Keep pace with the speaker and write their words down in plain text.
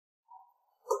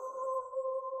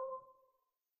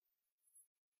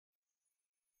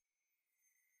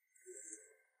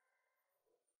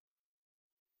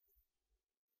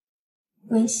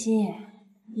文熙，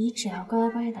你只要乖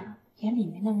乖的给里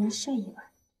面的人睡一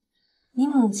晚，你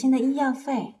母亲的医药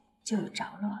费就有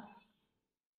着落了。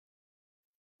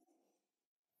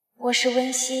我是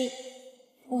温熙，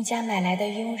穆家买来的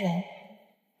佣人，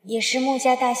也是穆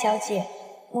家大小姐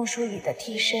穆淑雨的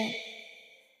替身。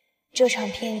这场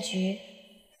骗局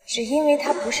只因为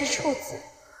她不是处子，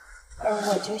而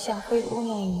我就像灰姑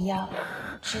娘一样，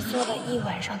只做了一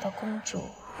晚上的公主。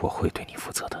我会对你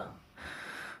负责的。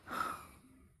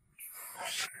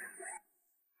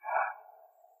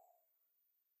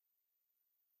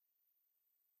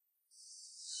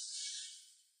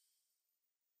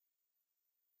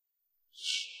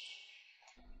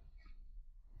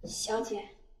小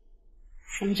姐，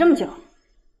怎么这么久？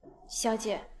小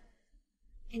姐，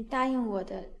你答应我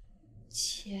的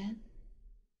钱。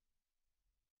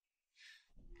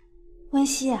温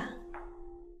熙啊，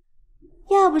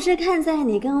要不是看在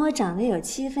你跟我长得有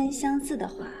7分相似的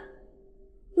话，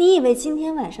你以为今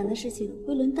天晚上的事情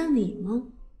会轮到你吗？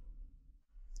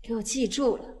给我记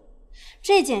住了，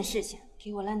这件事情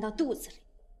给我烂到肚子里，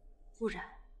不然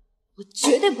我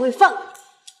绝对不会放过你。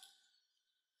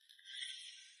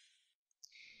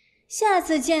下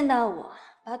次见到我，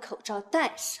把口罩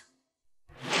戴上，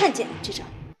看见你这张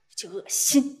脸就恶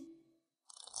心。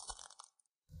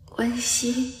温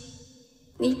熙，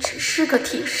你只是个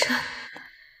替身，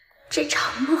这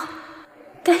场梦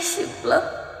该醒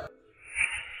了。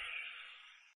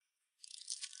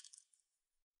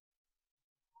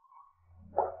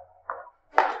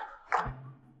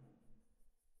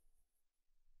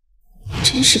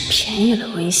真是便宜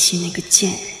了文熙那个贱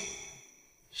人，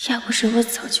要不是我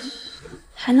早就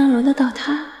还能轮得到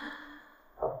他。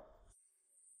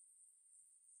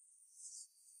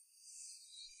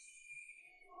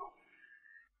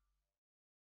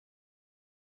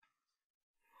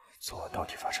昨晚到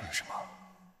底发生了什么？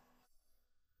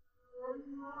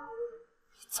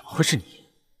怎么会是你？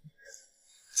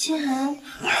既然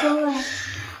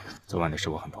昨晚的事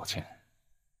我很抱歉，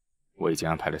我已经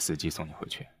安排了司机送你回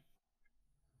去。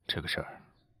这个事儿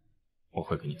我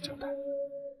会给你交代。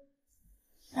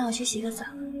让我去洗个澡。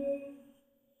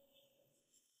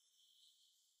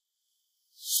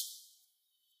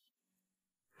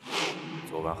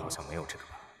昨晚好像没有这个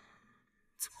吧？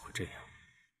怎么会这样？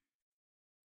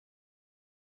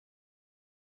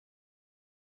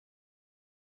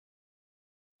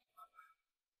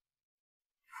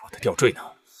我的吊坠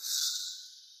呢？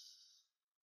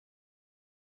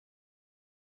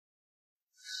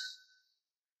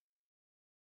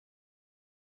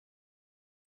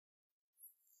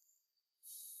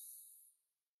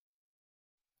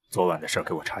昨晚的事儿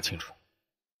给我查清楚。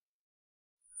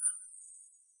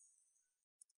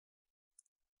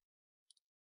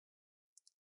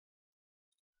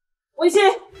文熙，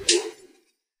谁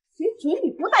嘴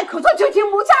里不戴口罩就进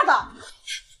穆家的？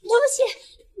对不起，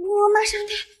我马上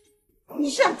戴。你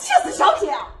是想气死小姐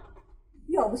啊？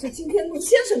要不是今天陆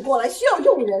先生过来需要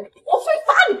佣人，我非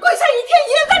罚你跪下1天1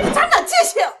夜，让你长长记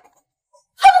性，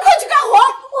还不快去干活？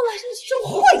我马上去。真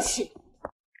晦气！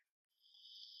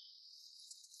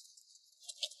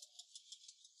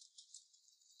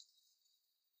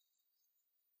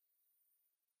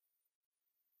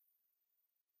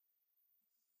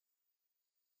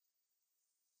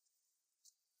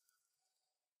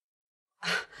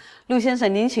陆先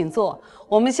生，您请坐。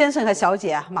我们先生和小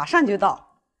姐啊，马上就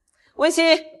到。文熙，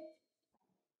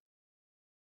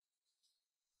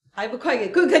还不快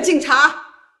给贵客敬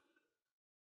茶！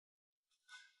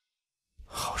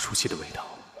好熟悉的味道。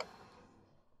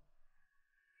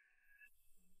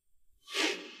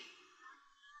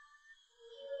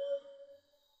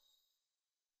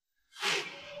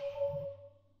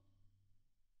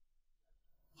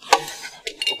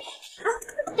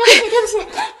对不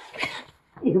起。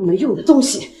你个没用的东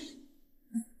西！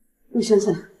陆先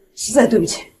生，实在对不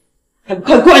起，还不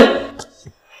快滚！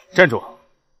站住！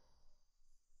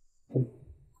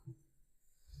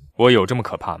我有这么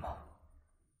可怕吗？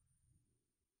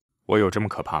我有这么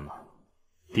可怕吗？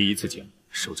第一次见，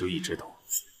手就一直抖。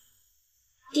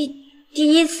第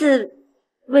一次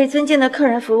为尊敬的客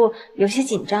人服务，有些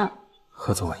紧张。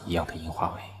和昨晚一样的樱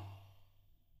花味。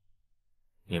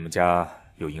你们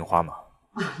家有樱花吗？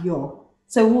啊，有，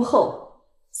在屋后。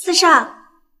四少，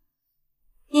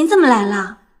您怎么来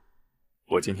了？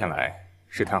我今天来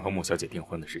是谈和穆小姐订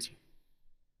婚的事情。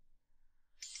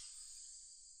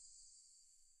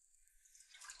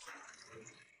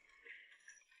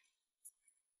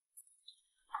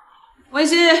文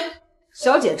熙，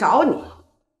小姐找你。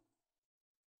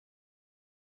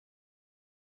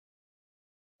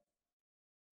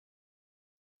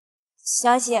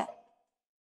小姐，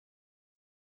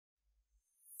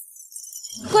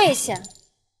跪下！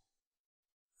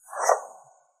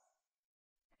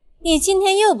你今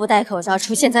天又不戴口罩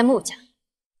出现在穆家，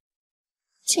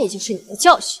这就是你的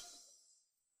教训。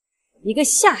一个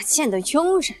下贱的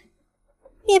庸人，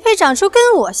也配长出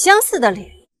跟我相似的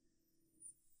脸？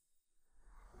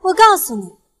我告诉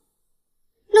你，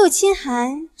陆清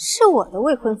寒是我的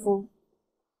未婚夫，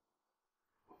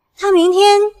他明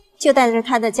天就带着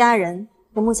他的家人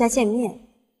和穆家见面，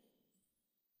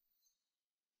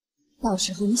到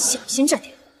时候你小心着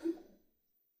点。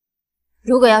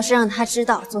如果要是让他知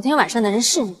道昨天晚上的人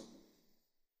是你，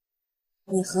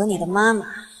你和你的妈妈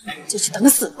就去等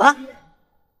死吧。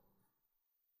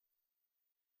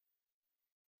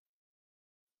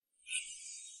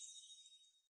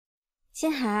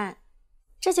心寒，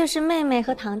这就是妹妹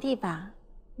和堂弟吧？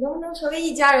能不能成为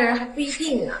一家人还不一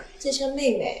定呢。这称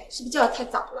妹妹是不是叫得太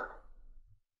早了？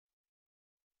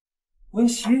温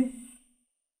熙，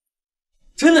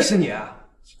真的是你？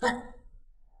哎，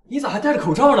你咋还戴着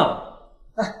口罩呢？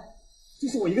哎，这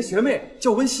是我一个学妹，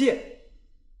叫温熙。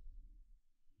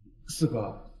四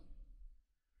哥，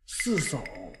四嫂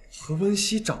和温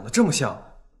熙长得这么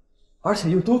像，而且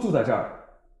又都住在这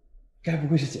儿，该不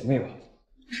会是姐妹吧？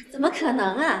怎么可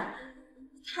能啊！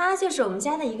他就是我们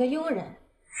家的一个佣人，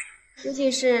估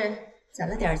计是攒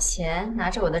了点钱，拿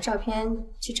着我的照片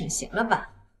去整形了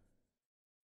吧。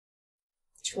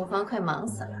厨房快忙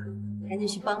死了，赶紧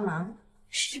去帮忙。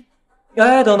是。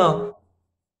哎，等等，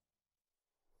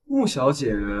穆小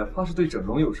姐怕是对整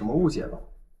容有什么误解吧？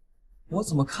我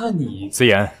怎么看你……思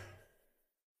妍，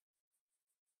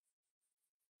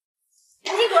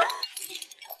赶紧滚！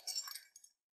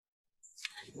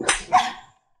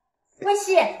温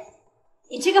熙，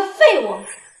你这个废物，烫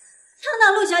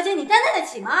到陆小姐你担待得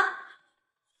起吗？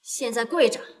现在跪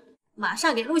着，马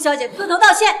上给陆小姐磕头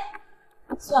道歉。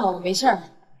算了，我没事儿。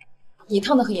你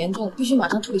烫得很严重，必须马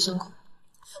上处理伤口。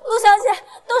陆小姐，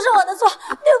都是我的错，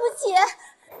对不起。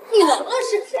你聋了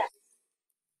是不是？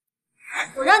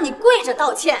我让你跪着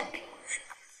道歉。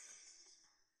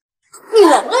你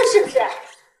聋了是不是？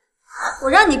我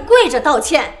让你跪着道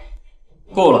歉。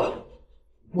够了，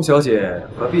穆小姐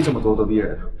何必这么咄咄逼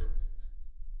人呢？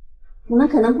你们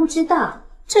可能不知道，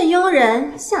这庸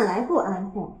人向来不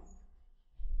安分，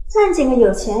看见个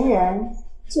有钱人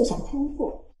就想贪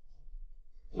富。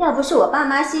要不是我爸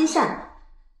妈心善，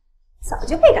早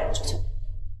就被赶出去了。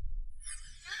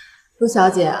陆小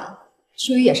姐啊，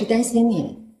淑仪也是担心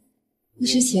你，一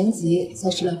时情急才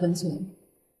失了分寸。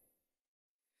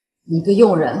你一个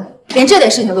佣人，连这点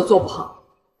事情都做不好，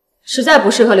实在不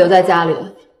适合留在家里。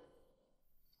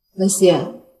温熙，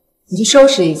你去收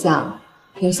拾一下，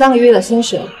领3个月的薪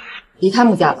水，离开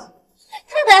穆家吧。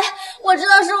太太，我知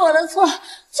道是我的错，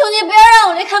求你不要让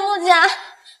我离开穆家。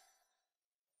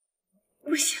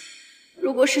不行，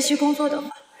如果失去工作的话，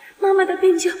妈妈的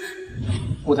病就……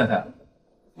穆太太，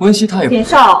温熙她也……田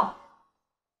少，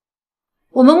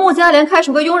我们穆家连开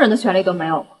除个佣人的权利都没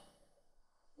有。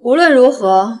无论如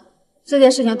何，这件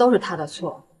事情都是他的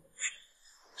错，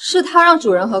是他让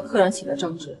主人和客人起了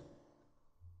争执。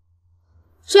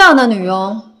这样的女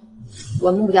佣，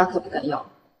我们穆家可不敢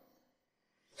要。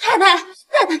太太，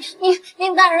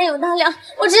您大人有大量，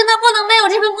我真的不能没有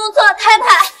这份工作，太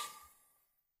太。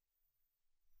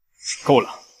够了！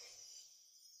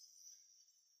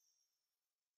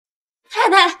太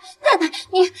太，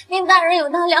您大人有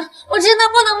大量，我真的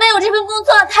不能没有这份工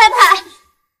作，太太。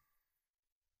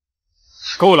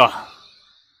够了！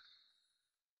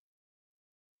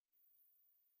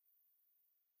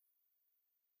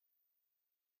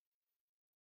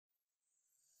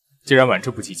既然婉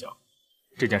之不计较，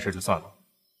这件事就算了。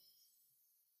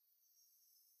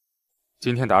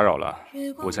今天打扰了，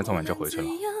我先送婉之回去了。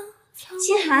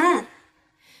清寒，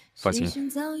放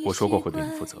心，我说过会对你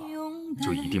负责，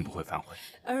就一定不会反悔。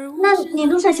那你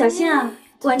路上小心啊，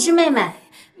婉之妹妹，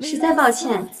实在抱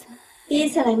歉，第一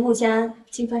次来穆家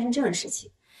竟发生这种事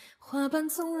情。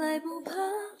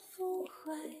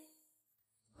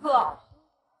哥，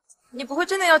你不会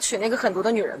真的要娶那个狠毒的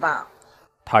女人吧？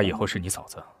她以后是你嫂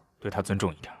子，对她尊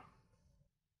重一点。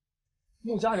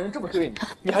穆家人这么对你，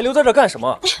你还留在这干什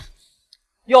么？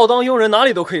要当佣人哪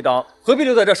里都可以当，何必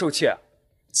留在这受气？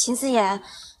秦思妍，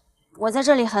我在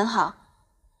这里很好，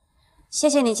谢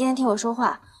谢你今天听我说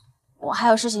话，我还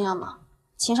有事情要忙，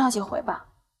秦少请回吧。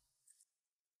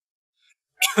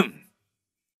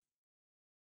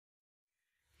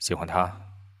喜欢他？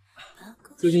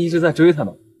最近一直在追他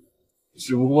呢，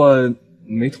只不过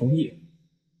没同意。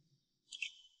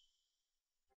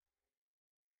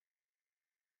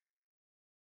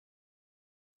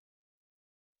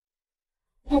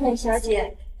太太小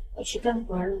姐，我去干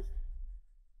活了。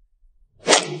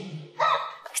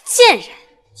贱人！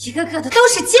一个个的都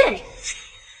是贱人，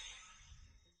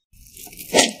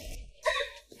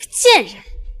贱人，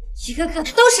一个个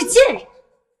的都是贱人。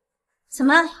怎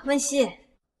么，温熙，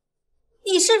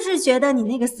你是不是觉得你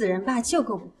那个死人爸救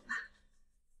过我爸，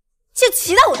就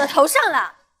骑到我的头上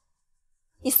了？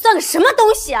你算个什么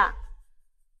东西啊！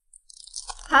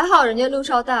还好人家陆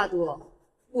少大度，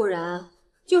不然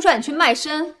就算你去卖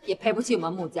身，也赔不起我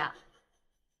们穆家。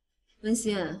温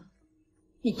馨，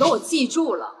你给我记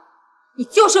住了，你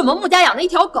就是我们穆家养的一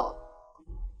条狗。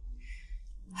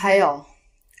还有，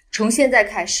从现在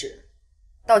开始，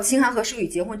到清寒和舒雨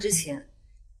结婚之前，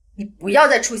你不要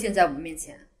再出现在我们面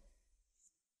前。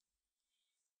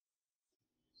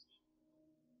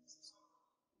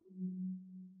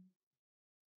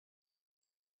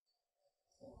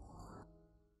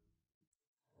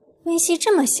温熙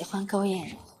这么喜欢勾引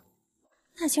人，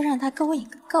那就让他勾引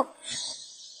个够。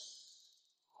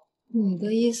你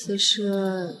的意思是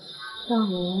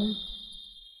让我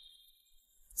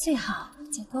最好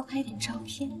再多拍点照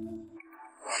片，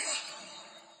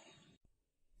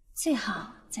最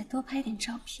好再多拍点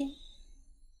照片。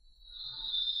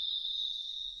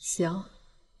行，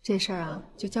这事儿啊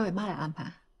就交给妈来安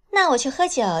排。那我去喝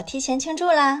酒，提前庆祝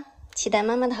啦！期待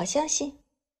妈妈的好消息。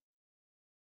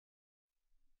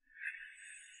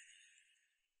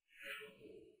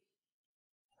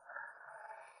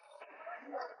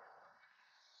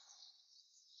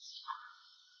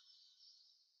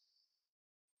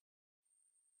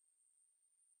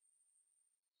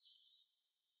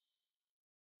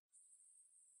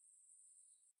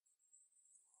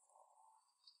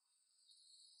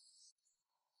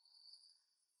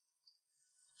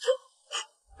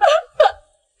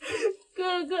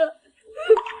哥哥，我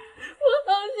好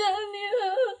想你了。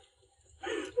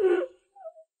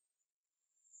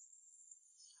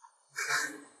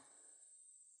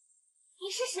你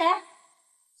是谁？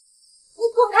你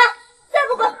滚开！再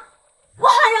不滚，我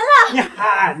喊人了！你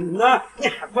喊呢？你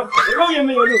喊不喊也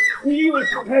没有用，你以为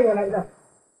他派我来的？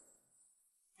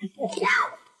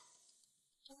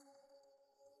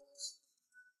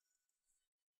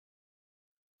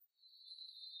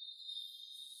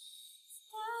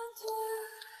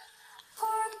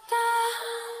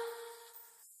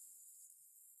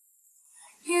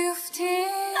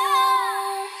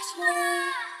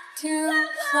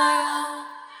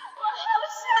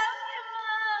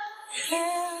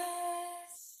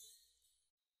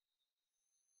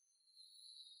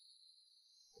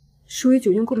舒雨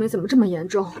酒精过敏怎么这么严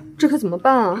重？这可怎么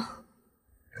办啊？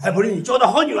还不是你教的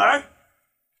好女儿？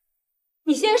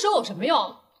你现在说有什么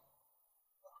用？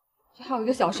还有1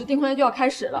个小时，订婚宴就要开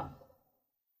始了。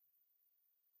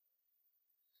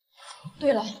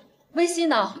对了，微信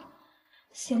呢？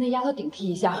先那丫头顶替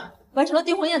一下，完成了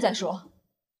订婚宴再说。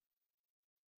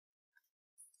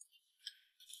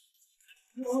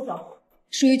我走。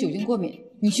舒雨酒精过敏，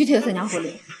你去替她参加婚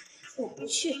礼。我不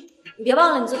去，你别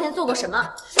忘了你昨天做过什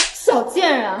么。小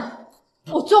贱人，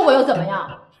我做过又怎么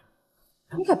样？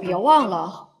你可别忘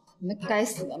了，你那该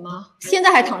死的妈现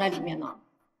在还躺在里面呢。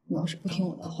你要是不听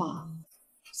我的话，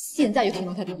现在就听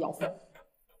到她的咬粉。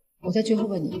我再最后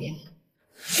问你一遍，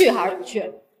去还是不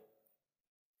去？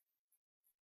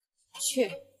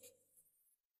去。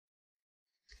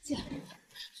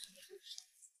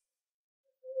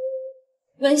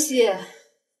温熙，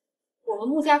我们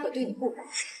穆家可对你不薄。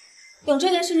等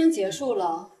这件事情结束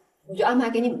了，我就安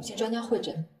排给你母亲专家会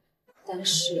诊。但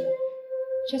是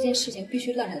这件事情必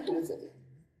须烂在肚子里。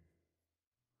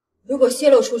如果泄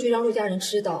露出去，让陆家人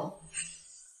知道，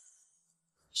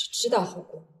是知道后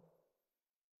果。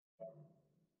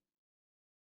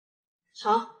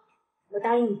好，我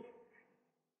答应你。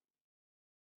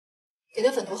给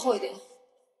的粉头厚一点。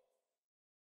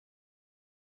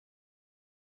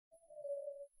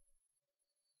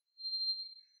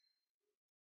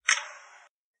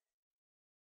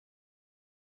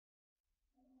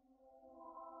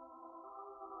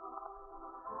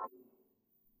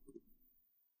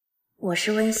我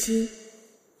是温熙，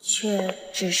却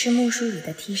只是穆舒雨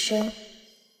的替身。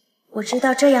我知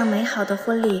道这样美好的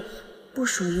婚礼不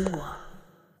属于我，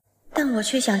但我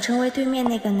却想成为对面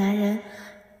那个男人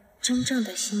真正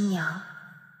的新娘。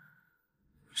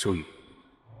舒雨，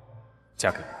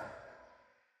嫁给我。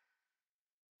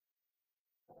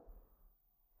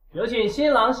有请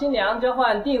新郎新娘交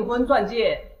换订婚钻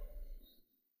戒。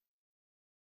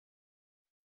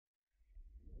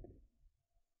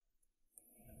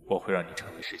我会让你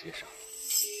成为世界上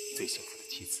最幸福的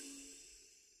妻子。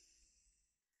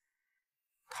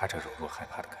他这柔弱害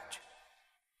怕的感觉，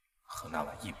和那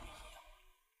晚一模一样。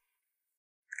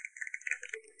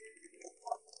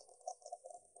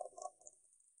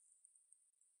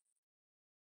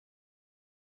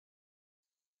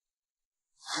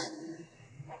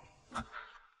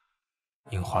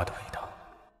樱花的味道。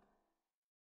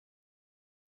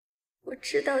我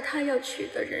知道他要娶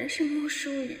的人是穆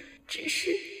淑雨，只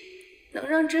是能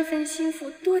让这份幸福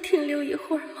多停留一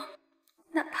会儿吗？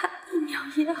哪怕1秒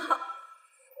也好。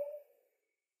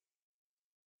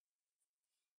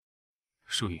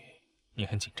淑雨，你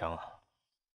很紧张啊。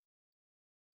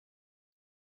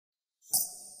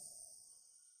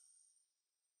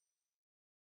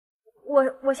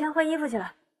我先换衣服去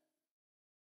了。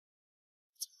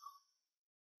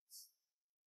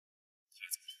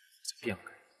变了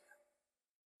个人。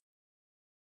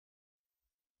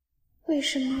为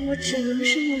什么我只能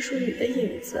是穆淑雨的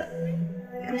影子？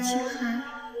陆清寒，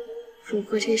如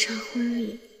果这场婚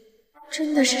礼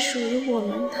真的是属于我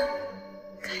们的，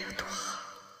该有多好！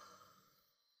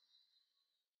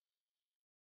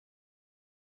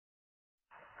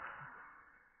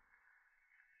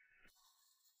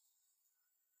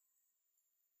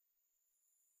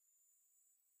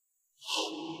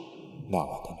那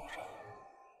晚的女人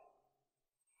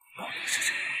到底是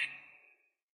谁？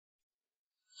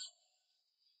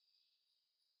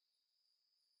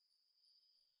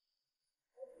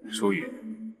淑雨，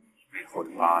你背后的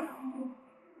疤呢？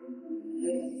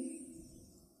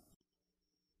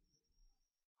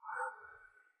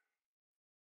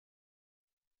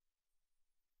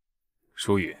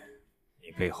淑雨，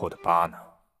你背后的疤呢？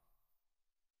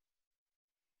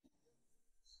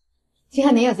秦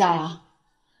寒，你也在呀？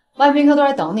外面宾客都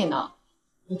在等你呢。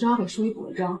我正好给淑雨补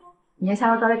了妆，你先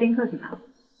下楼招待宾客去吧。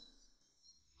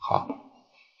好。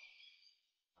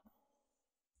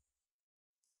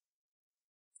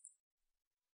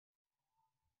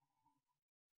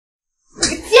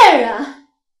你个贱人，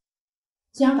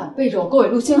竟然敢背着我勾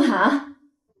引陆清寒！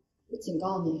我警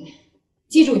告你，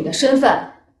记住你的身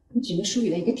份，你只是淑雨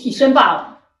的一个替身罢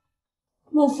了。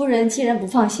穆夫人既然不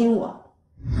放心我，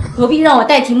何必让我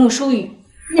代替穆淑雨？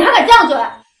你还敢犟嘴？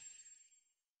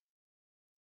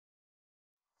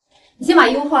你先把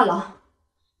衣服换了，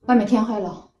外面天黑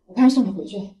了，我派人送你回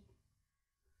去。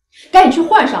赶紧去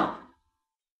换上。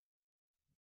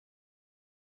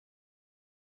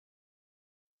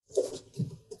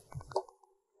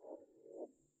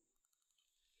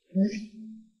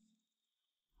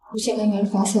陆清寒应该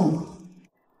是发现了，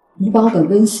你帮我给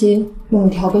温馨弄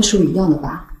一条跟淑雨一样的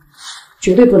疤，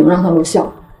绝对不能让她露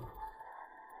笑。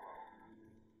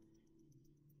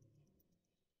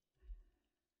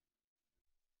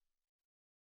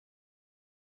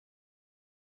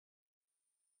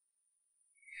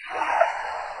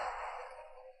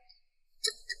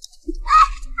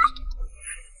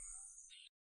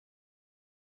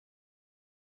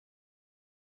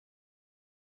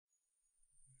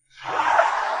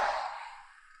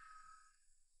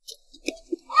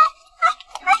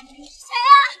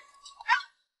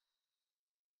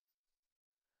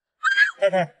太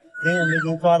太，人我们已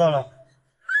经抓到了。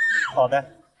好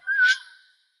的。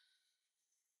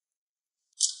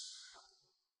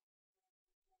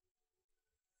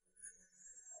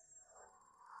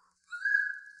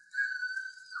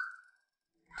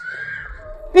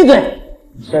闭嘴！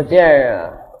小贱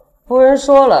人，夫人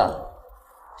说了，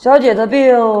小姐的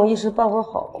病一时半会儿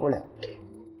好不了，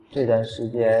这段时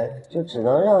间就只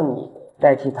能让你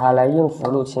代替她来应付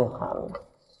陆清寒了，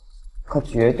可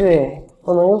绝对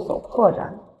不能有所破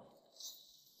绽。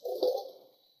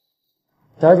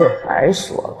小姐还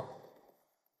说了，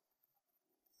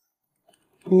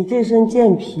你这身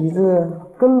贱皮子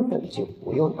根本就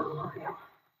不用拿呀，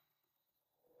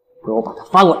给我把它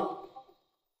翻过来。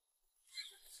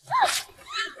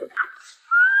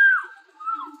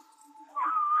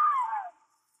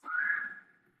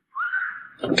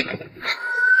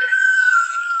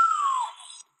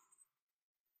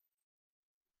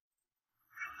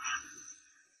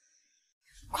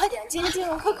快点，今天金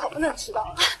融课可不能迟到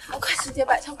了，我快直接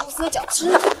摆上公司的讲师。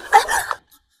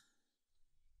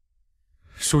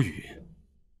淑雨，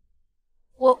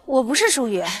我不是淑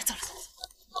雨。走了。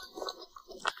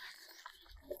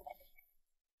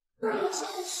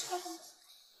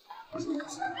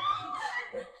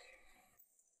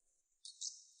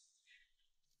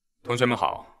同学们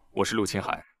好，我是陆清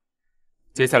寒。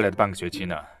接下来的半个学期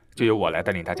呢，就由我来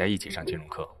带领大家一起上金融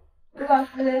课。陆老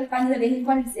师，把你的联系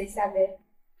方式写下呗。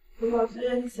陆老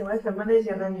师，你喜欢什么类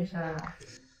型的女生啊？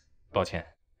抱歉，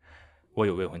我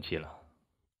有未婚妻了。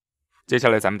接下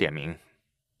来咱们点名：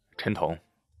陈彤、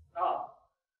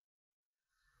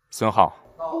孙浩、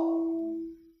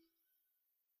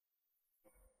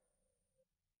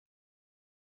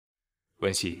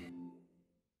文熙。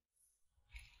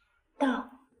到。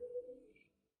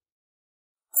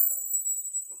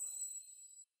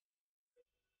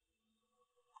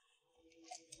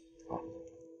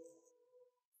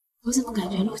我怎么感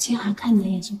觉陆清寒看你的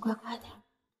眼神怪怪的？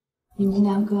你们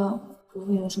两个不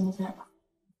会有什么事吧？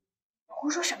胡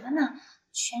说什么呢？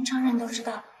全城人都知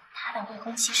道他的未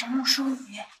婚妻是穆淑雨，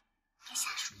别瞎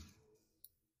说。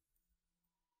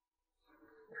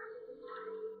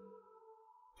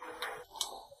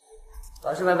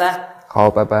老师，拜拜。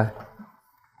好，拜拜。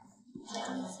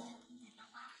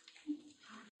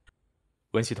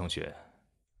文熙同学，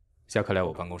下课来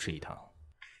我办公室一趟。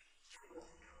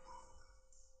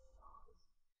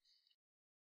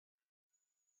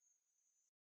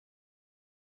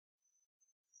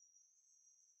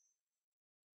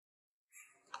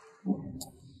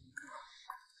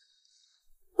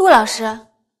陆老师，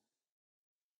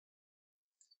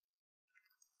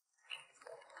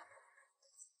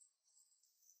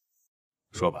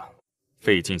说吧，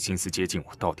费尽心思接近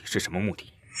我，到底是什么目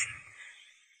的？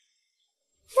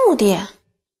目的？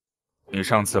你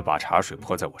上次把茶水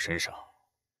泼在我身上，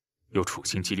又处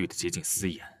心积虑的接近思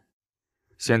妍，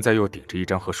现在又顶着一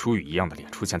张和舒雨一样的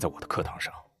脸出现在我的课堂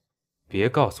上，别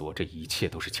告诉我这一切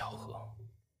都是巧合。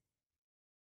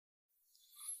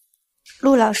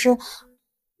陆老师，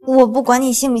我不管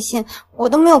你信不信，我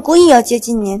都没有故意要接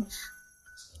近您。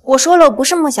我说了，我不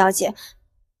是穆小姐，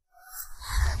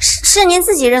是您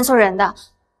自己认错人的。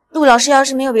陆老师要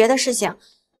是没有别的事情，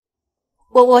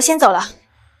我先走了。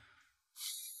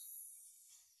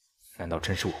难道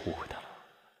真是我误会他了？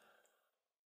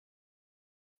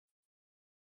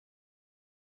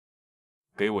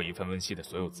给我一份温熙的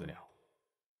所有资料。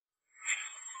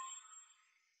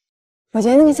我觉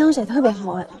得那个香水特别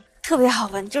好闻，特别好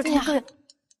闻，就是它。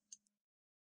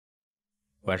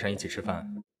晚上一起吃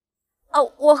饭。哦，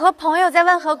我和朋友在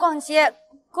万和逛街，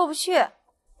过不去。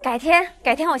改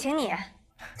天我请你。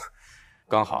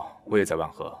刚好我也在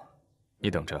万和，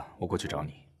你等着，我过去找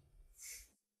你。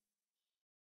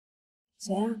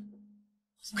谁啊？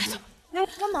快走！哎，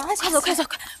干嘛？快走！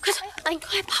哎，你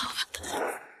快跑吧！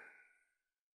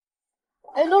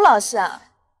哎，陆老师啊，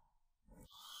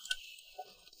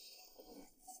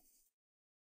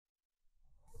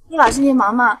陆老师你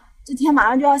忙吗？这天马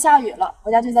上就要下雨了，我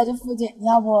家就在这附近，你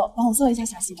要不帮我送一下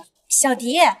小溪吧？小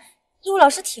迪，陆老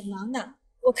师挺忙的，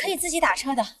我可以自己打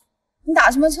车的。你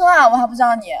打什么车啊？我还不知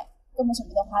道你，根本舍不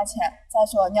得花钱。再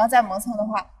说你要再磨蹭的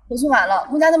话，回去晚了，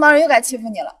穆家那帮人又该欺负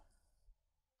你了。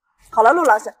好了，陆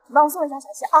老师，你帮我送一下小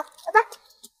溪啊，拜拜。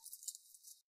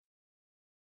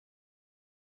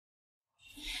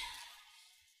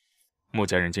穆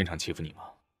家人经常欺负你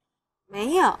吗？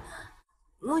没有，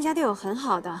穆家对我很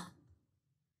好的。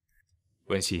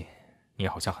文熙，你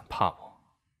好像很怕我。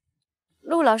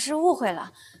陆老师误会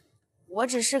了，我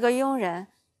只是个佣人，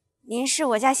您是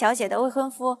我家小姐的未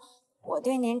婚夫，我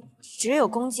对您只有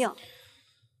恭敬。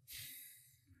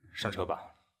上车吧。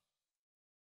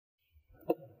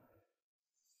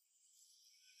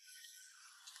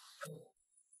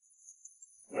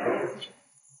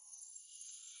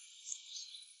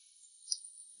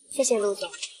谢谢陆总。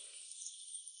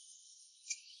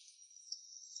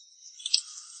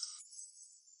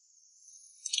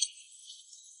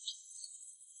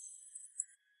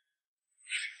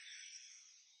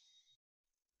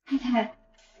太太，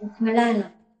我回来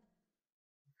了。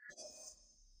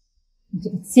你这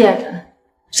个贱人，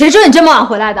谁知道你这么晚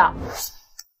回来的？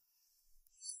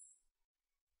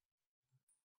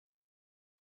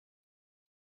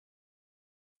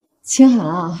清寒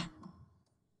啊，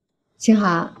清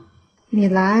寒，你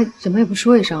来怎么也不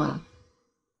说一声啊？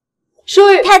舒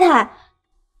雨，太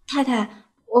太，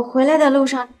我回来的路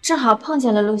上正好碰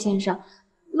见了陆先生。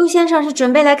陆先生是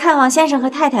准备来看望先生和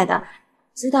太太的，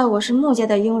知道我是穆家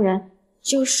的佣人，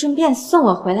就顺便送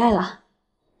我回来了。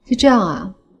是这样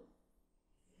啊？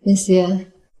文熙，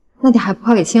那你还不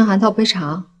快给清寒倒杯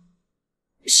茶？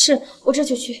是，我这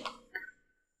就去。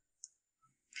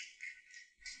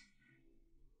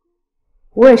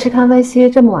我也是看温熙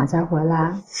这么晚才回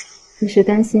来，一时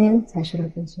担心才失了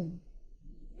分寸。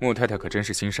穆太太可真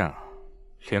是心善啊，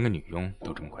连个女佣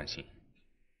都这么关心。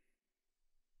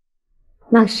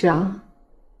那是啊，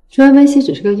虽然温熙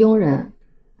只是个佣人，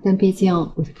但毕竟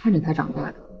我是看着她长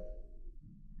大的。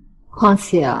况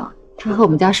且啊，她和我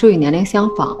们家舒雨年龄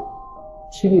相仿，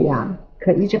舒雨啊，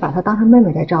可一直把她当成妹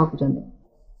妹在照顾着呢。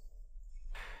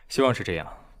希望是这样。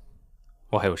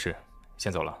我还有事，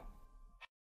先走了。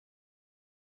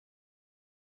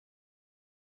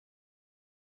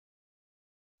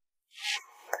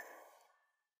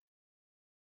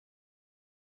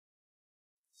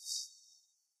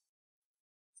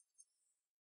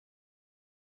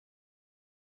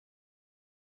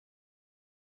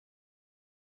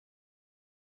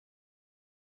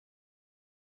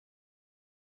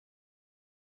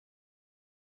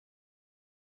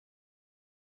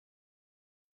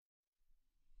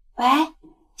喂，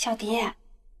小迪，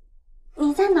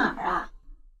你在哪儿啊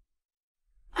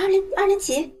？2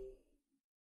几？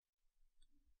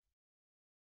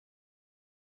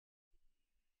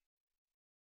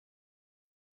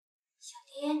小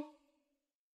迪，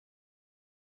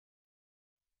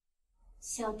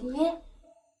小迪，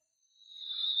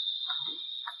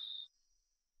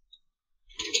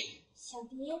小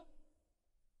迪，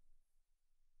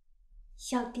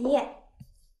小迪。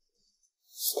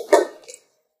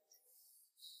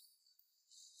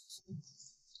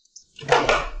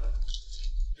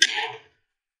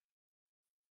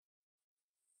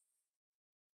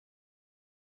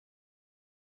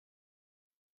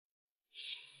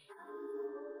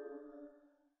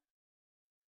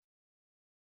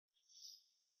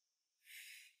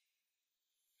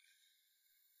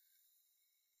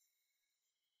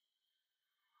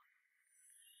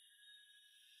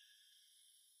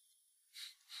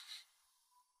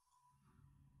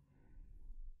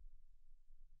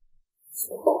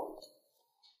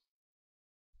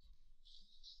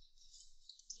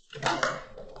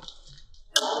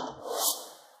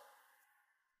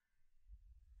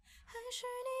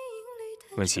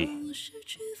文熙，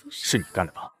是你干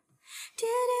的吧？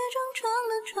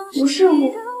不是我。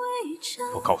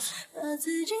我告诉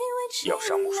你，要是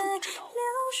让穆淑雨知道，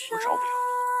我饶不了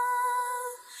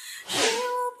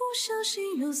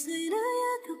你。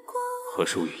和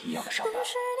淑雨一样的上当，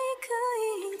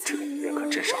这个女人可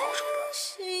真是好手段。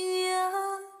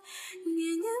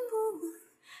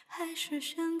还是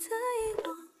选择遗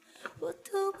忘，我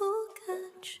都不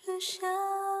敢去想。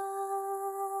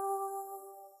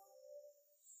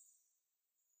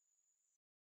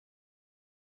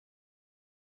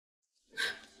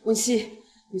文熙，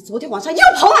你昨天晚上又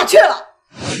跑哪去了？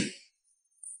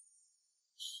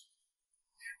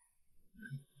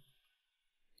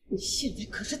你现在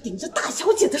可是顶着大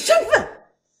小姐的身份，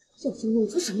要是弄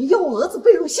出什么幺蛾子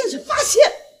被陆先生发现，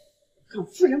看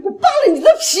夫人不扒了你的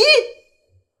皮！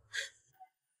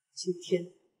今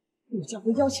天陆家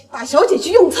会邀请大小姐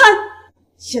去用餐，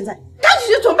现在赶紧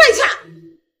去准备去。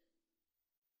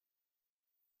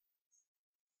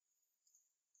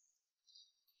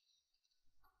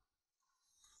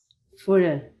夫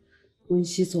人，温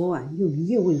熙昨晚又一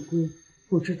夜未归，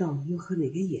不知道又和哪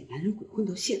个野男人鬼混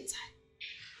到现在。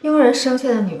佣人生下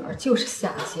的女儿就是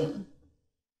下贱，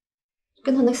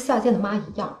跟他那下贱的妈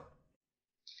一样，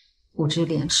不知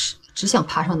廉耻，只想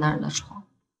爬上男人的床。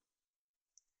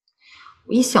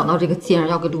我一想到这个贱人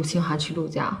要跟陆清寒去陆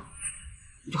家，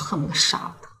我就恨不得杀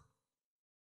了他。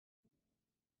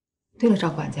对了，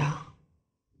赵管家，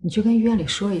你去跟医院里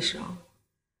说一声，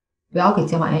不要给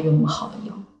肩膀炎用那么好的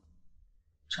药，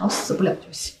只要死不了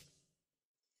就行。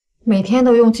每天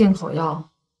都用进口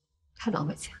药，太浪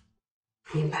费钱。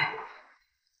明白。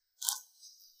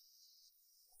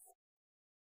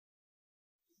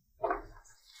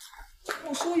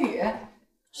穆淑雨，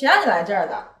谁让你来这儿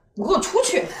的？你给我出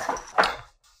去！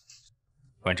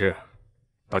婉芝，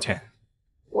道歉。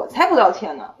我才不道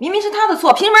歉呢！明明是他的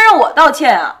错，凭什么让我道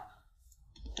歉啊？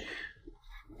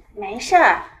没事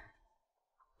儿，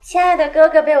亲爱的哥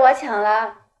哥被我抢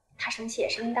了，他生气也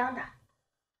是应当的。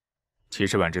其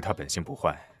实婉芝她本性不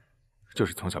坏，就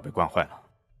是从小被惯坏了，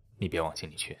你别往心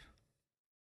里去。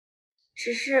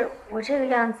只是我这个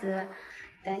样子，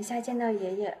等一下见到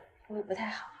爷爷会不太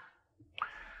好。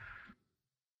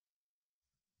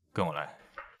跟我来。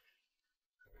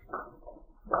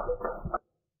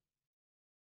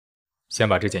先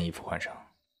把这件衣服换上。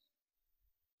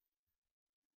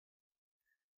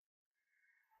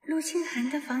陆清寒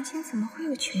的房间怎么会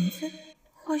有裙子？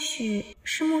或许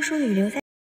是穆淑雨留在。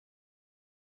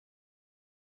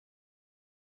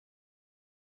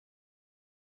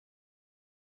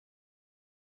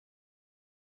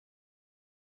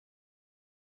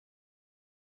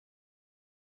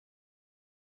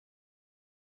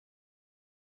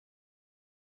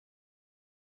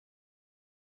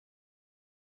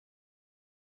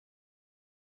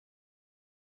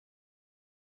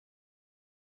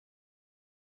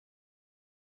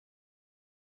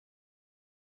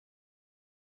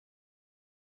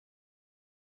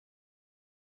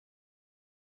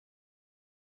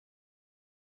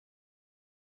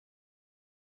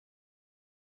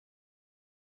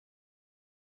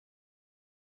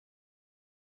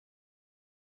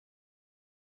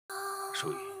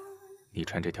淑雨，你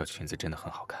穿这条裙子真的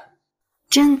很好看。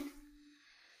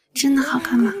真的好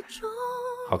看吗？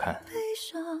好看。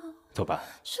走吧，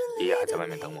爷爷还在外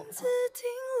面等我们呢。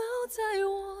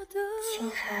清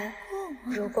寒，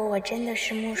如果我真的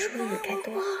是穆淑雨该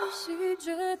多好。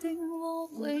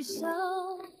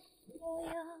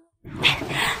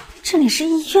这里是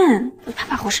医院，你怕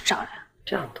把护士找来？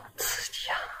这样多刺激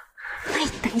啊！那你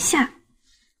等一下，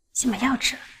先把药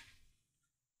吃了。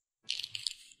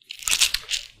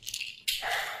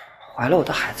怀了我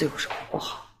的孩子有什么不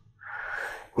好？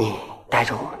你带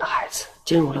着我们的孩子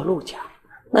进入了陆家，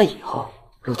那以后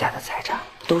陆家的财产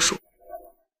都是我。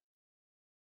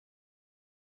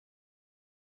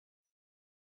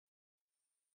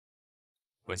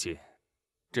文熙，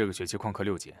这个学期旷课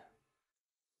6节，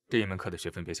这一门课的学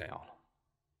分别想要了。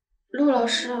陆老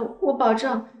师，我保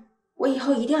证，我以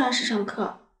后一定按时上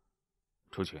课。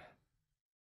出去。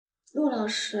陆老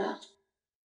师，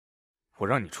我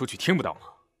让你出去，听不到吗？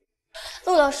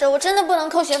陆老师，我真的不能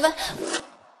扣学分。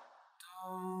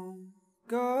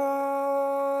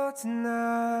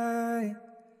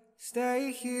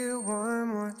Stay here one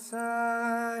more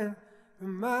time.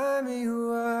 Remind me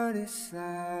what it's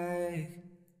like.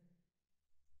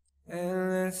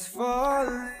 And let's fall.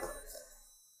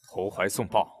 投怀送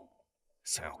抱，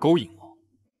想要勾引我。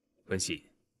文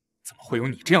熙，怎么会有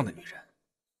你这样的女人？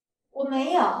我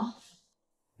没有。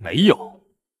没有。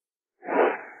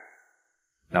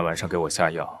那晚上给我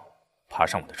下药，爬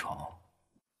上我的床，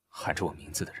喊着我名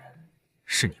字的人，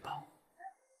是你吧？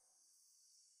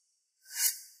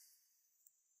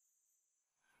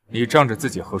你仗着自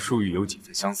己和舒玉有几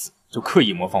分相似，就刻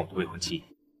意模仿我的未婚妻。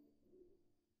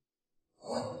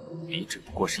你只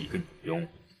不过是一个女佣，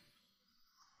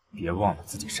别忘了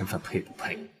自己身份配不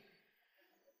配。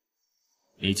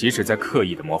你即使在刻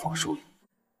意的模仿舒玉，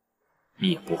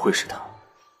你也不会是她，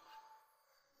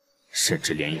甚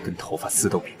至连一根头发丝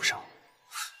都比不上。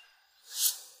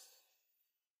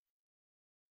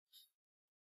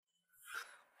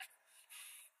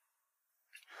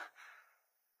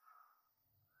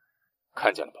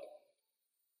看见了吧？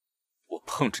我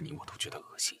碰着你我都觉得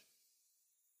恶心。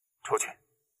出去！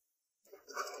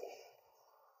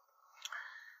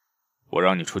我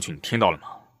让你出去，你听到了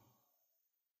吗？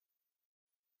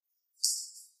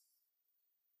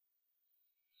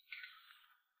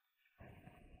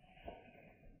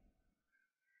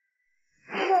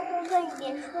哥哥，你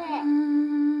别睡。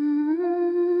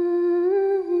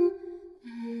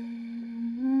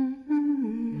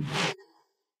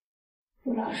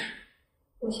陆老师，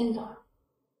我先走了。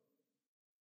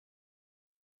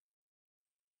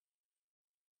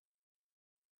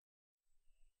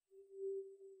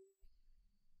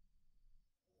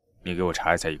你给我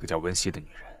查一下一个叫温熙的女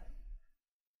人。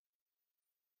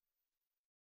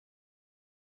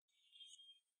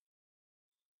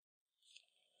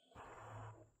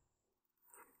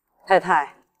太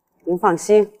太，您放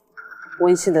心，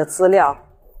温馨的资料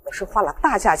我是花了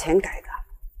大价钱改的，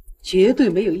绝对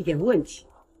没有一点问题。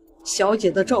小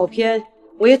姐的照片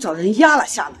我也找人压了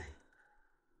下来。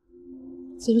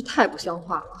真是太不像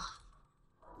话了！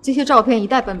这些照片一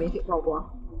旦被媒体曝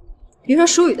光，别说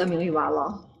舒雨的名誉完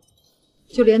了，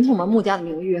就连同我们穆家的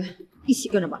名誉一起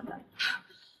跟着完蛋。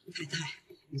太太，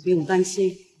你不用担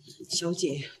心，小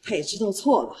姐她也知道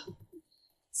错了。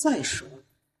再说，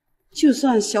就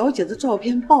算小姐的照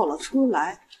片爆了出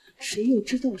来，谁又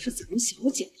知道是咱们小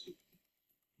姐呢？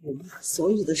我们把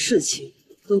所有的事情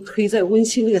都推在温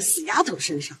馨那个死丫头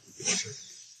身上。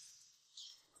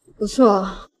不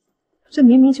错，这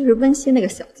明明就是温馨那个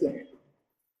小贱人，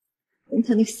跟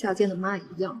她那个下贱的妈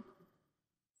一样。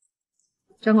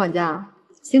张管家，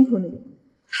辛苦你了。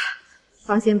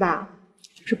放心吧，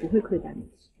我是不会亏待你。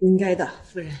应该的，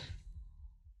夫人。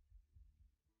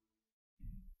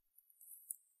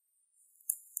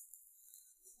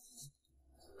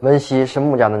温熙是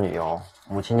穆家的女佣，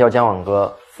母亲叫姜婉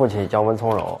歌，父亲叫温从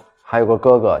柔，还有个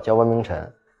哥哥叫温明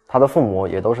晨。他的父母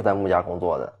也都是在穆家工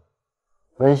作的。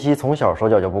温熙从小手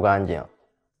脚就不干净，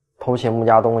偷窃穆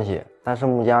家东西，但是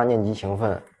穆家念及情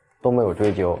分都没有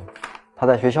追究。他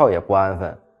在学校也不安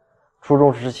分，初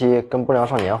中时期跟不良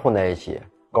少年混在一起，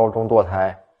高中堕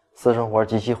胎，私生活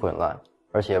极其混乱，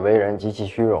而且为人极其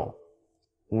虚荣。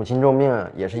母亲重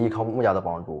病也是依靠穆家的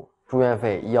帮助，住院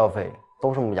费、医药费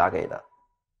都是穆家给的。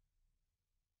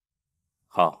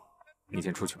好，你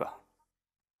先出去吧。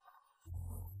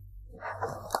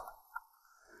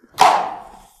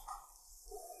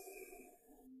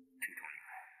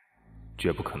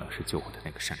绝不可能是救我的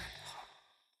那个善良女孩。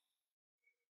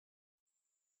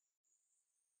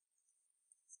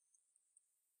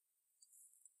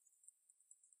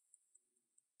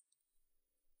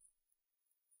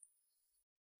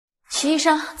徐医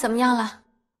生，怎么样了？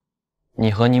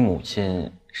你和你母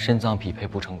亲肾脏匹配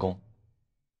不成功。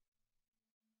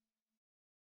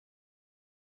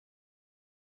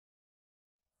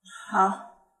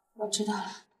好，我知道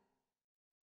了。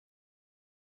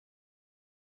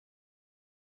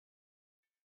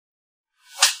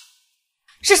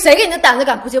是谁给你的胆子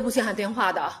敢不接不弃喊电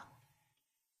话的？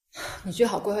你最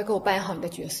好乖乖给我扮演好你的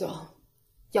角色，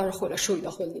要是毁了舒雨的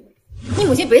婚礼，你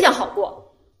母亲别想好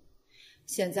过。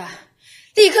现在，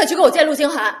立刻去给我见陆清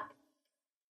寒。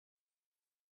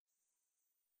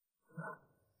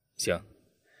行，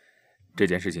这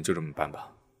件事情就这么办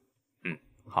吧。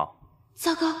好。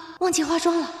糟糕，忘记化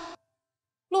妆了。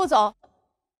陆总，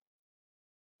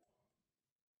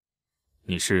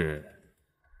你是？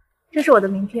这是我的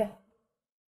名片。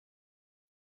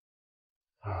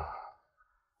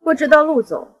不知道陆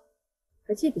总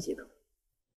还记不记得我？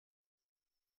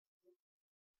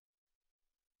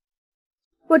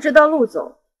不知道陆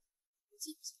总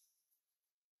记不记得？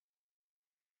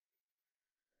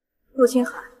陆清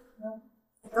寒，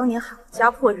你当年喊我家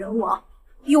破人亡，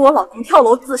逼我老公跳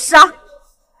楼自杀，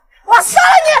我杀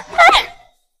了你！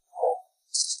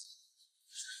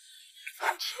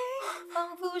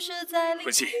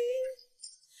温熙，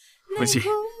温熙，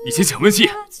你先想温熙，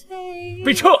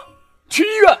被撤，去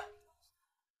医院。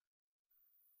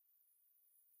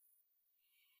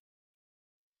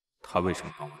他为什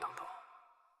么帮我挡刀？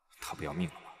他不要命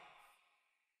了吗？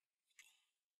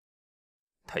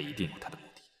他一定有他的目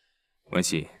的。温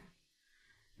熙，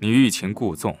你欲擒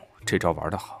故纵，这招玩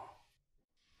得好。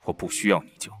我不需要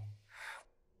你救，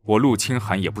我陆清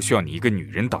寒也不需要你一个女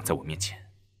人挡在我面前。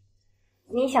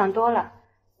你想多了，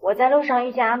我在路上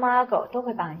遇见阿猫阿狗都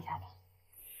会帮一下的。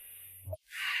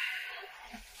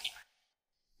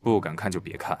不敢看就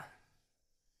别看，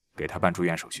给他办住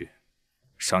院手续，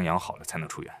伤养好了才能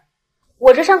出院。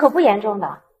我这伤可不严重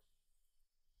的。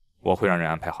我会让人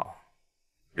安排好，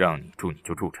让你住你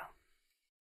就住着。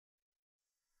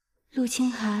陆清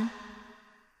寒，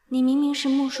你明明是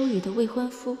穆舒雨的未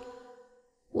婚夫，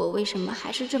我为什么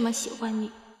还是这么喜欢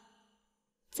你？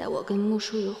在我跟穆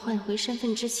舒雨换回身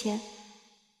份之前，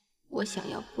我想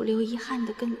要不留遗憾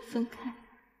的跟你分开。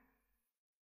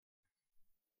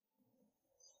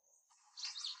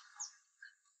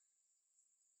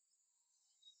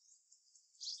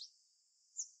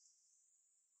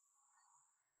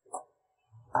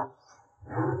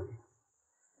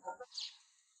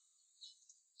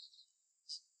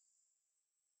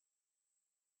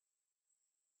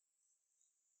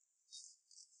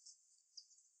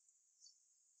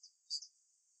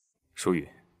舒雨，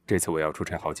这次我要出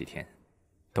差好几天，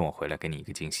等我回来给你一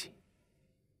个惊喜。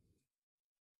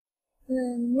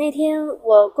那天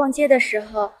我逛街的时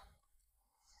候，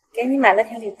给你买了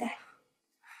条领带，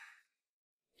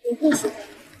你会喜欢吗？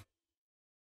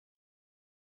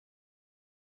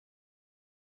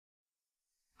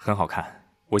很好看，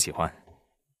我喜欢。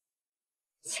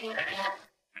清寒，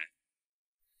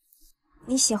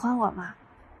你喜欢我吗？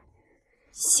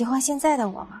喜欢现在的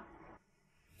我吗？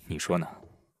你说呢？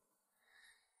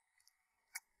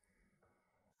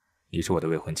你是我的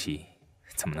未婚妻，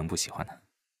怎么能不喜欢呢？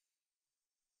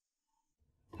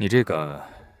你这个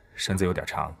身子有点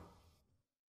长，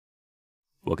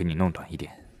我给你弄短一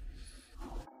点。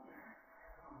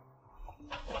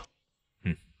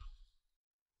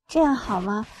这样好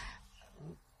吗？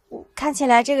看起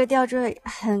来这个吊坠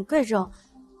很贵重，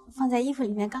放在衣服里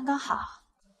面刚刚好。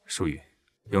舒雨，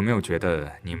有没有觉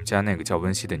得你们家那个叫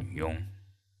温熙的女佣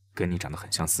跟你长得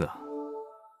很相似啊？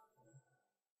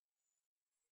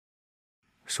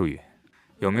舒雨，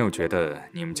有没有觉得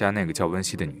你们家那个叫温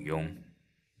熙的女佣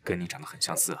跟你长得很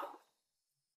相似啊？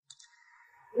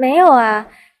没有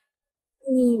啊，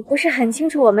你不是很清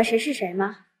楚我们谁是谁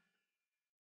吗？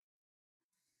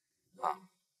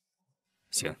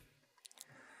行，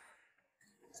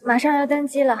马上要登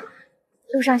机了，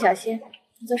路上小心，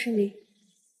工作顺利。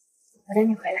我等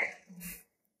你回来。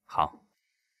好。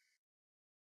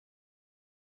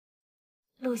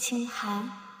陆清寒，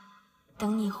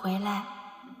等你回来，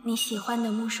你喜欢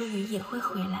的穆舒雨也会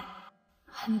回来。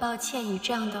很抱歉以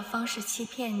这样的方式欺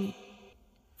骗你，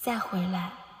再回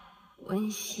来，温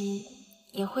熙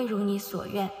也会如你所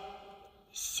愿，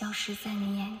消失在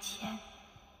你眼前。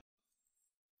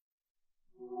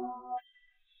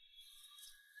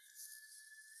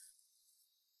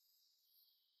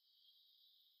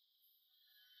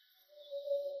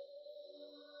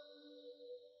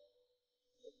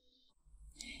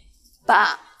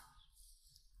爸，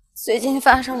最近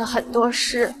发生了很多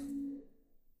事，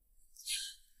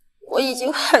我已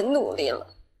经很努力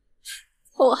了，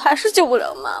我还是救不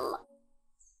了妈妈。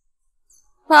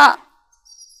爸，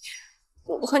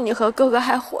如果你和哥哥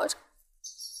还活着，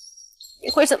你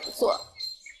会怎么做？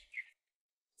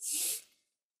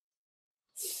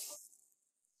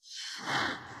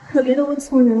可怜的温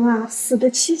从仁啊，死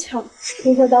得蹊跷。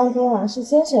听说当天啊是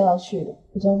先生要去的，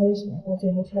不知道为什么到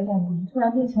最后车站里突然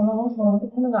变成了温从仁跟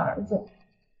他那个儿子。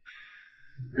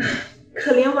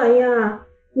可怜玩意啊，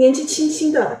年纪轻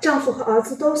轻的，丈夫和儿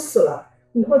子都死了，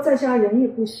以后再嫁人也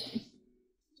不行。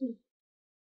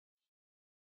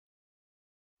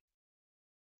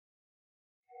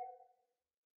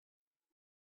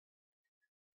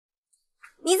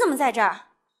你怎么在这儿？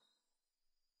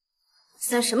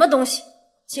算什么东西，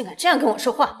竟敢这样跟我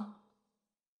说话！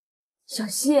小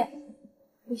希，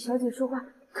对小姐说话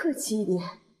客气一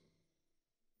点。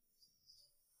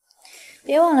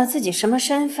别忘了自己什么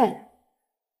身份。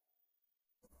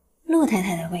陆太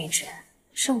太的位置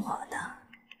是我的，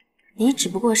你只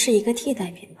不过是一个替代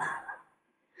品罢了。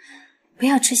不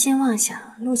要痴心妄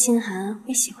想，陆清寒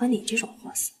会喜欢你这种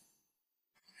货色。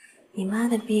你妈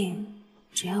的病，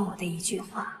只要我的一句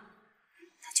话，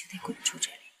她就得滚出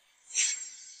这里。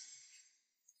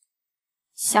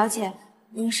小姐，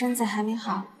您身子还没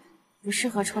好，不适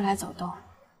合出来走动。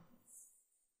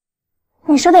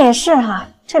你说的也是哈，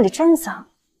这里真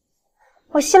脏，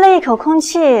我吸了一口空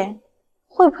气，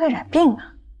会不会染病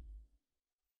啊？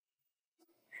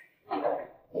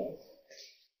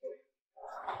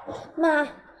妈，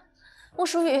穆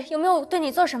淑雨有没有对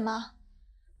你做什么？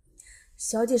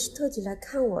小姐是特地来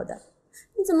看我的，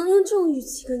你怎么用这种语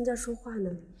气跟人家说话呢？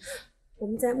我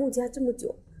们在穆家这么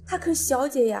久，她可是小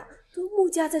姐呀，都穆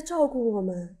家在照顾我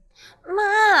们。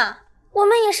妈，我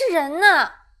们也是人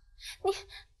呢，你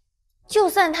就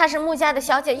算她是穆家的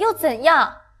小姐又怎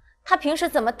样？她平时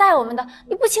怎么待我们的，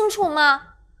你不清楚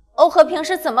吗？欧和平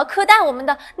时怎么苛待我们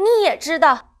的，你也知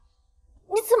道。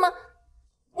你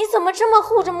怎么这么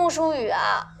护着穆淑雨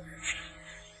啊？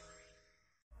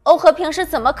欧和平时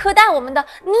怎么苛待我们的，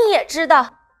你也知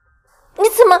道。你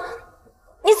怎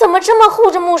么这么护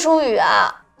着穆淑雨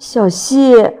啊？小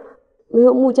希，没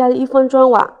有穆家的一方砖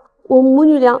瓦，我母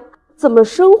女俩怎么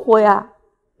生活呀？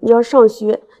你要上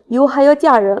学，以后还要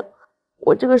嫁人，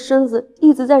我这个身子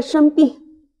一直在生病，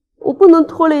我不能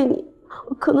拖累你，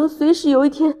我可能随时有一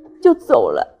天就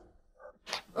走了。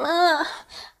妈，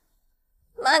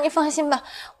你放心吧，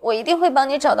我一定会帮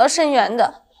你找到肾源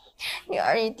的。女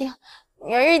儿一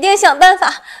定想办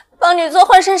法帮你做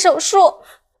换肾手术。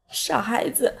傻孩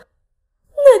子，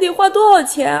那得花多少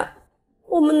钱啊？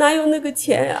我们哪有那个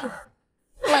钱呀？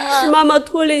是妈妈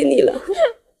拖累你了。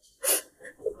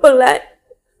本来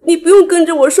你不用跟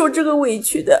着我受这个委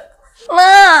屈的。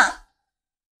妈，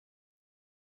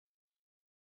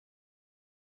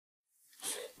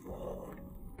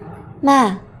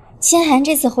妈，清寒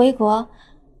这次回国，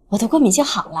我的过敏就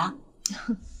好了。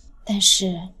但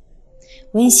是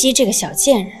温熙这个小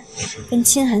贱人跟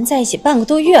清寒在一起半个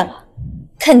多月了，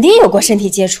肯定有过身体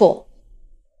接触。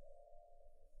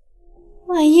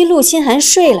万一陆清寒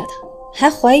睡了她，还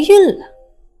怀孕了，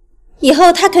以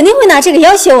后她肯定会拿这个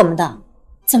要挟我们的，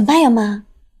怎么办呀，妈？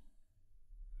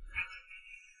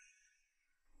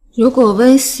如果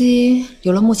温熙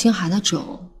有了穆清寒的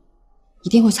种，一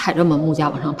定会踩着我们穆家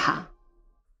往上爬。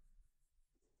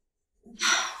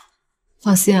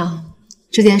放心啊，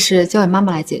这件事交给妈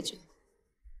妈来解决。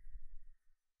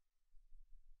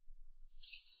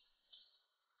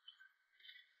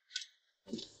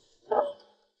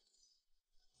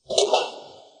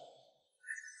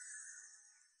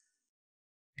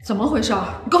怎么回事？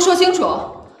你给我说清楚！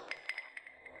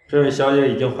这位小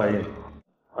姐已经怀孕了，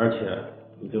而且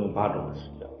已经有8周的时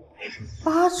间了。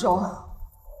8周？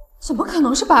怎么可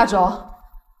能是8周？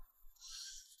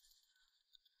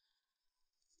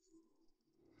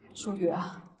淑雨，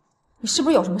你是不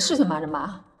是有什么事情瞒着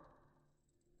妈？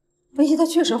温熙她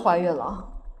确实怀孕了，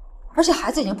而且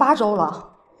孩子已经8周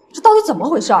了，这到底怎么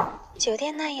回事？酒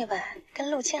店那一晚跟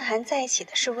陆清寒在一起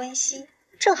的是温熙，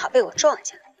正好被我撞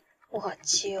见了，我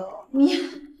就……你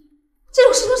这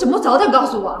种事情怎么早点告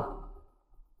诉我？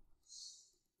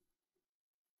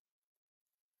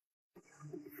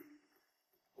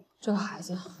这个孩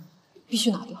子必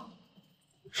须拿掉。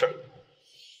是。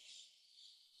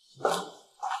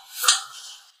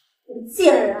你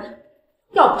贱人！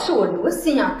要不是我留个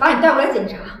心眼把你带回来检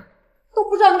查，都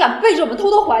不知道你敢背着我们偷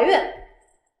偷怀孕。你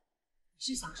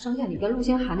是想生下你跟陆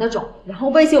清寒的种，然后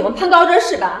威胁我们攀高枝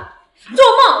是吧？做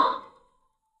梦！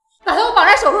把他给我绑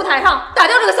在手术台上，打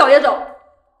掉这个小野种！啊！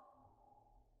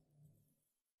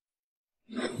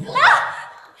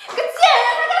个贱人，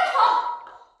快点跑！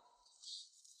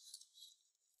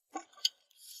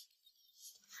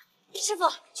师傅，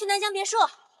去南江别墅。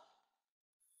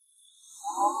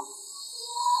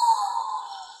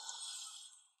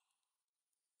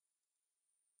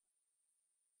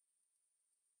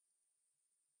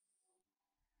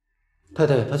太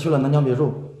太，她去了南江别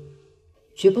墅。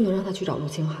绝不能让他去找陆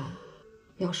清寒。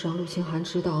要是让陆清寒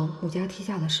知道穆家替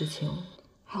嫁的事情，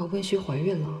还有温煦怀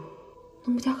孕了，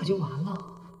那穆家可就完了。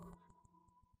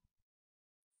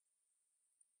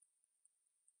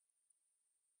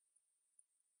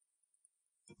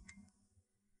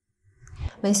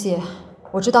文熙，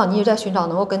我知道你一直在寻找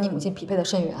能够跟你母亲匹配的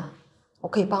肾源，我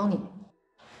可以帮你。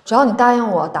只要你答应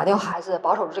我打掉孩子，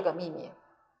保守住这个秘密，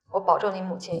我保证你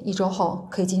母亲1周后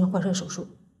可以进行换肾手术。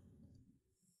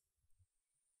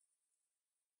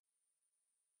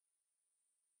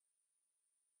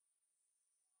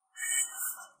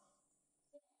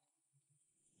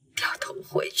掉头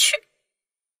回去。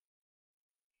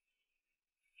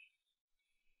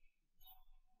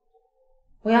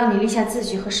我要你立下字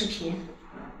据和视频，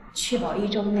确保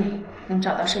1周内能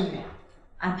找到肾源，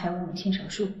安排我母亲手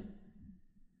术。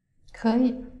可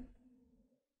以。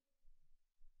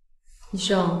医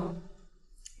生，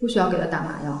不需要给他打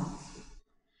麻药。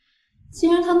既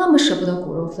然他那么舍不得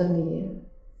骨肉分离，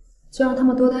就让他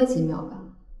们多待几秒吧，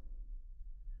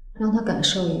让他感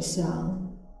受一下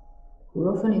骨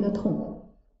肉分离的痛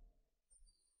苦。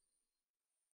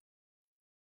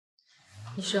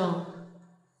医生，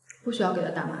不需要给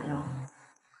他打麻药。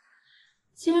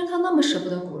既然他那么舍不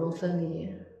得骨肉分离，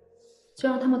就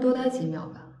让他们多待几秒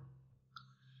吧，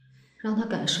让他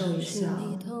感受一下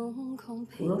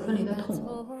骨肉分离的痛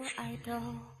苦。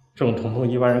这种疼痛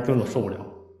一般人根本受不了，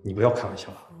你不要开玩笑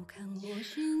了。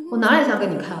我哪里想跟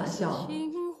你开玩笑？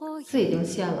字已经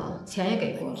签了，钱也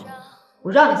给过了，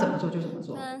我让你怎么做就怎么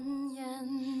做。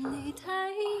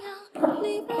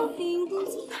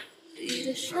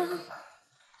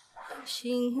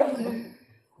心儿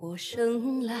活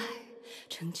生来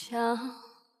逞强，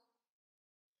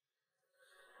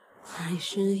还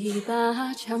是一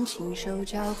把枪，亲手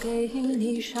交给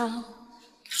你上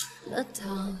了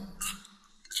膛。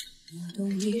我懂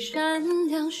你善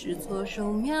良是错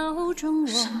手瞄准我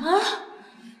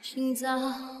心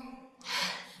脏。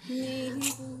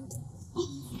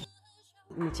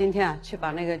你今天啊，去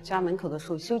把那个家门口的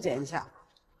树修剪一下。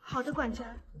好的，管家。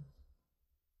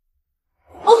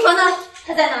欧和呢？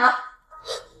他在哪？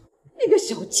那个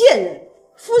小贱人，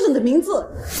夫人的名字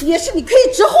也是你可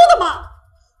以直呼的吗？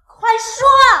快说！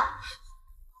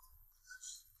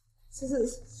这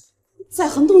是在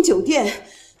恒东酒店，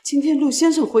今天陆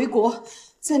先生回国，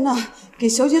在那给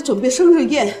小姐准备生日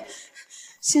宴，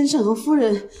先生和夫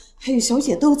人还有小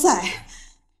姐都在。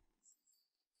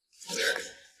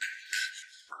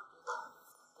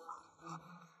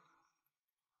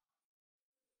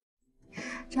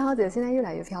张小姐现在越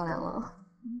来越漂亮了。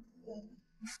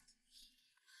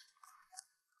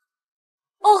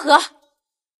欧和，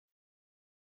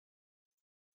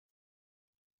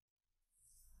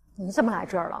你怎么来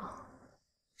这儿了？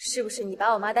是不是你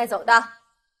把我妈带走的？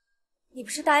你不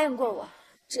是答应过我，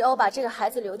只要我把这个孩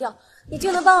子留掉，你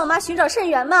就能帮我妈寻找肾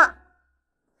源吗？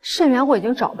肾源我已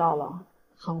经找到了，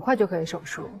很快就可以手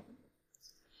术。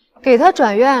给她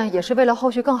转院也是为了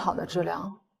后续更好的治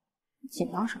疗。你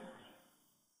紧张什么？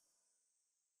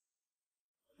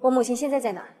我母亲现在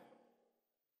在哪儿？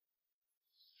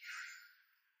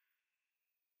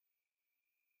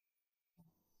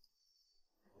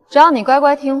只要你乖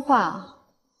乖听话，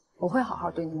我会好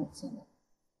好对你母亲的。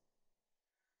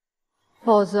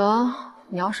否则，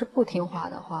你要是不听话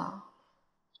的话，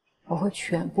我会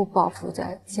全部报复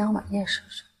在江晚宴身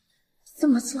上。这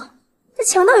么做，这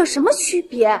强盗有什么区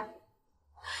别？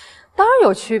当然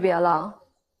有区别了，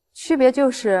区别就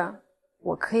是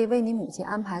我可以为你母亲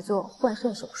安排做换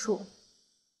肾手术。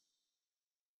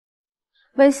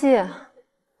温熙，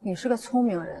你是个聪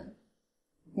明人，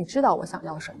你知道我想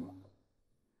要什么。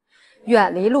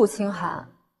远离陆清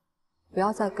寒，不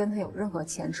要再跟他有任何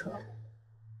牵扯，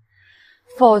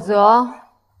否则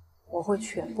我会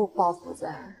全部报复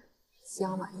在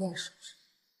江晚宴身上。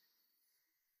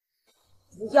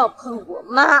不要碰我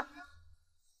妈！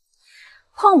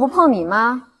碰不碰你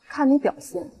妈，看你表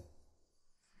现。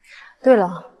对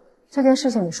了，这件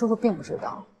事情你叔叔并不知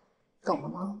道，懂了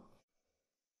吗？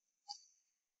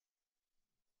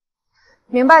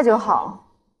明白就好。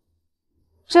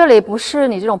这里不是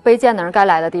你这种卑贱的人该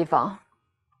来的地方。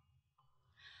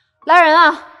来人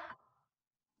啊，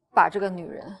把这个女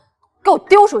人给我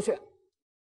丢出去！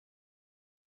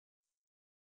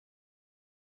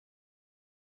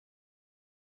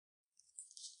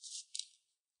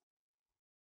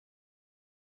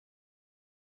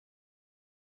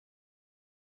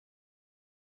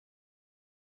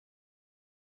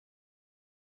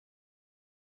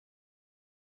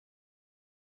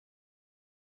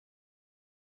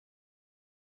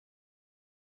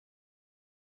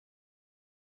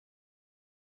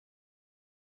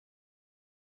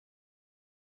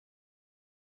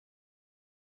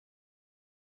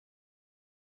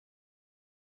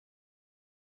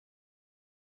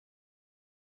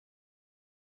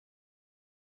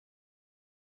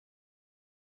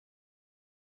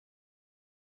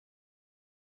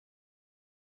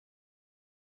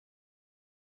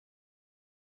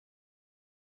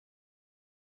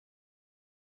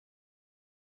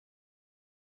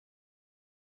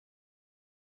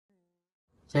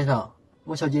先生，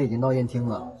穆小姐已经到宴厅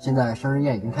了，现在生日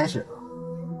宴已经开始了。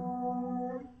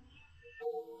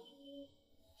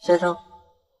先生，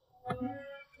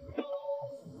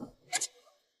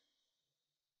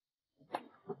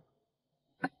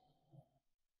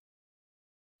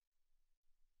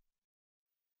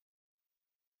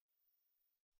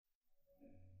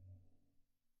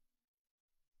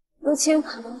陆清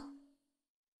河，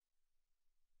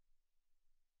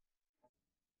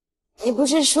你不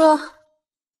是说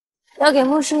要给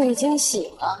穆叔宇惊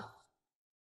喜吗？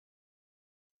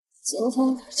今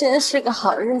天真是个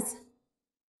好日子，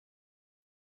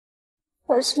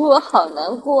可是我好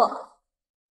难过。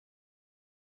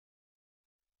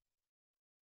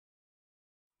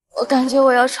我感觉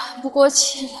我要喘不过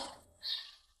气了。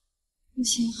陆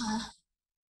清寒，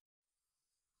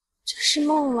这是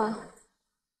梦吗？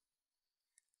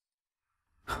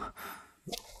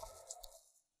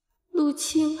陆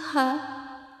清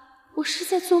寒，我是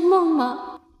在做梦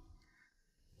吗？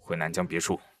回南疆别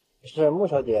墅。是穆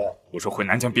小姐。我说回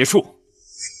南疆别墅。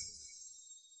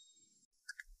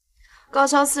高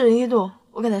烧41度，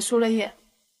我给他输了液。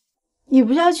你不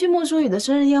是要去穆舒雨的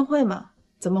生日宴会吗？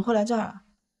怎么会来这儿啊？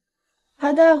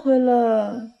还带回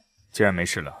了……既然没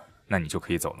事了，那你就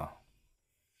可以走了。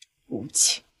无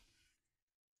情。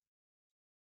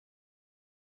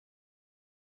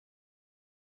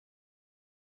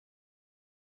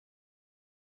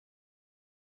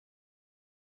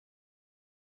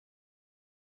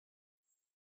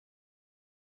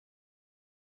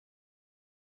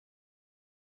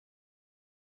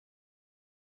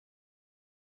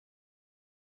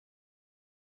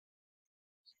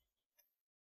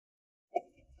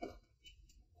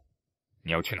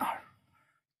你要去哪儿？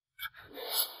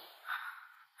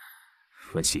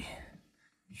文熙，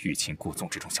欲擒故纵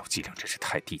这种小伎俩真是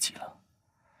太低级了。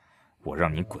我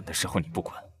让你滚的时候你不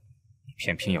滚，你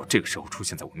偏偏要这个时候出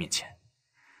现在我面前，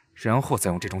然后再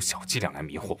用这种小伎俩来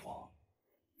迷惑我。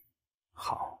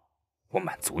好，我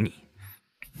满足你。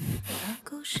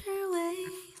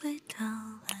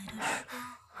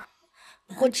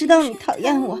我知道你讨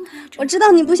厌我，我知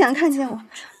道你不想看见我。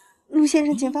陆先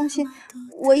生，请放心，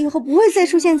我以后不会再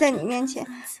出现在你面前，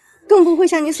更不会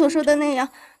像你所说的那样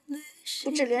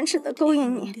不知廉耻的勾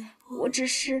引你。我只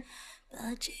是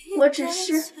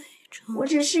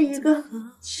一个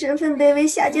身份卑微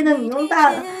下贱的女佣罢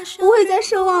了，不会再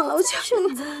奢望了。我求求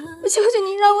你，我求求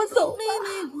你让我走吧。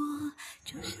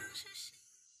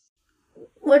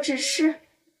我只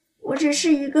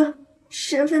是一个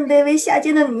身份卑微下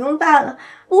贱的女佣罢了，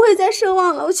不会再奢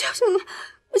望了。我求求你，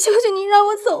我求求你让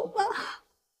我走吧。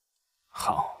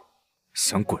好，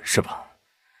想滚是吧？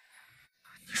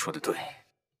你说的对。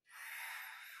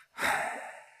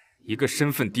一个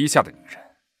身份低下的女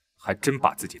人，还真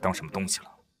把自己当什么东西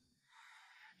了，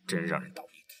真让人倒霉。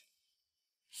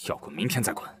要滚明天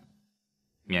再滚，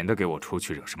免得给我出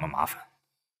去惹什么麻烦。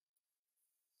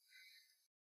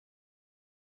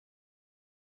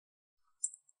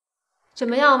怎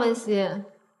么样，温熙？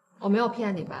我没有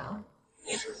骗你吧？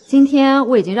今天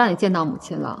我已经让你见到母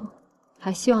亲了，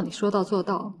还希望你说到做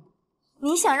到。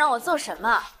你想让我做什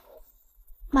么？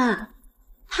妈，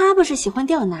他不是喜欢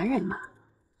钓男人吗？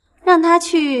让他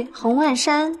去红万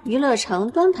山娱乐城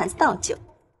端盘子倒酒。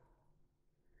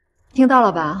听到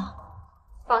了吧？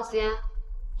放心，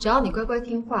只要你乖乖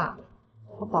听话，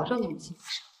我保证你母亲不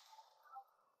生。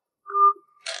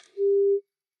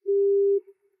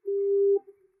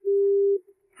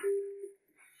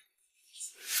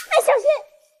哎，小心！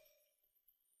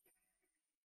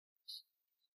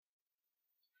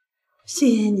谢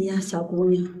谢你呀，小姑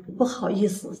娘。不好意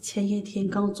思，前些天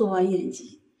刚做完演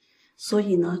技，所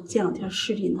以呢，这两天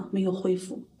视力呢没有恢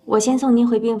复。我先送您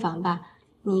回病房吧，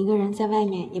你一个人在外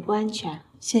面也不安全。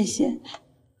谢谢。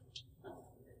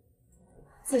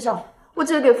四少，我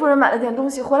只是给夫人买了点东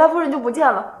西，回来夫人就不见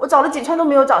了，我找了几圈都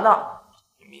没有找到。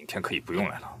你明天可以不用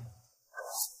来了，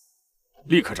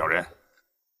立刻找人。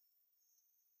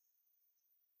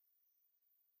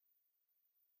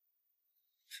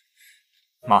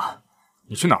妈，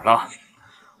你去哪儿了？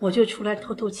我就出来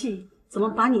透透气，怎么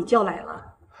把你叫来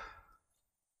了？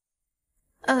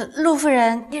陆夫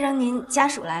人，医生您家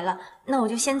属来了，那我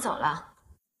就先走了。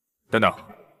等等，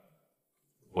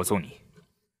我送你。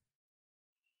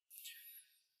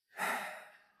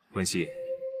温熙，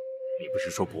你不是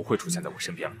说不会出现在我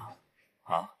身边了吗？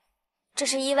啊？这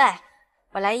是意外，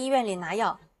我来医院里拿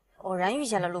药，偶然遇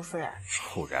见了陆夫人。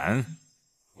偶然？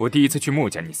我第一次去穆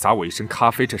家，你洒我一身咖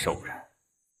啡，这是偶然。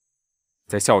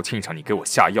在校庆上，你给我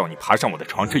下药，你爬上我的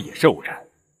床，这也是偶然。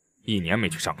1年没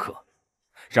去上课，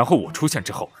然后我出现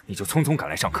之后，你就匆匆赶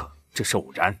来上课，这是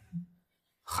偶然。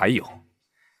还有，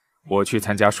我去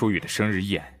参加舒雨的生日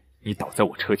宴，你倒在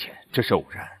我车前，这是偶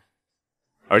然；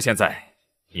而现在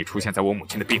你出现在我母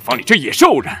亲的病房里，这也是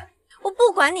偶然。我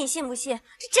不管你信不信，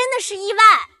这真的是意外。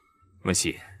温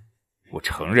熙，我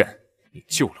承认你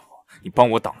救了我，你帮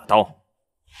我挡了刀，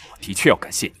我的确要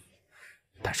感谢你。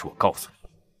但是我告诉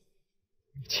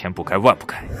你，千不该万不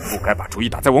该，不该把主意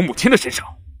打在我母亲的身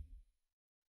上。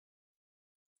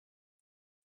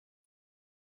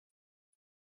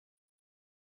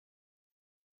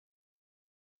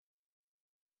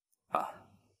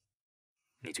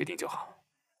你决定就好。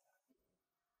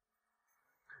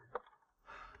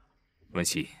温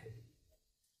熙，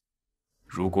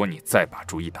如果你再把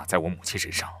主意打在我母亲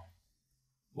身上，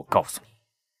我告诉你，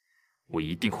我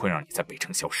一定会让你在北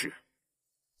城消失。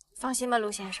放心吧，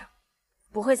陆先生，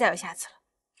不会再有下次了。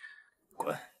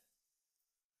滚！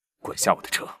滚下我的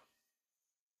车！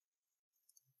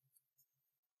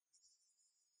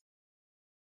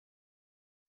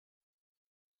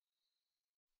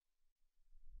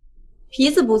皮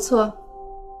子不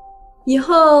错，以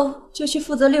后就去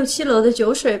负责6、7楼的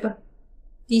酒水吧，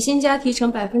底薪加提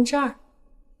成2%，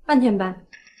半天班。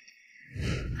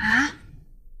啊？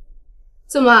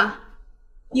怎么？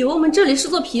以为我们这里是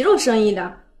做皮肉生意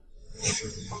的？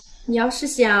你要是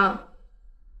想，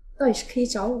倒也是可以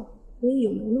找我，我也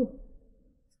有门路。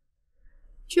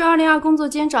去202工作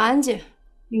间找安姐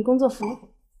领工作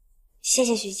服。谢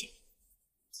谢徐姐。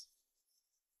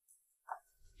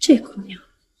这姑娘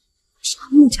是他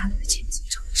穆家那个千金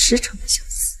中10成的相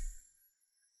似，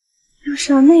要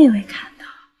是让那位看到，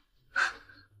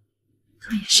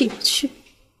那也是有趣。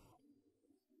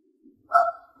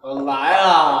我来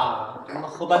了，你们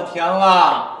喝半天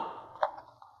了，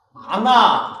嘛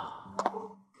呢？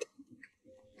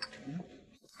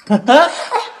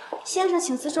先生，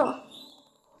请自重。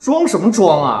装什么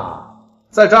装啊？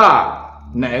在这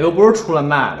儿哪个不是出来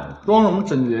卖的？装什么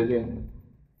贞洁病？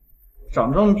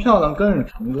长这么漂亮，跟着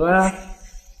成哥呀？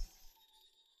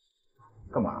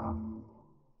干嘛？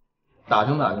打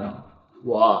听打听，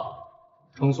我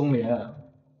程松林，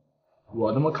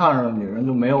我他妈看上的女人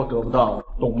就没有得不到的，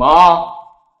懂吗？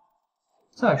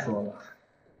再说了，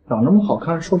长这么好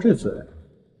看，受这罪，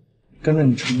跟着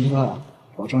你成哥，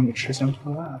保证你吃香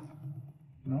喝辣。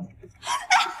嗯。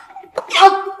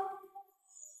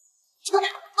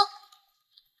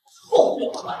臭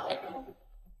不来！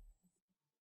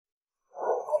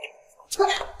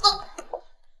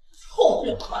臭不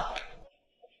来！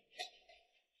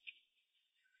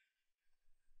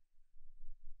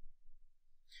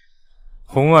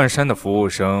红万山的服务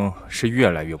生是越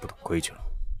来越不懂规矩了。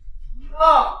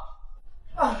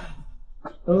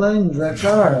原来你在这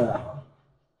儿啊！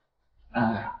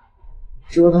哎，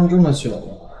折腾这么久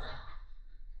了，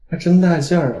还真带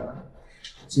劲儿啊！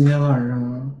今天晚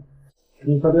上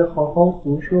你可得好好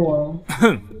服侍我。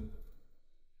哼！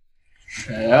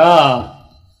谁啊？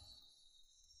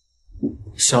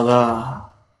小子，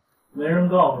没人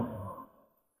告诉你吗？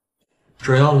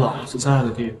只要老子在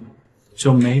的地方，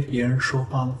就没别人说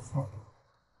话的份儿，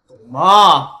懂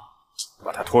吗？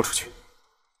把他拖出去！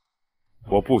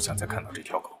我不想再看到这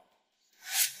条狗。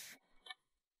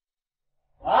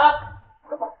啊！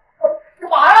干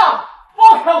嘛呀？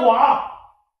放开我啊！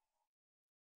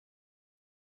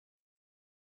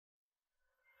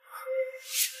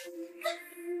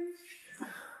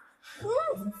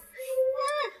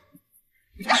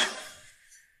干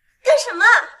什么？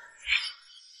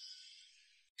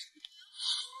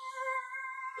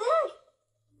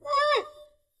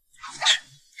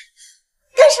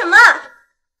干什么？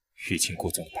欲擒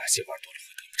故纵的把戏玩多了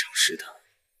会得不偿失的。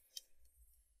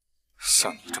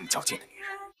像你这么矫健的女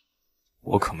人，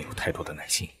我可没有太多的耐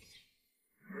心。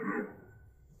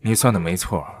你算的没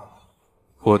错，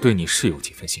我对你是有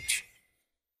几分兴趣。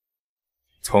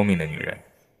聪明的女人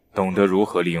懂得如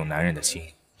何利用男人的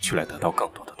心去来得到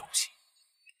更多的东西。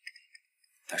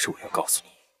但是我要告诉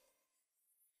你，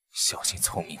小心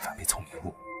聪明反被聪明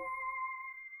误。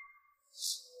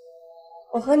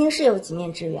我和您是有几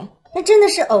面之缘，那真的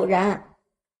是偶然。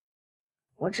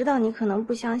我知道你可能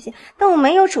不相信，但我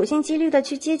没有处心积虑的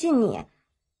去接近你，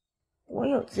我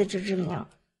有自知之明。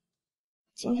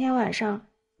今天晚上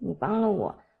你帮了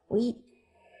我，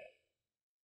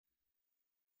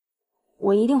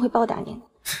我一定会报答您的。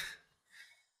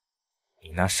你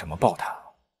拿什么报答？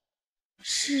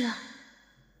是啊，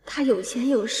他有钱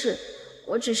有势，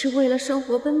我只是为了生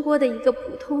活奔波的一个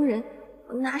普通人，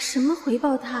我拿什么回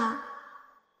报他？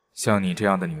像你这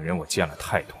样的女人，我见了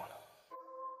太多了。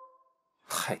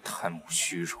太贪慕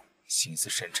虚荣、心思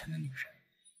深沉的女人，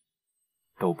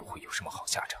都不会有什么好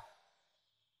下场。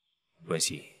文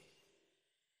熙，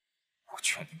我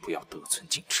劝你不要得寸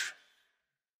进尺。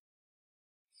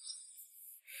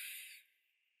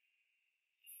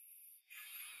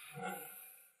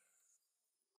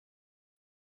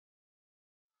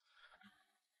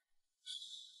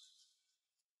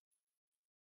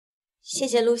谢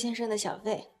谢陆先生的小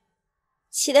费，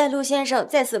期待陆先生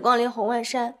再次光临红万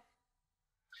山。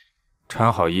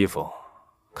穿好衣服，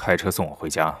开车送我回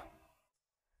家。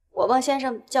我帮先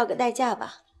生叫个代驾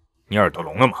吧。你耳朵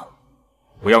聋了吗？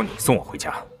我要你送我回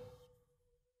家。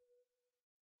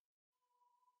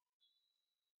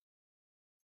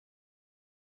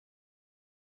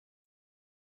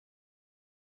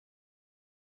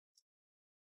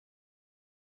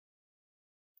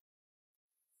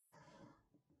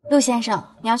陆先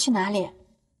生，你要去哪里？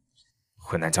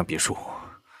回南疆别墅。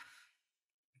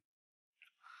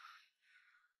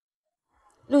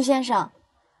陆先生，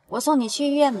我送你去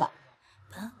医院吧。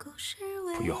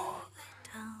不用，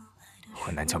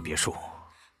回南疆别墅。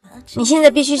你现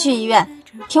在必须去医院，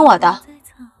听我的。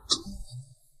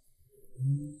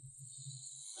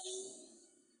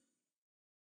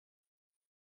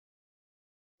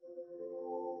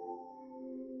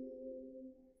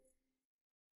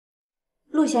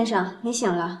陆先生，你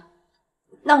醒了，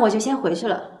那我就先回去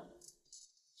了。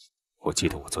我记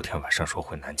得我昨天晚上说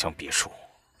回南疆别墅。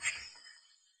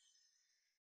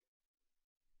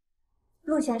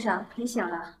陆先生，你醒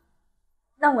了，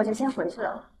那我就先回去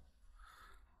了。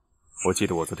我记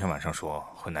得我昨天晚上说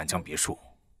回南疆别墅。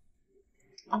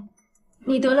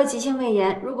你得了急性胃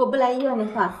炎，如果不来医院的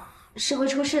话，是会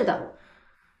出事的。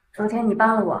昨天你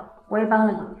帮了我，我也帮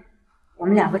了你，我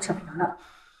们两个扯平了。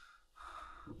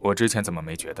我之前怎么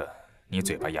没觉得你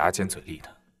嘴巴牙尖嘴利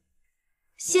的？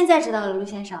现在知道了，陆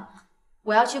先生，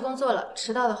我要去工作了，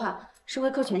迟到的话是会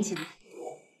扣全勤的。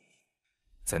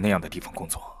在那样的地方工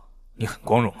作，你很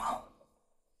光荣吗？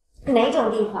哪种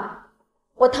地方？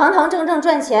我堂堂正正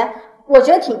赚钱，我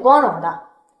觉得挺光荣的。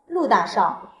陆大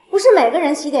少，不是每个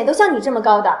人起点都像你这么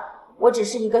高的，我只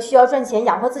是一个需要赚钱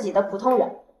养活自己的普通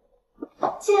人。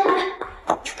金涵，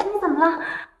你怎么了？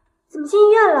怎么进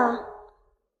医院了？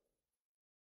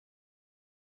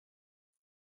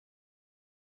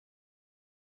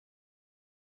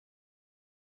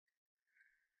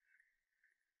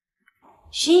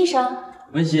徐医生，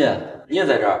文熙，你也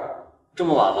在这儿？这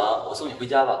么晚了，我送你回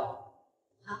家吧。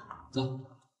好，走。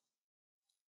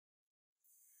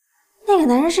那个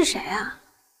男人是谁啊？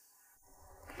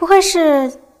不会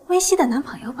是温熙的男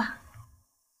朋友吧？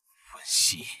温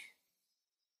熙，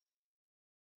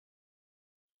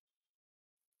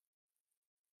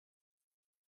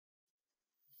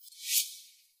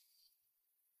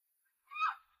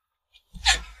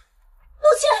陆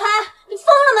清寒，你疯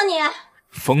了吗你？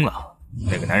疯了？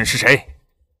那个男人是谁？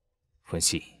温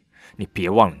熙，你别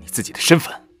忘了你自己的身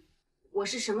份。我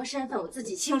是什么身份我自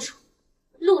己清楚，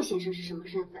陆先生是什么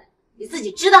身份你自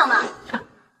己知道吗？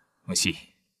温熙，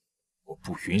我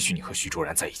不允许你和徐卓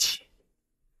然在一起。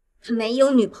他没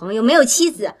有女朋友，没有妻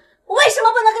子，我为什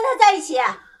么不能跟他在一起？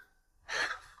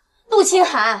陆清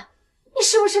寒，你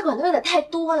是不是管的有点太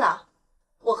多了？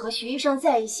我和徐医生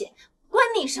在一起，关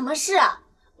你什么事啊？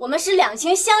我们是两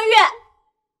情相悦。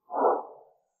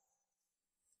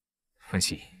温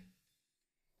熙，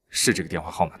是这个电话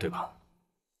号码对吧？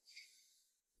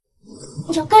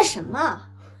你要干什么？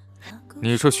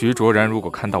你说徐卓然如果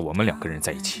看到我们两个人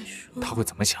在一起，他会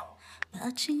怎么想？不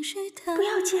要接，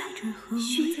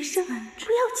徐医生，不要接，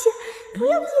不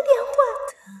要接电话。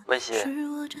温熙，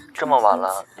这么晚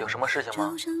了，有什么事情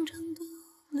吗？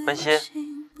温熙，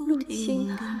陆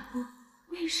清寒，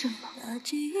为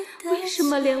什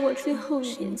么连我最后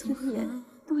一点尊严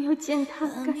都要践踏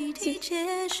干净？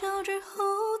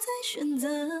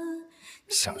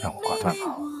想让我挂断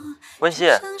吗？温熙，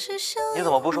你怎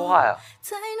么不说话呀？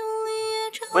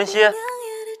温熙，也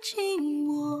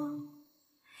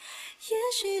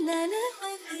许来来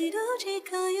回回都几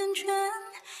个圆圈，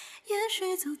也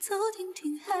许走走停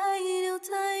停还留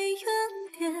在原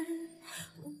点。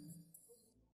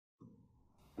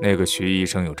那个徐医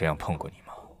生有这样碰过你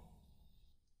吗？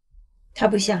他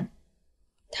不像，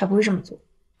他不会这么做。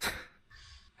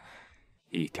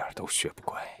一点都学不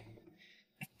乖。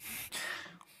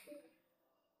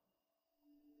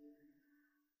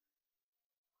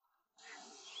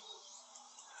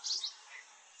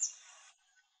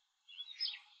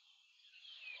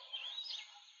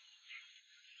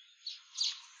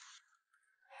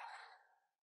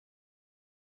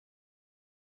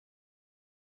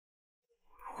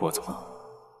我怎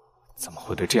么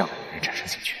会对这样的女人产生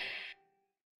兴趣？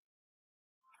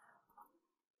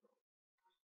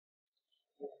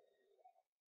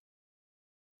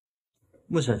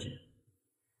穆小姐，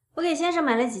我给先生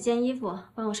买了几件衣服，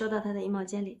帮我收到他的衣帽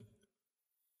间里。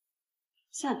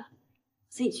算了，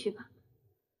自己去吧。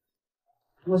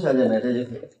穆小姐买这一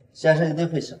回，先生一定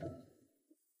会喜欢。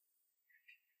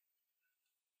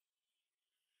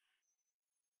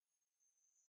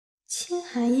清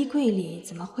寒衣柜里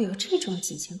怎么会有这种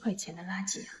几千块钱的垃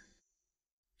圾啊？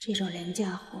这种廉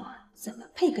价货怎么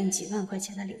配跟几万块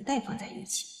钱的领带放在一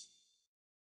起？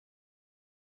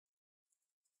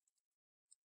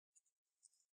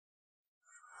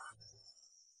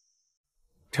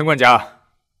陈管家，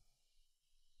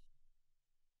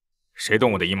谁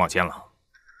动我的衣帽间了？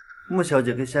穆小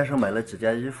姐给先生买了几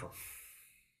件衣服。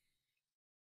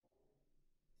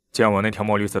见我那条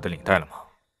墨绿色的领带了吗？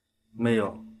没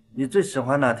有，你最喜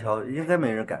欢那条，应该没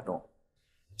人敢动。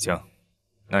行，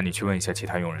那你去问一下其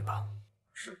他佣人吧。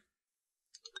是。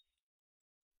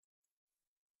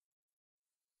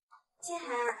清寒，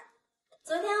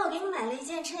昨天我给你买了一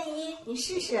件衬衣，你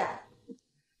试试。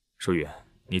舒雨，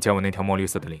你见我那条墨绿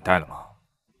色的领带了吗？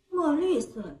墨绿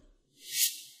色的。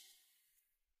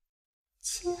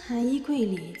清寒衣柜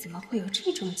里怎么会有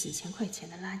这种几千块钱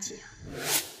的垃圾啊？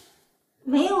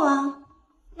没有啊，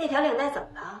那条领带怎么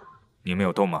了？你没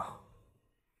有动吗？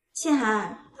清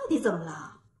寒，到底怎么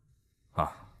了？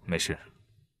啊，没事。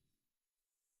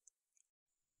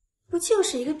不就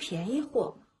是一个便宜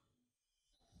货吗？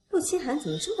陆清寒怎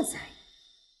么这么在意？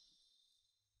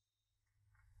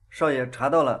少爷查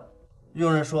到了，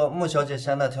佣人说穆小姐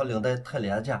嫌那条领带太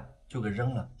廉价，就给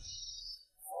扔了。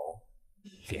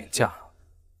廉价？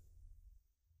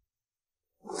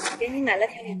给你买了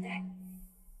条领带，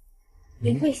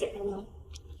你会喜欢吗？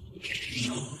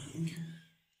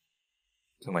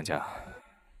曾管家，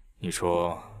你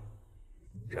说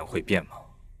人会变吗？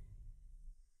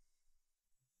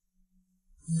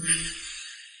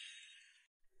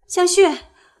香旭，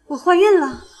我怀孕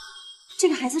了，这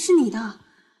个孩子是你的。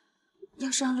要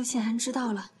是让陆清寒知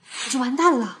道了，我就完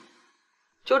蛋了。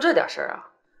就这点事儿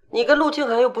啊？你跟陆清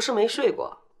寒又不是没睡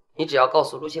过，你只要告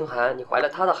诉陆清寒你怀了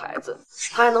他的孩子，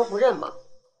他还能不认吗？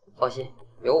放心，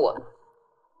有我呢。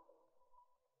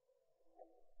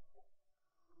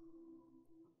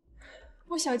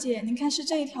穆小姐，您看是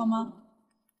这一条吗？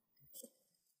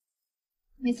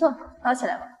没错，包起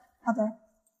来吧。好的。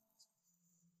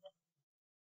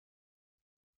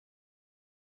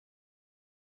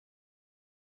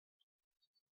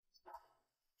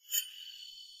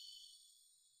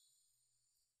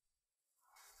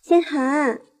清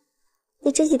寒，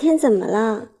你这几天怎么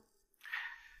了？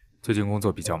最近工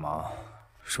作比较忙，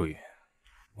舒雨，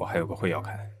我还有个会要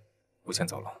开，我先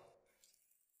走了。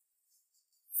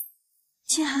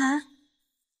清寒，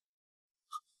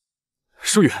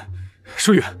舒雨，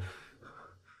舒雨，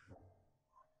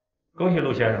恭喜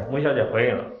陆先生，穆小姐怀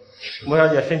孕了。穆小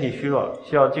姐身体虚弱，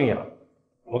需要静养，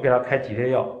我给她开几贴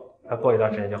药，她过一段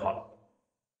时间就好了。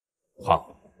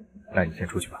好，那你先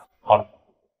出去吧。好了。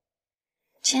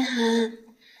清寒，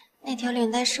那条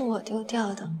领带是我丢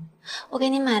掉的，我给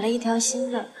你买了一条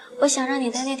新的，我想让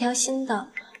你戴那条新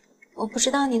的，我不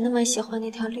知道你那么喜欢那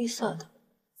条绿色的。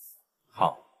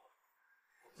好，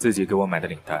自己给我买的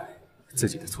领带，自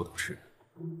己的醋头吃。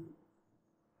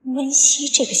温熙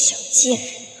这个小贱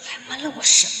人还瞒了我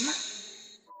什么？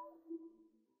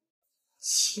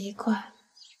奇怪，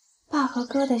爸和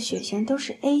哥的血型都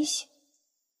是 A 型，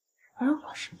而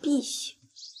我是 B 型。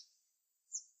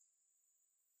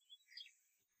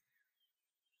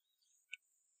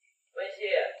温熙，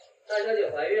大小姐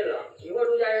怀孕了，一会儿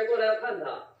陆家人过来要看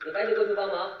她，你赶紧过去帮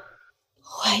忙。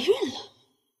怀孕了？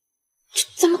这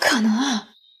怎么可能啊？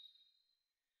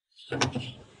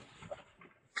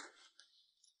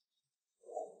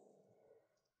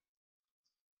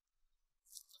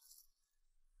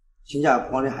亲家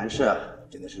光临寒舍，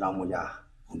真的是让穆家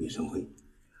蓬荜生辉。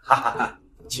哈哈哈，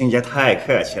亲家太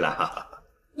客气了，哈哈。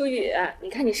陆羽，你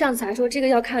看你上次还说这个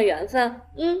要看缘分，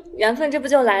缘分这不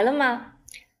就来了吗？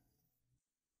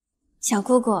小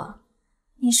姑姑，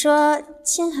你说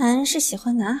清寒是喜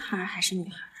欢男孩还是女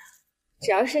孩啊？只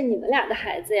要是你们俩的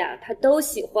孩子呀，他都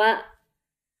喜欢。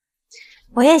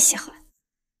我也喜欢，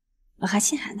我和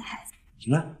清寒的孩子。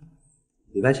行了，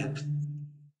礼拜前。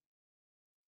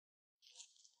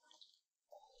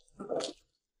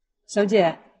小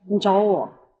姐，你找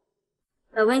我？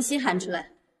把温熙喊出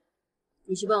来，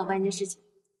你去帮我办件事情。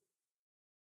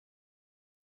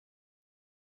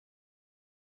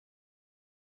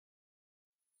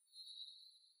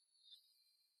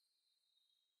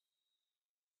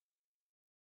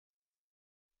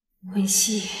温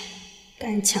熙，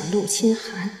敢抢陆清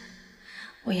寒，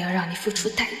我要让你付出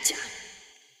代价。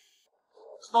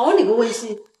好你个温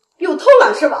熙，又偷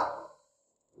懒是吧？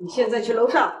你现在去楼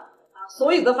上，把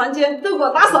所有的房间都给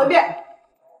我打扫一遍。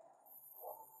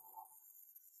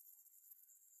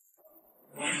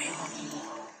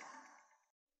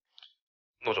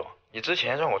之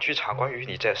前让我去查关于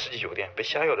你在世纪酒店被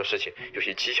下药的事情，有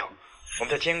些蹊跷。我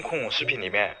们在监控视频里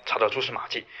面查到蛛丝马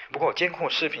迹，不过监控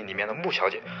视频里面的穆小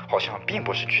姐好像并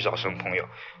不是去找生朋友。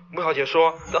穆小姐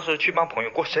说当时去帮朋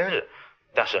友过生日，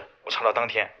但是我查到当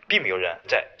天并没有人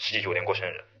在世纪酒店过生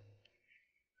日。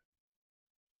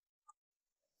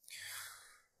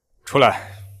出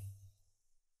来！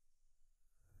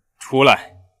出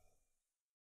来！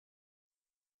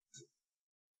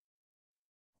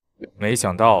没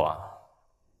想到啊，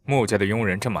穆家的佣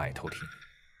人这么爱偷听。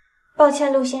抱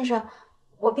歉，陆先生，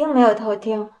我并没有偷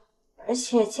听，而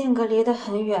且间隔离得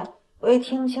很远，我也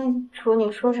听不清楚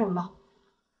你说什么。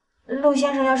陆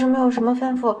先生要是没有什么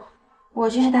吩咐，我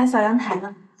就去打扫阳台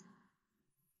了。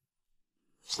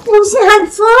陆心寒，你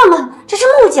疯了吗？这是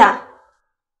穆家。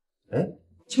哎，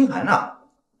清寒呢？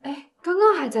哎，刚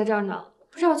刚还在这儿呢，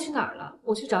不知道去哪儿了，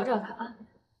我去找找他啊。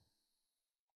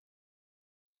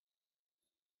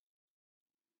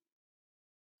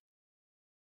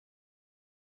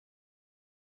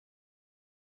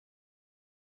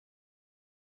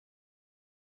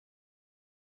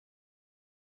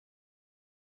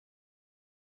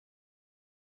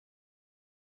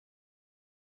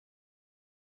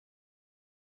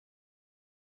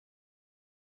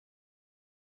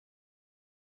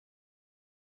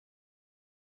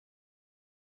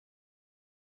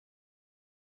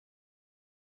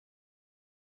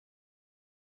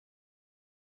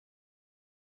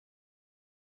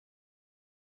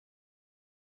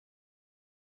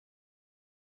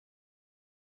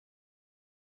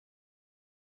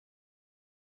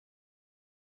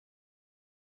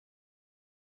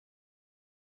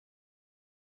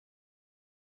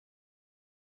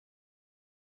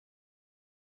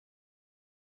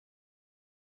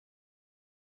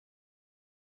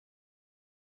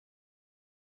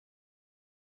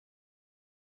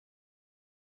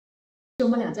是我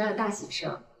们两家的大喜事，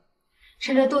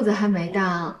趁着肚子还没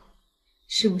大，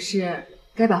是不是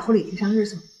该把婚礼提上日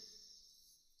程？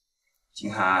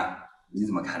秦寒，你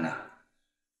怎么看呢？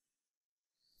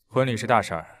婚礼是大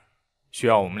事儿，需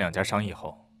要我们两家商议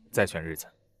后再选日子。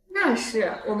那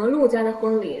是，我们陆家的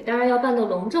婚礼当然要办得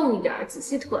隆重一点，仔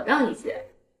细妥当一些。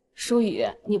舒雨，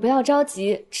你不要着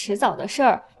急，迟早的事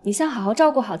儿，你先好好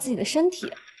照顾好自己的身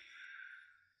体。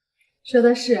说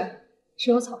的是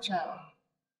我草率了。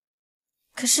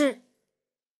可是，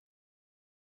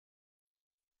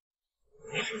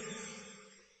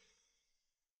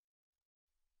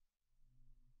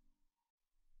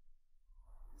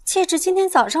戒指今天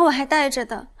早上我还戴着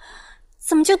的，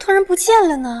怎么就突然不见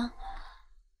了呢？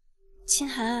秦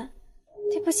寒，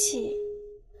对不起。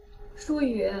舒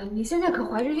雨，你现在可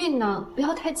怀着孕呢，不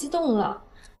要太激动了。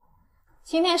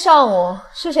今天上午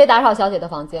是谁打扫小姐的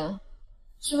房间？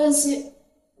是温熙。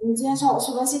今天上午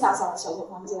是温熙打扫了小姐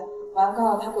房间，晚上刚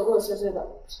好她鬼鬼祟祟的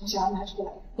从小阳台出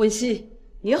来。温熙，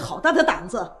你好大的胆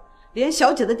子，连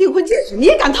小姐的订婚戒指你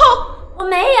也敢偷？我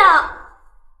没有，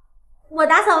我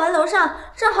打扫完楼上，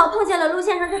正好碰见了陆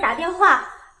先生在打电话，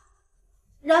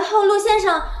然后陆先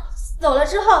生走了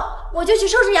之后，我就去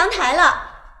收拾阳台了。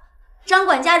张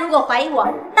管家如果怀疑我，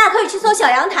大可以去搜小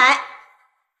阳台。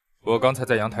我刚才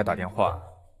在阳台打电话，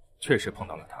确实碰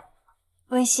到了他。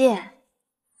温熙，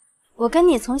我跟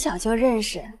你从小就认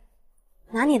识，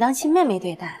拿你当亲妹妹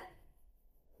对待。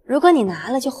如果你拿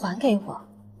了就还给我，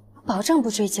我保证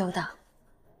不追究的。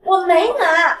我没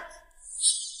拿。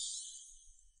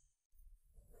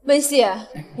温熙，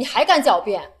你还敢狡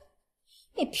辩？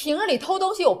你平日里偷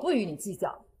东西我不与你计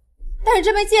较，但是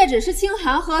这枚戒指是清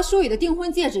寒和舒雨的订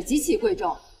婚戒指，极其贵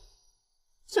重，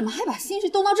怎么还把心思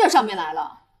动到这上面来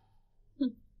了？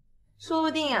哼，说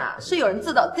不定啊是有人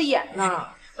自导自演呢。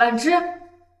婉之，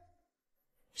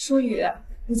舒雨，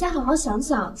你再好好想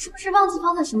想，是不是忘记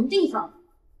放在什么地方？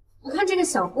我看这个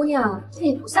小姑娘，她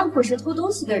也不像会是偷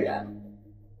东西的人。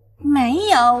没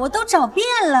有，我都找遍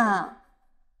了。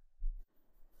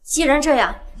既然这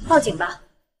样，报警吧。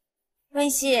温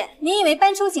熙，你以为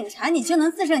搬出警察你就能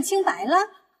自证清白了？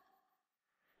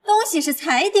东西是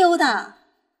才丢的，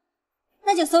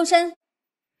那就搜身，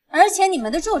而且你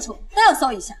们的住处都要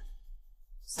搜一下。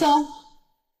搜。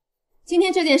今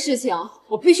天这件事情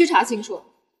我必须查清楚。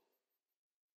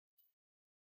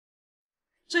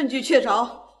证据确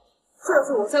凿，这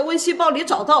是我在温熙包里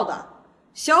找到的，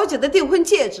小姐的订婚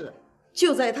戒指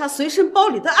就在她随身包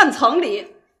里的暗藏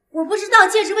里。我不知道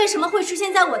戒指为什么会出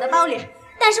现在我的包里，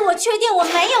但是我确定我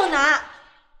没有拿。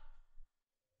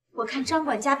我看张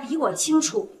管家比我清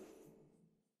楚，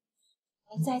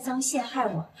你栽赃陷害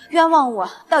我，冤枉我，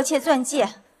盗窃钻戒，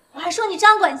我还说你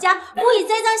张管家故意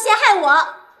栽赃陷害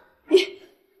我。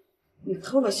你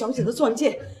偷了小姐的钻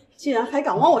戒，竟然还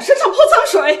敢往我身上泼脏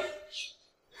水！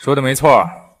说的没错，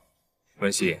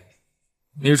文熙，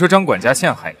你说张管家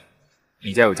陷害你，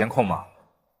你家有监控吗？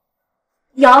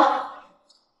有。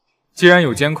既然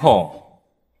有监控，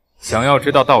想要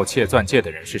知道盗窃钻戒的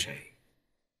人是谁，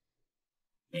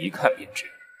一看便知。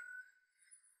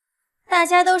大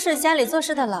家都是家里做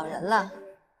事的老人了，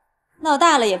闹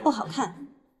大了也不好看。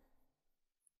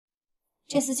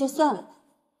这次就算了吧，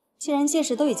既然戒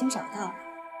指都已经找到了。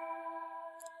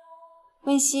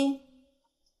温熙，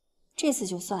这次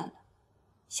就算了，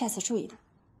下次注意点。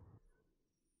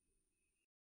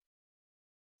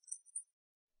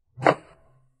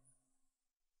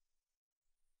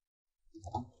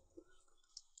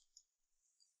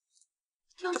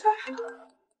有事儿？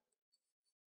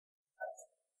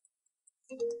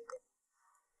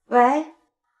喂，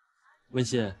温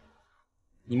馨，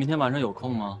你明天晚上有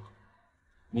空吗？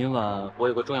明晚我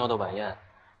有个重要的晚宴，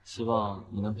希望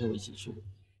你能陪我一起去。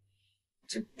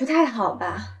这不太好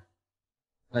吧？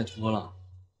拜托了，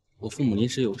我父母临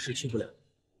时有事去不了，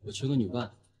我缺个女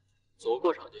伴，走个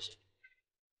过场就行。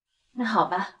那好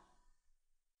吧。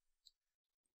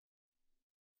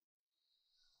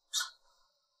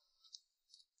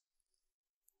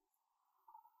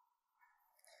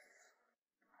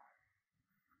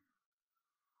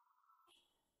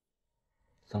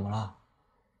怎么了？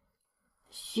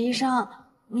徐医生，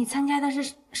你参加的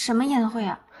是什么宴会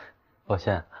啊？抱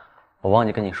歉，我忘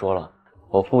记跟你说了，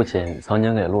我父亲曾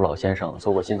经给陆老先生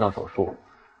做过心脏手术，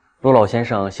陆老先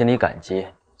生心里感激，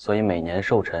所以每年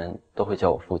寿辰都会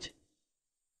叫我父亲。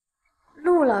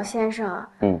陆老先生，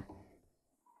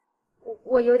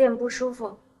我有点不舒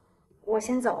服，我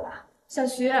先走了。小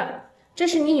徐，这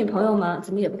是你女朋友吗？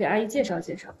怎么也不给阿姨介绍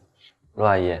介绍？陆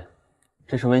阿姨，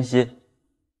这是温熙。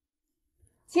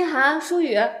金涵、舒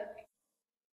雨，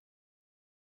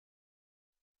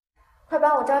快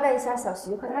帮我招待一下小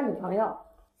徐和他女朋友。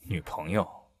女朋友？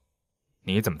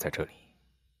你怎么在这里？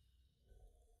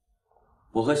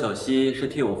我和小溪是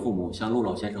替我父母向陆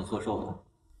老先生贺寿的。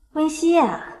温熙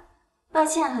呀，抱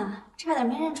歉哈，差点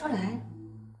没认出来。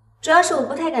主要是我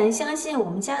不太敢相信我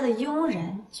们家的佣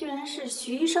人居然是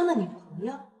徐医生的女朋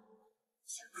友。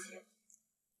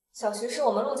小徐是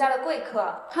我们陆家的贵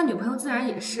客，他女朋友自然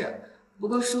也是。不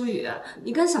过舒雨，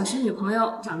你跟小徐女朋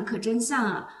友长得可真像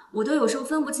啊，我都有时候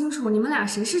分不清楚你们俩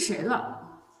谁是谁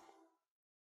了。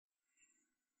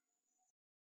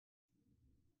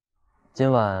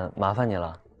今晚麻烦你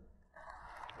了。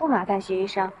不麻烦徐医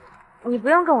生，你不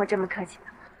用跟我这么客气的。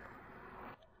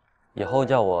以后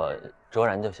叫我卓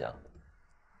然就行。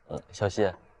小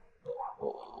溪，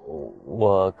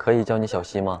我可以叫你小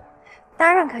溪吗？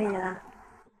当然可以了。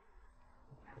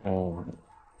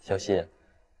小溪，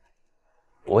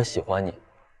我喜欢你，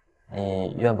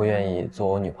你愿不愿意做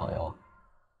我女朋友？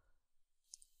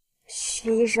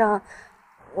徐医生，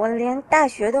我连大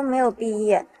学都没有毕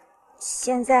业，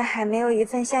现在还没有一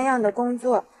份像样的工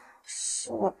作，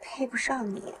是我配不上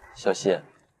你。小溪，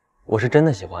我是真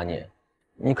的喜欢你，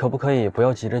你可不可以不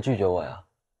要急着拒绝我呀？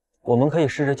我们可以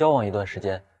试着交往一段时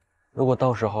间，如果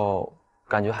到时候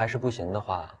感觉还是不行的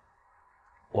话，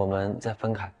我们再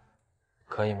分开，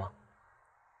可以吗？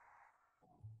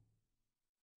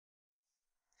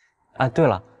哎，对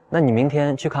了，那你明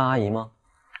天去看阿姨吗？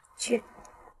去。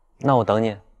那我等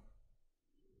你。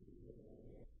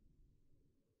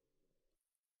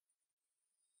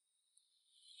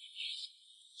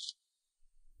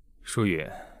舒雨，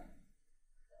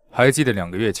还记得2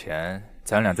个月前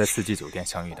咱俩在四季酒店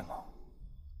相遇的吗？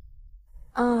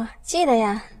记得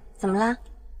呀。怎么啦？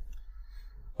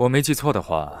我没记错的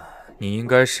话，你应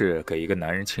该是给一个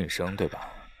男人庆生，对吧？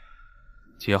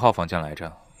几号房间来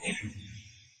着？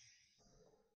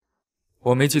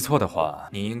我没记错的话，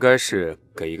你应该是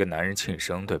给一个男人庆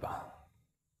生，对吧？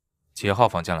几号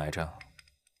房间来着？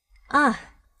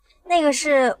那个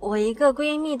是我一个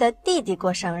闺蜜的弟弟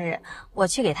过生日，我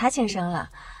去给他庆生了。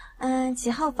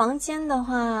几号房间的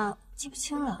话记不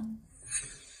清了。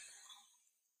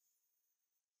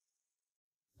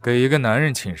给一个男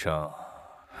人庆生，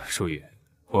舒雨，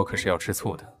我可是要吃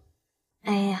醋的。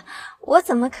哎呀，我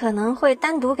怎么可能会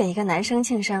单独给一个男生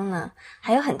庆生呢？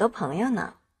还有很多朋友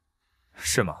呢。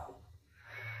是吗？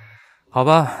好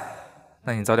吧，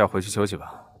那你早点回去休息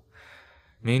吧。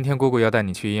明天姑姑要带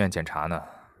你去医院检查呢。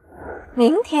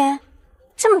明天？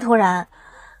这么突然？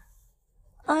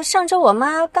上周我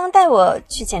妈刚带我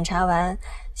去检查完，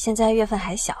现在月份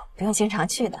还小，不用经常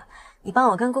去的。你帮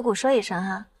我跟姑姑说一声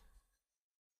哈。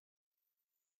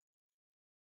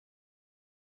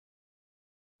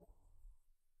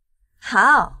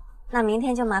好，那明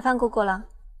天就麻烦姑姑了。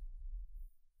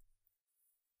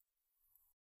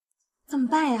怎么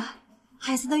办呀？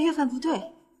孩子的月份不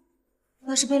对，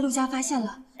要是被陆家发现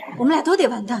了，我们俩都得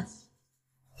完蛋。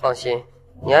放心，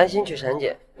你安心去产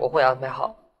检，我会安排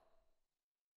好。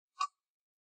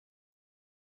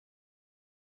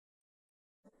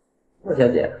陆小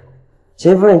姐，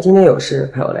秦夫人今天有事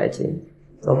派我来接你，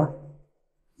走吧。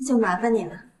那就麻烦你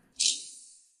了。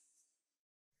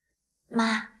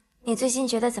妈，你最近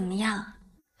觉得怎么样？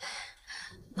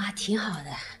妈挺好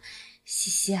的，西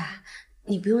西啊，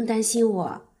你不用担心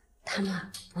我，他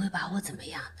们不会把我怎么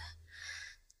样的。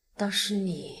倒是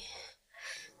你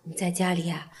在家里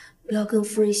啊，不要跟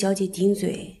夫人小姐顶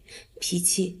嘴，脾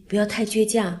气不要太倔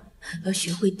强，要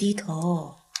学会低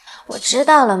头。我知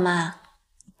道了，妈。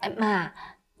哎，妈，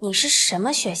你是什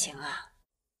么血型啊？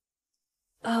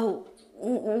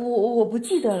我不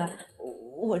记得了，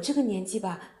我这个年纪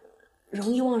吧，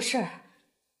容易忘事儿。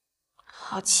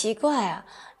好奇怪啊，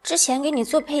之前给你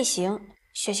做配型，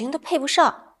血型都配不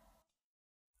上。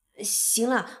行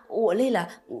了，我累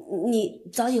了，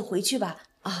你早点回去吧。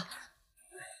啊。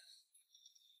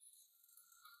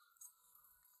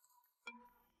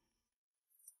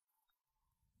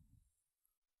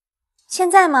现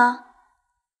在吗？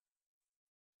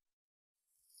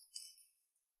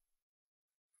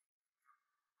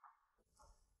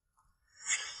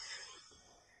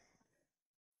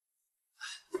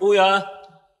服务员，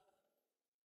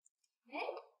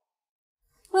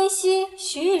温熙、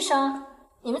徐医生，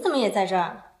你们怎么也在这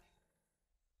儿？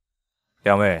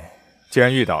两位，既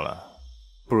然遇到了，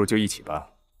不如就一起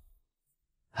吧。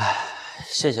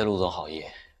谢谢陆总好意，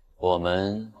我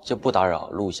们就不打扰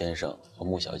陆先生和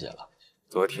穆小姐了。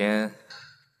昨天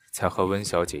才和温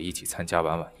小姐一起参加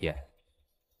完晚宴，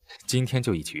今天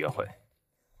就一起约会，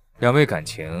两位感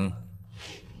情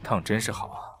当真是好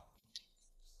啊。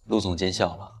陆总见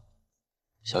笑了，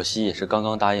小西也是刚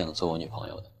刚答应做我女朋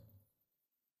友的。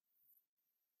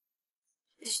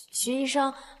徐医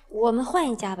生，我们换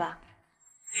一家吧。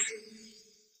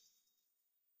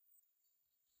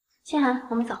清寒，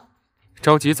我们走。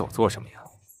着急走做什么呀？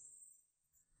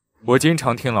我经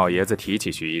常听老爷子提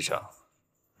起徐医生，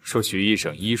说徐医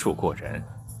生医术过人，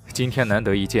今天难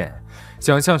得一见，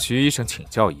想向徐医生请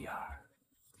教一二，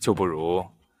就不如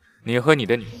你和你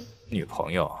的女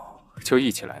朋友就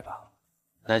一起来吧。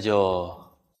那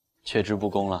就却之不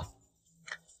恭了。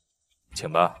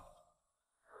请吧。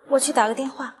我去打个电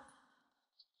话。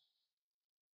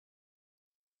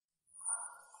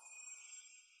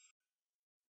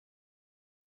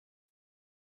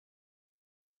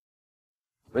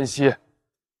温熙，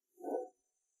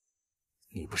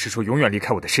你不是说永远离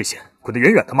开我的视线，滚得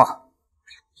远远的吗？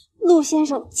陆先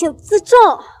生，请自重。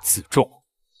自重？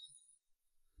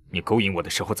你勾引我的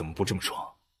时候怎么不这么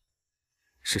说？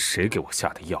是谁给我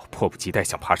下的药，迫不及待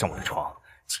想爬上我的床，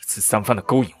几次三番的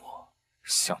勾引我？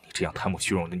像你这样贪慕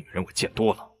虚荣的女人，我见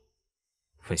多了。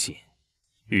温熙，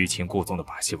欲擒故纵的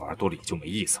把戏玩多了也就没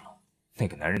意思了。那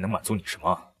个男人能满足你什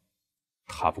么？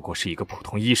他不过是一个普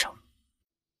通医生，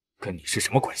跟你是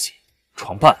什么关系？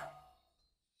床伴？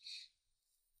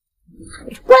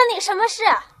关你什么事？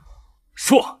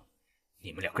说，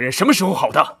你们两个人什么时候好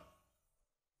的？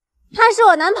他是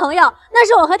我男朋友，那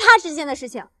是我和他之间的事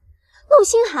情。陆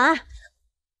星寒，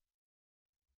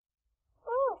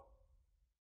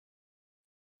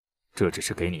这只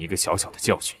是给你一个小小的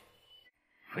教训。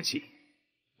温熙，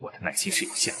我的耐心是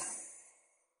有限的。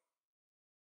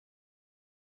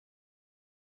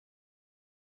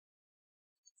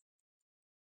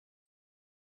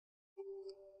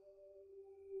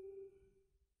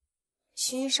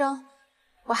徐医生，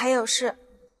我还有事，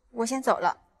我先走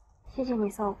了。谢谢你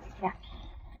送我回家。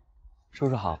叔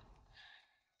叔好。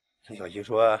听小溪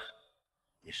说，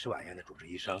你是晚宴的主治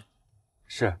医生。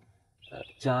是，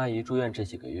江阿姨住院这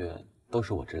几个月都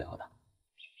是我治疗的。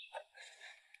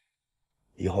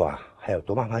以后啊，还要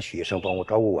多麻烦许医生帮我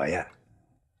照顾晚宴。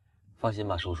放心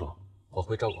吧，叔叔，我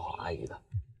会照顾好阿姨的。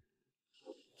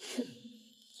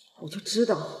我就知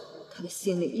道他的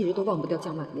心里一直都忘不掉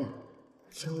江晚宴。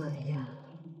江晚宴，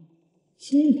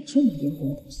既然你这么阴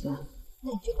魂不散，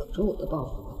那你就等着我的报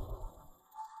复吧。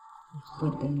你和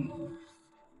你的女儿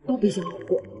都别想好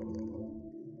过。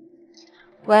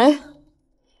喂，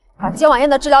把江晚宴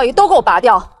的治疗仪都给我拔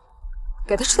掉，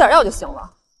给他吃点药就行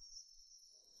了。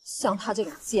像他这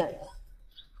种贱人，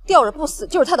吊着不死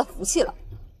就是他的福气了。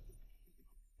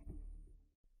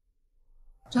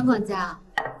张管家，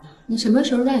你什么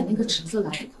时候让你那个侄子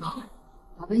来一趟，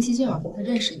把温熙正好跟他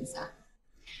认识一下？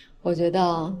我觉得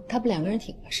他们两个人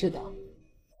挺合适的。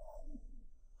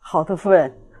好的，夫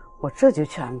人，我这就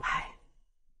去安排。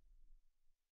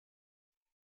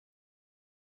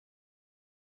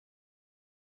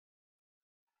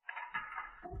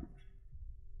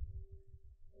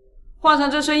换上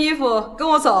这身衣服，跟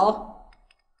我走。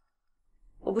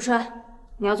我不穿，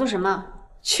你要做什么？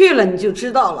去了你就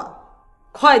知道了。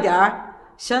快点儿，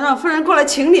想让夫人过来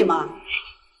请你吗？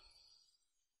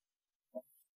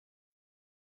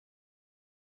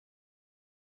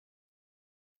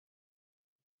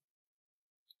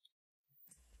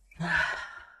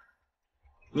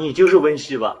你就是温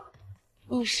熙吧？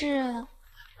你是？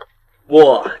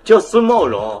我叫孙茂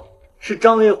荣，是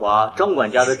张维华张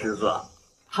管家的侄子，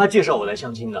他介绍我来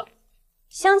相亲的。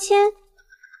相亲？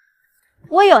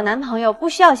我有男朋友，不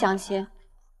需要相亲。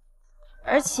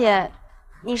而且，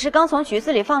你是刚从局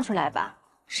子里放出来吧？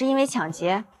是因为抢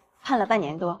劫，判了半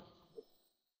年多。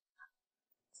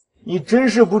你真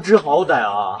是不知好歹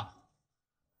啊！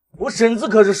我婶子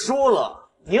可是说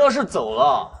了，你要是走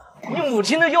了，你母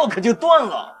亲的药可就断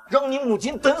了，让你母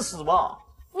亲等死吧。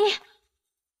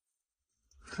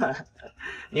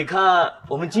你看，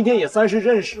我们今天也算是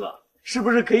认识了，是不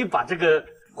是可以把这个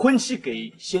婚期给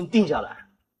先定下来？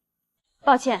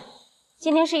抱歉，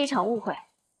今天是一场误会，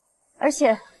而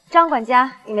且张管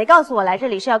家你没告诉我来这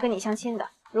里是要跟你相亲的。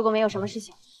如果没有什么事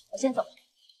情，我先走。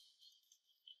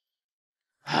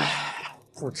唉，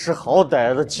不知好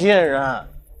歹的贱人，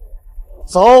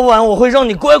早晚我会让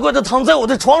你乖乖的躺在我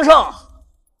的床上。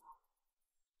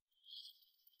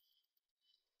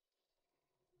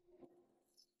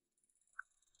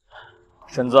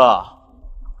婶子，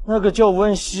那个叫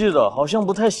温熙的，好像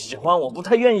不太喜欢我，不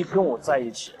太愿意跟我在一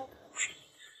起。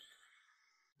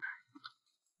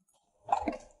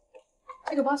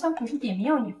这个包厢可是点名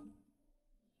要你，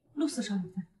陆司少你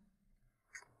在。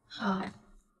好，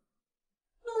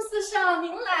陆司少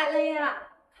您来了呀，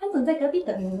潘总在隔壁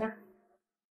等您呢。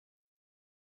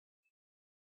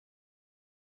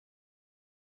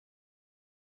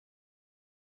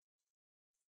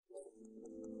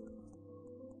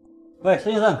喂，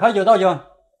孙先生，开酒倒酒。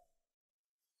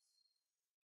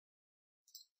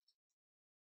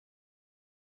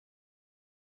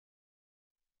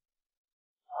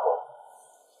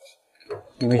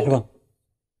你没事吧？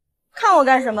看我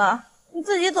干什么？你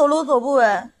自己走路走不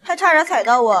稳，还差点踩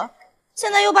到我，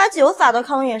现在又把酒洒到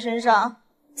康远身上，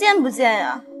贱不贱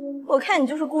呀？我看你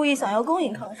就是故意想要勾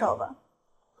引康少吧？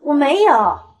我没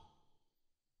有。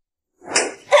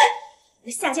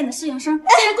你下贱的侍应生竟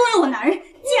然勾引我男人，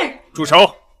贱人！住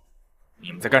手！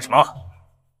你们在干什么？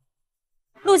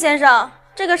陆先生，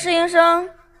这个侍应生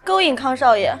勾引康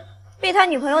少爷，被他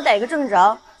女朋友逮个正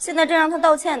着，现在正让他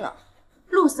道歉呢。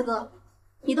陆四哥，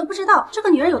你都不知道这个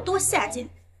女人有多下贱，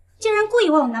竟然故意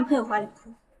往我男朋友怀里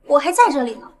扑。我还在这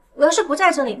里呢，我要是不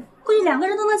在这里，估计两个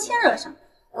人都能牵惹上。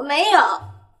我没有，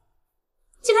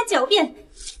竟敢狡辩！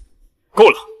够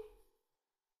了！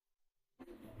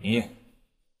你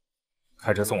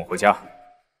开车送我回家。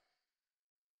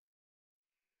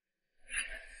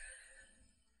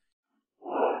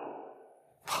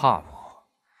怕我？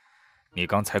你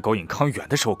刚才勾引康远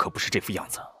的时候可不是这副样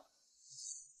子。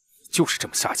就是这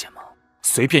么下贱吗？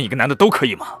随便一个男的都可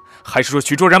以吗？还是说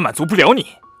徐卓然满足不了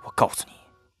你？我告诉你，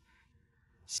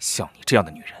像你这样的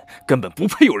女人根本不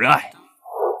配有人爱。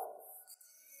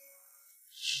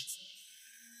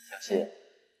小希，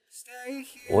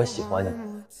我喜欢你。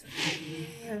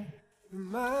陆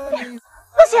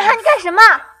显寒，你干什么？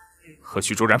和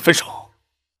徐卓然分手。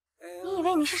你以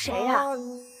为你是谁呀？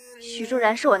徐卓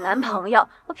然是我男朋友，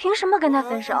我凭什么跟他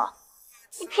分手？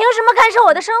你凭什么干涉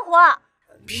我的生活？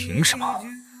凭什么？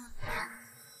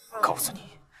告诉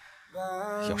你，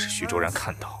要是徐卓然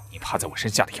看到你趴在我身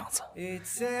下的样子，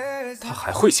他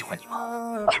还会喜欢你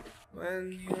吗？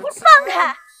你放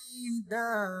开！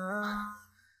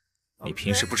你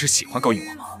平时不是喜欢勾引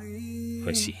我吗？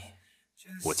文熙，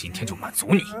我今天就满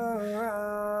足你。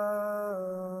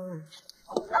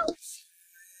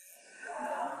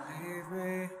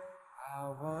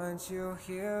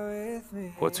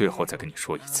我最后再跟你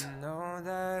说一次，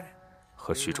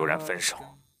和徐卓然分手，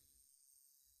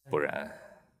不然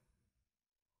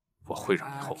我会让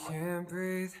你后悔。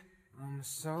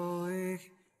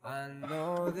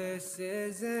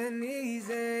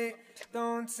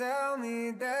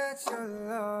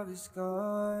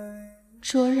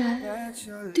卓然，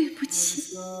对不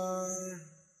起。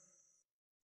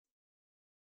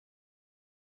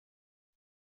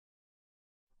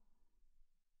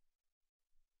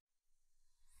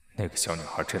那个小女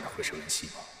孩真的会是文熙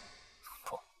吗？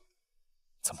不，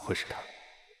怎么会是她？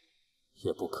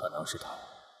也不可能是她。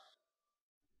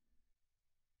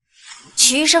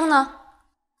许医生呢？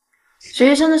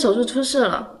许医生的手术出事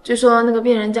了，据说那个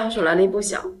病人家属来历不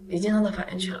小，已经弄到法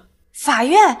院去了。法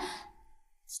院？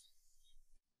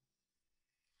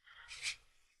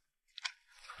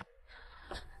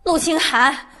陆清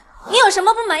寒，你有什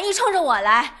么不满意冲着我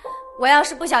来？我要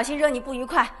是不小心惹你不愉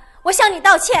快，我向你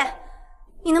道歉。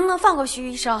你能不能放过徐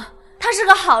医生，他是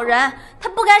个好人，他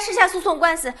不该吃下诉讼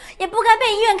官司，也不该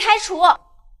被医院开除。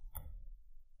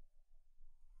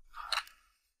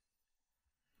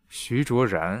徐卓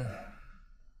然，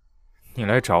你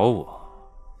来找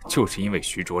我，就是因为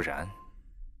徐卓然。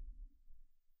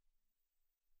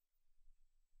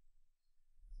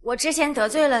我之前得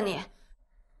罪了你，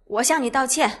我向你道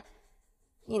歉，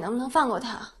你能不能放过他？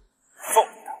放过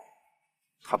他？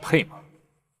他配吗？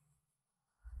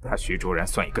他徐卓然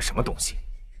算一个什么东西，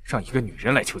让一个女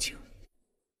人来求情？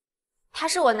他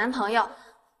是我男朋友，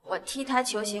我替他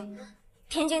求情，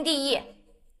天经地义。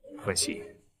温熙，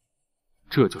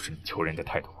这就是你求人的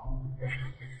态度。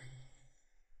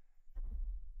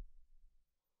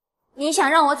你想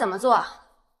让我怎么做？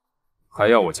还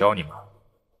要我教你吗？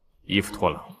衣服脱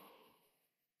了。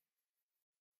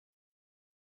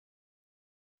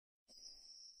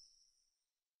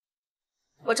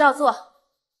我照做，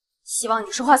希望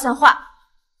你说话算话。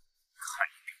看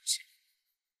你表现。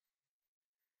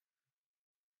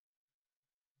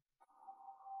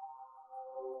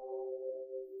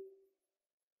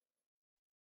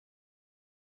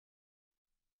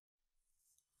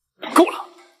够了！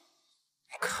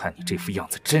看你这副样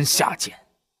子真下贱，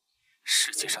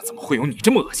世界上怎么会有你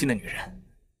这么恶心的女人？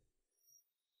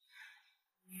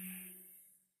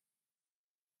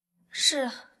是，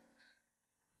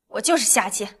我就是下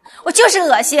贱，我就是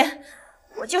恶心，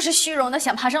我就是虚荣的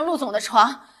想爬上陆总的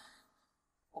床。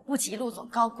我不及陆总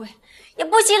高贵，也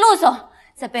不及陆总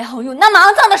在背后用那么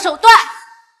肮脏的手段。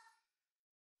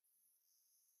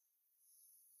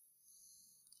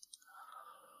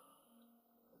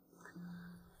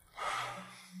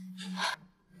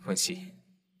温熙，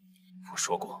我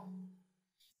说过，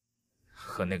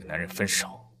和那个男人分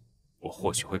手，我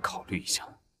或许会考虑一下。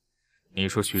你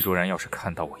说徐卓然要是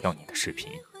看到我要你的视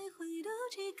频，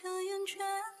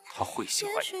他会喜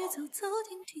欢你吗？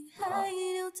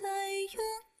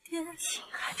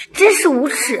孩子真是无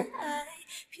耻！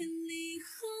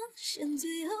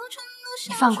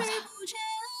你放过他，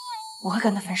我会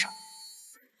跟他分手。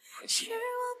温熙，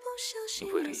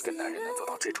你为了一个男人能走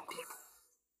到这种地步，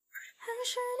可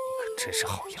真是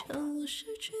好样的！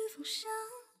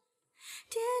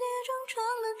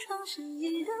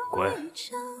滚！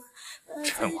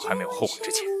趁我还没有后悔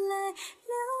之前，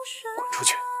滚出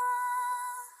去！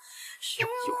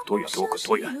有多远给我滚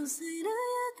多远！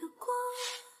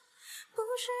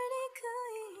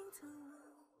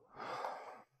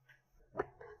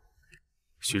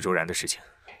徐卓然的事情，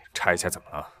查一下怎么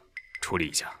了，处理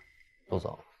一下。陆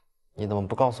总，你怎么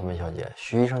不告诉温小姐，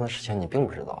徐医生的事情你并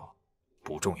不知道？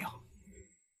不重要。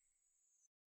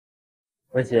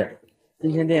温熙，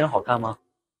今天电影好看吗？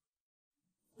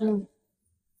嗯。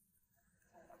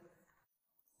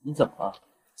你怎么了？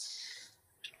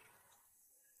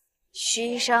徐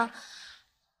医生，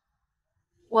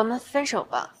我们分手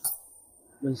吧。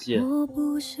温熙，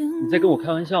你在跟我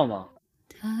开玩笑吗？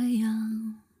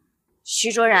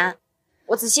徐卓然，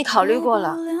我仔细考虑过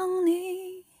了，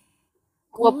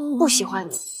我不喜欢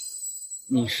你。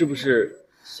你是不是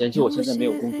嫌弃我现在没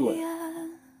有工作呀？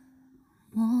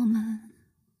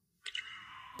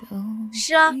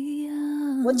是啊，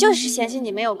我就是嫌弃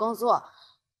你没有工作，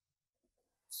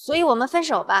所以我们分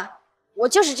手吧。我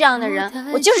就是这样的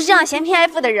人，我就是这样嫌贫爱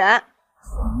富的人。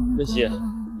温熙，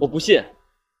我不信，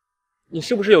你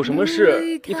是不是有什么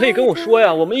事？你可以跟我说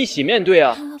呀，我们一起面对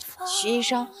啊。徐医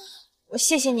生，我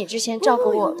谢谢你之前照顾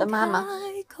我的妈妈，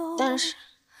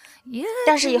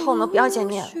但是以后我们不要见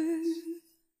面了。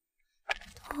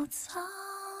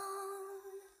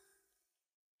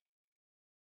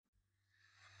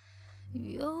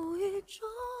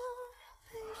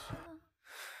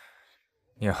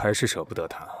你还是舍不得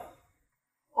他。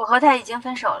我和他已经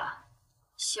分手了，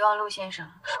希望陆先生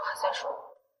说话算数。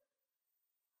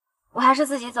我还是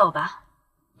自己走吧，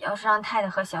要是让太太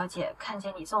和小姐看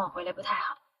见你送我回来不太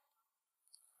好，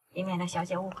也免得小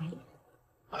姐误会你。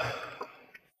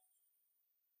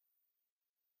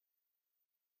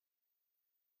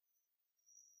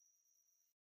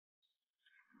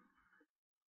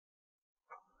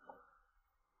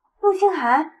陆清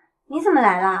寒，你怎么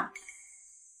来了？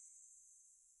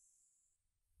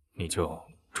你就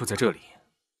住在这里？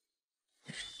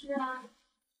是啊。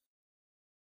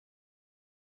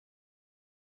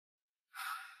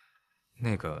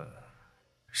那个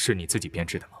是你自己编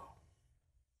织的吗？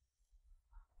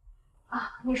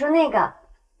啊，你说那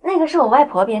个是我外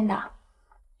婆编的。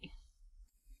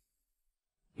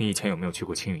你以前有没有去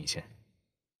过青云县？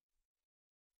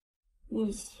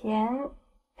以前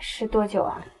是多久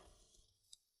啊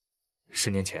？10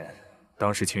年前，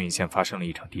当时青云县发生了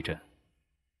一场地震。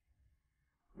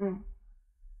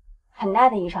很大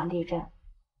的一场地震。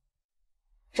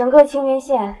整个青云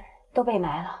县都被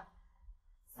埋了，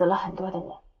死了很多的人，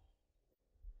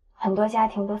很多家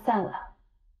庭都散了，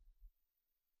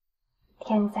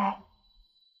天灾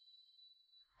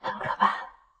很可怕。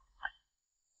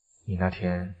你那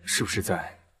天是不是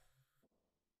在？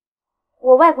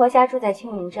我外婆家住在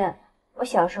青云镇，我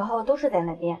小时候都是在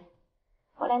那边。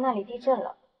后来那里地震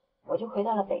了，我就回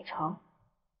到了北城。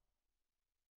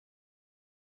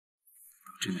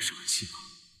真的是文熙吗？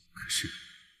可是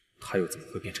他又怎么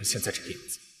会变成现在这个样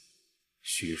子？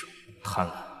虚荣、贪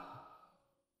婪，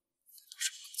都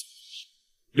是我的错。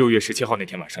6月17号那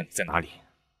天晚上你在哪里？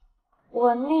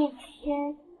我那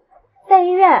天在医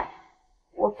院，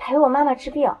我陪我妈妈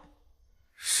治病。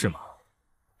是吗？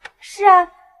是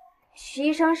啊，徐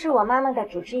医生是我妈妈的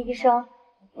主治医生，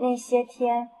那些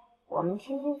天我们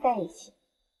天天在一起。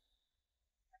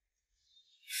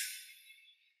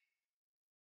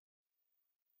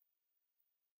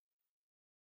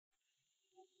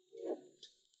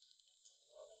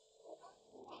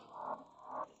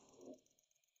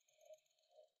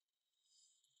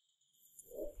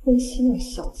温馨那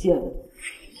小贱人，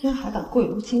竟然还敢跪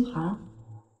如金寒，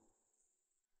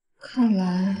看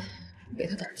来给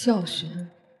他点教训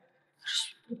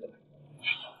是学不会。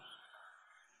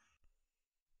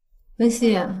温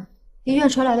馨，医院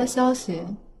传来的消息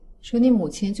说你母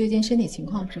亲最近身体情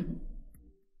况不是很好。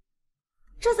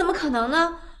这怎么可能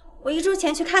呢？我1周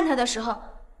前去看她的时候，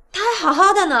她还好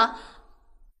好的呢。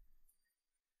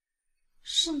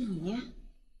是你？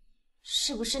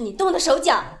是不是你动的手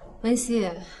脚？温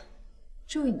馨，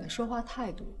注意你的说话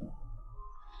态度。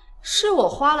是我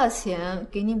花了钱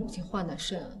给你母亲换的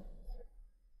肾，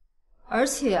而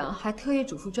且还特意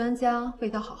嘱咐专家为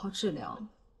她好好治疗。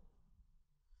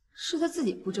是她自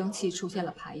己不争气，出现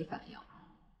了排异反应，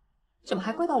怎么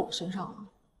还怪到我身上了？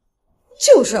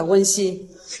就是啊，温馨，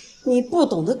你不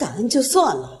懂得感恩就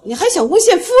算了，你还想诬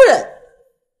陷夫人？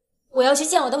我要去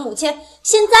见我的母亲，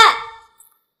现在！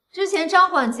之前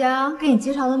张管家给你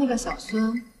介绍的那个小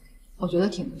孙，我觉得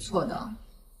挺不错的。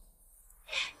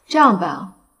这样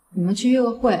吧，你们去约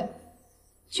个会，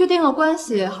确定了关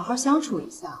系，好好相处一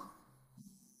下。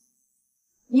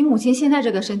你母亲现在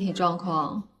这个身体状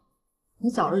况，你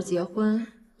早日结婚，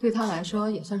对她来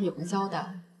说也算是有个交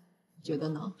代，你觉得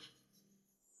呢？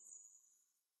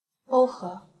欧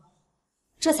和，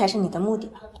这才是你的目的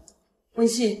吧？温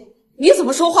馨，你怎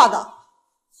么说话的？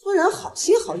夫人好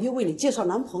心好意为你介绍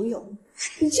男朋友，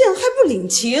你竟然还不领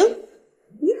情！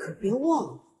你可别忘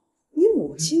了，你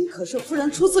母亲可是夫人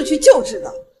出自去救治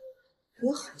的，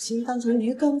可好心当成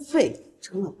驴肝肺，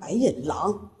成了白眼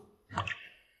狼。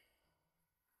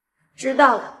知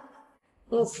道了，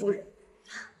穆夫人。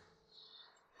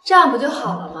这样不就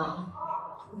好了吗？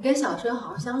你跟小春好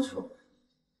好相处，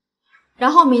然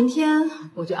后明天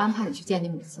我就安排你去见你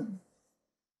母亲。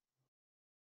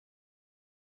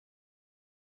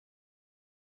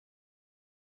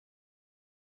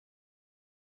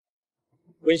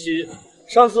温馨，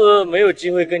上次没有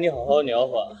机会跟你好好聊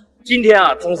会儿，今天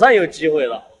啊，总算有机会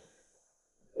了。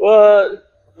我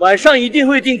晚上一定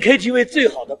会订 KTV 最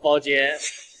好的包间，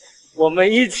我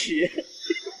们一起。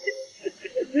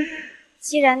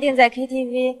既然定在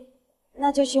KTV，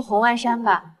 那就去红万山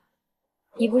吧。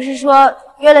你不是说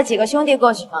约了几个兄弟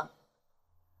过去吗？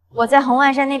我在红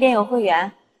万山那边有会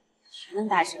员，还能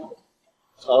打折。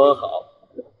好，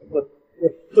我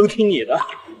都听你的。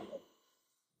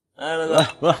哎，大哥，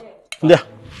过来，兄弟。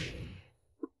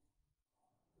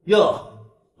哟，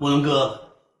莫龙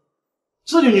哥，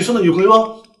这就你说的女朋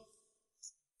友？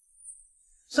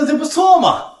身材不错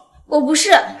嘛。我不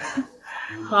是。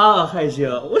哈，害羞，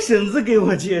我婶子给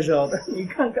我介绍的。你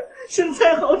看看，身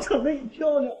材好，长得也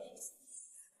漂亮。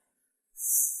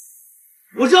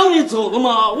我让你走了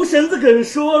嘛，我婶子可是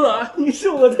说了，你是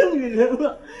我的女人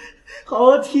了，好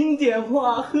好听点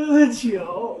话，喝喝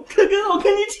酒，哥哥，我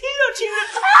跟你亲热亲热。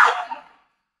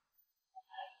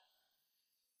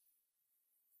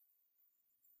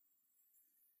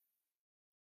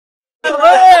喂，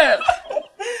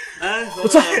哎，不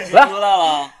错，来，多大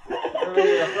了？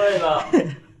喝一个，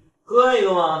喝一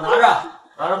个嘛，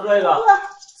拿着喝一个。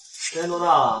今年多大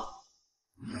了？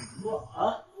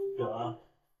有啊。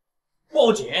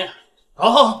报警！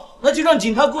好，那就让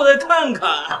警察过来看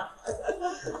看。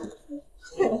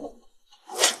不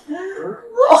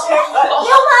是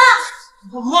流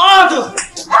氓！妈的！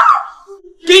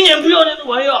给点不要脸的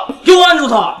玩意儿，给我按住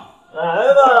他！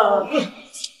来吧。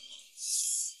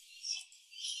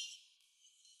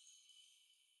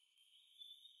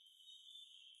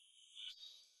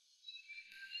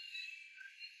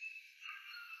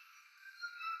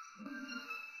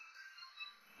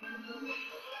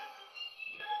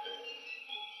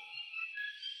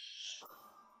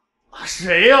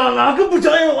谁呀？哪个不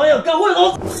长眼的玩意儿，敢坏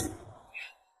老子！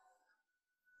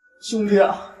兄弟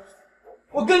啊，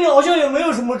我跟你好像也没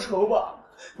有什么仇吧？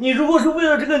你如果是为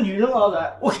了这个女人而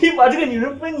来，我可以把这个女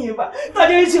人分你一半，大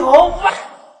家一起好好办。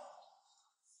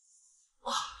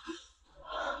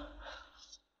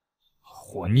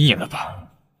活腻了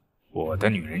吧？我的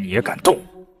女人你也敢动？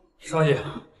少爷，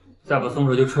再不松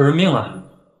手就出人命了。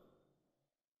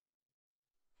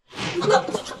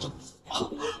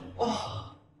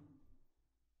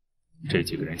这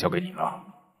几个人交给你了。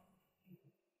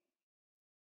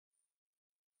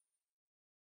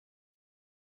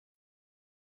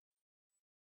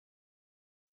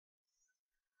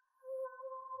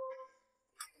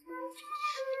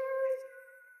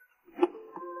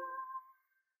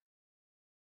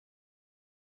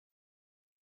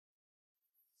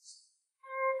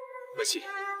文熙，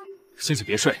星星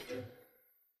别睡。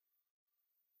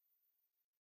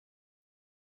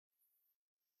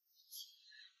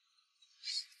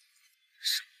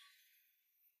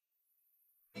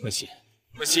文熙，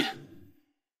文熙，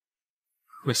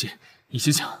文熙，你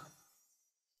醒醒！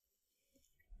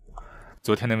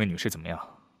昨天那位女士怎么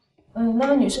样？那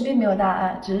位女士并没有大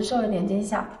碍，只是受了点惊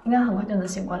吓，应该很快就能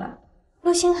醒过来。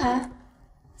陆星寒，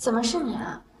怎么是你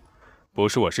啊？不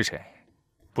是我是谁？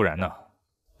不然呢？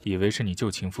以为是你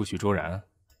旧情妇徐卓然。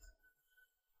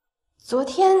昨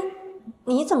天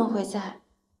你怎么会在？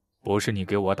不是你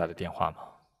给我打的电话吗？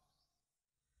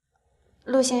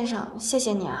陆先生，谢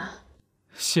谢你啊。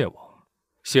谢我？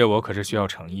谢我可是需要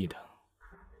诚意的。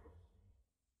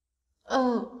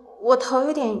我头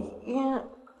有点晕，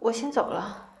我先走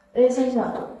了。哎，先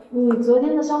生，你昨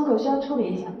天的伤口需要处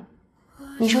理一下吗？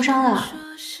你受伤了？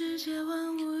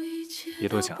别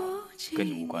多想，跟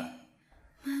你无关。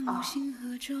哦。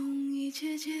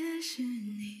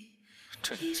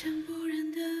这女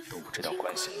人都不知道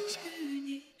关心一下。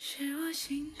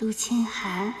陆清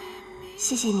寒，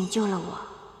谢谢你救了我，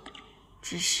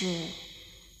只是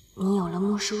你有了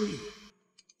莫舒雨。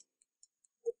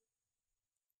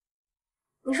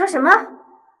你说什么？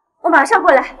我马上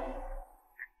过来。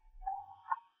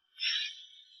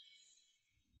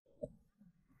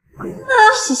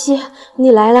西西，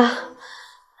你来了。妈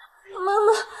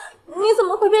妈，你怎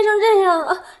么会变成这样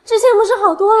了？之前不是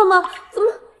好多了吗？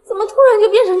怎么突然就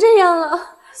变成这样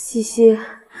了？西西，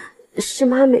是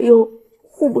妈没用，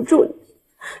护不住你。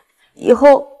以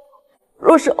后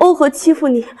若是欧和欺负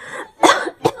你，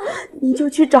你就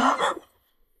去找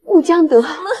顾江德。妈，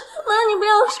你不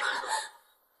要说了，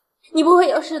你不会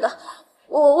有事的。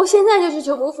我现在就去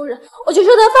求顾夫人，我就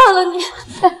说她放了你。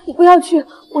哎，你不要去，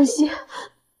文熙，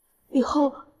以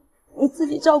后你自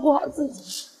己照顾好自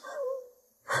己。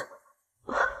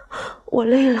我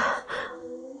累了，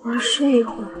我要睡一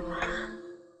会儿。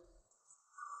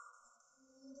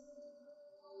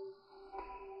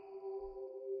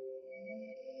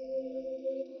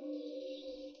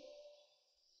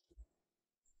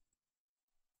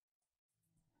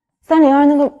302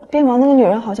那个边防那个女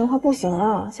人好像快不行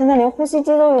了，现在连呼吸机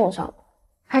都用上了。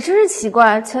还真是奇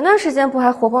怪，前段时间不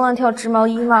还活蹦乱跳织毛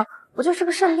衣吗？不就是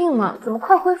个肾病吗？怎么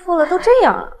快恢复了都这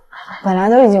样了？本来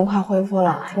都已经快恢复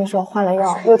了，听说换了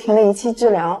药，又停了仪器治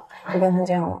疗，就变成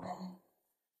这样了。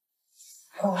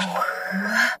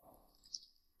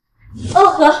欧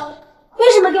和，为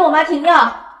什么给我妈停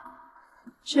药？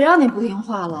谁让你不听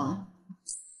话了？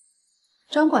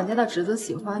张管家的侄子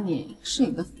喜欢你，是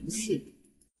你的福气。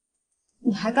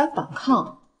你还敢反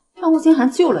抗，让陆清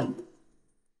寒救了你。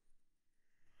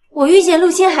我遇见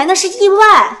陆清寒那是意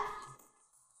外，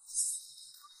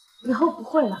以后不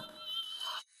会了。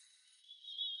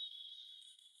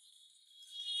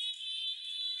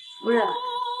夫人，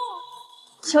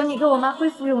求你给我妈恢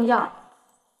复用药。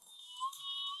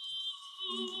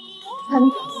看你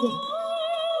表现。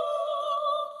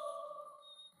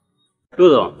陆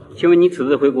总，请问你此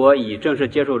次回国已正式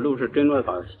接受陆氏珍珠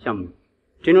岛项目，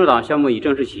珍珠岛项目已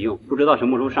正式启用，不知道什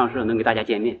么时候上市能给大家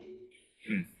见面。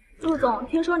陆总，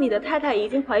听说你的太太已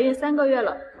经怀孕3个月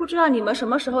了，不知道你们什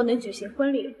么时候能举行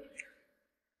婚礼？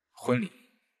婚礼？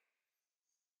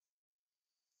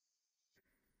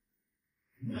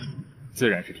自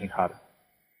然是听他的。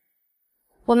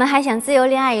我们还想自由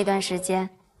恋爱一段时间，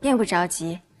并不着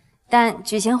急，但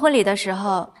举行婚礼的时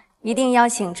候，一定邀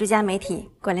请诸家媒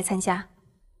体过来参加。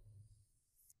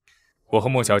我和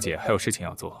莫小姐还有事情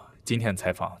要做，今天的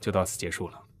采访就到此结束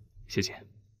了，谢谢。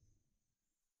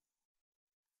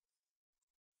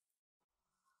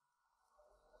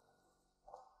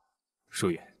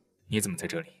舒雨，你怎么在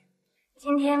这里？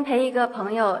今天陪一个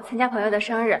朋友参加朋友的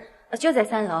生日，就在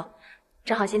3楼，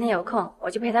正好今天有空，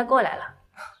我就陪他过来了。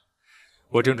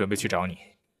我正准备去找你，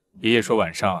爷爷说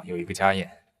晚上有一个家宴，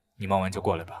你忙完就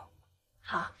过来吧。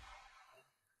好。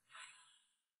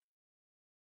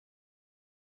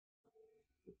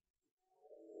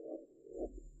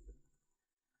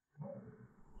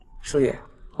舒雨，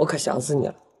我可想死你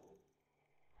了。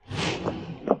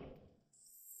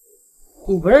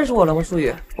你不认识我了吗？舒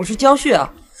雨，我是江旭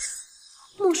啊。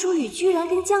穆舒雨居然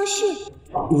跟江旭……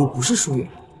你不是舒雨，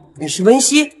你是温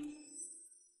熙。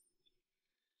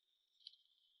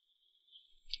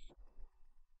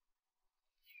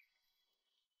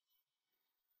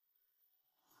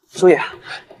舒雨，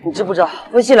你知不知道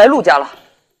温熙来陆家了？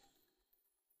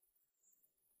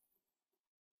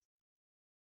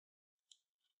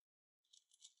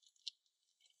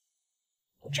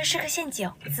这是个陷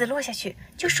阱，子落下去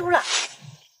就输了。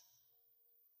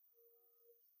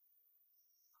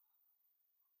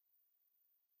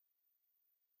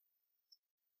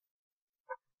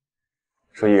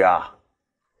舒雨啊，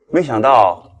没想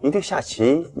到你对下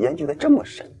棋研究的这么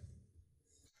深。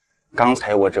刚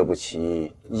才我这步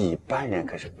棋，一般人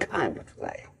可是看不出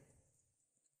来呀。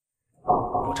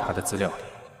我查的资料里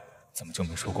怎么就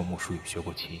没说过穆舒雨学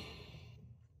过棋？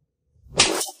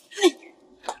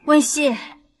温熙，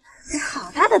你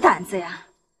好大的胆子呀！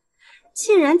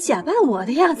竟然假扮我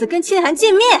的样子跟清寒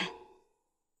见面。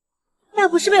要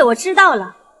不是被我知道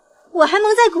了，我还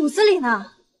蒙在骨子里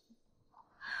呢。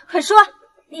快说，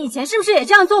你以前是不是也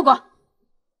这样做过？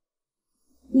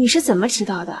你是怎么知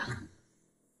道的？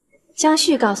江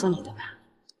旭告诉你的吧？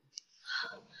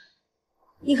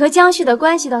你和江旭的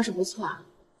关系倒是不错啊。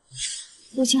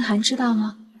陆清寒知道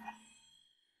吗？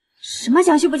什么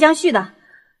江旭不江旭的？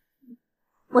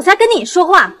我在跟你说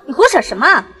话，你胡扯什么？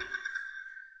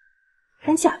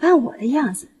敢假扮我的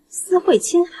样子私会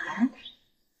清寒，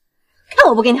看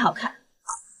我不给你好看！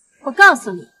我告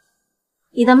诉你，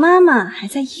你的妈妈还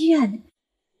在医院里，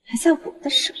还在我的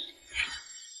手里。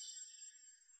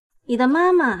你的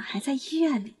妈妈还在医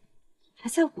院里，还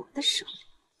在我的手里。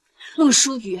穆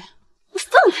舒雨，你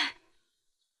放开！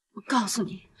我告诉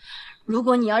你，如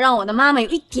果你要让我的妈妈有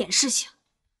一点事情，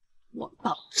我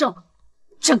保证，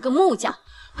整个穆家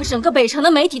和整个北城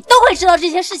的媒体都会知道这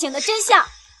件事情的真相。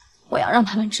我要让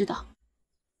他们知道，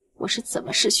我是怎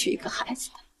么失去一个孩子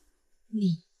的，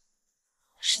你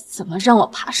是怎么让我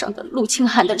爬上的陆清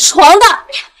寒的床的。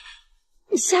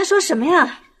你瞎说什么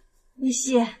呀，温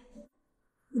熙？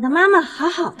你的妈妈好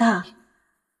好的。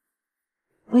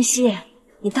温熙，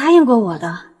你答应过我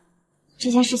的，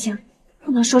这件事情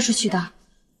不能说出去的。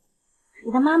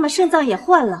你的妈妈肾脏也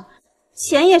换了，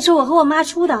钱也是我和我妈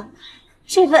出的，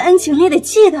这份恩情你得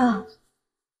记得。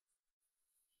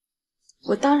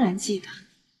我当然记得，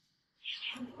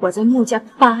我在穆家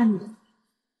8年，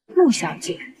穆小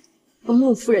姐和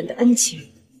穆夫人的恩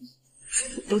情，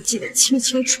我都记得清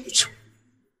清楚楚。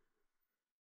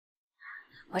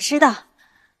我知道，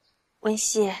温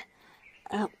熙，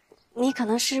你可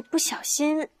能是不小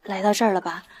心来到这儿了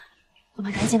吧？我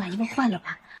们赶紧把衣服换了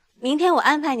吧，明天我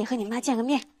安排你和你妈见个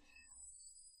面。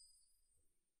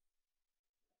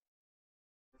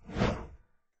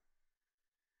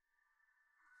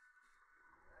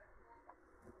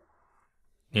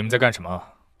你们在干什么？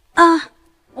啊，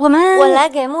我来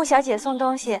给穆小姐送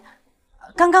东西，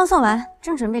刚刚送完，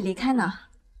正准备离开呢。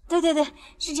对，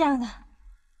是这样的。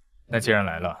那既然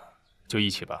来了，就一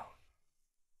起吧。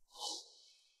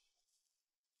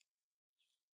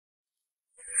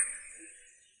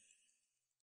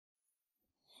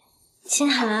清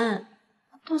寒，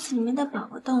肚子里面的宝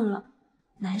宝动了，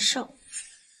难受。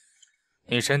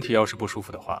你身体要是不舒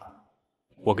服的话，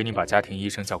我给你把家庭医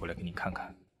生叫过来给你看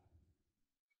看。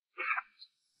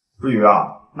舒雨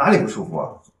啊，哪里不舒服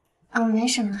啊？没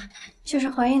什么，就是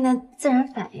怀孕的自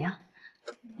然反应，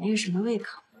没有什么胃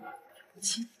口。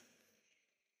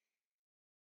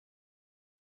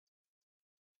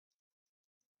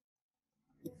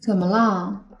怎么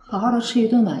了？好好的吃一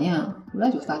顿晚宴，回来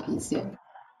就发脾气，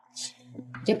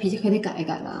你这脾气可得改一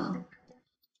改了啊！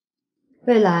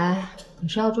未来你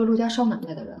是要做陆家少奶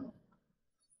奶的人。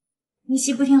温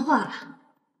熙不听话了。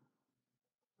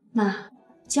妈，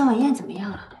江晚宴怎么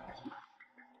样了？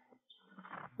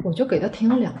我就给他停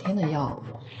了2天的药，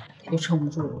就撑不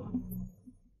住了。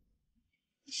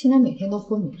现在每天都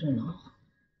昏迷着呢。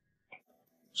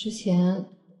之前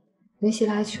温熙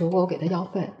来还求过我给他药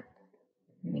费，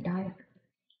我没答应。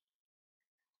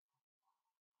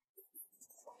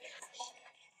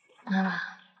妈妈，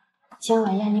江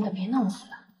晚宴你可别弄死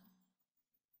了。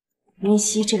温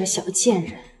熙这个小贱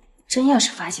人，真要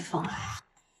是发起疯来，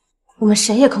我们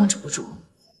谁也控制不住。你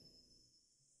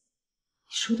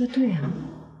说的对啊，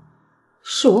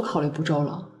是我考虑不周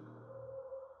了。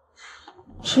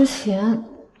之前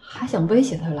还想威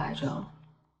胁他来着，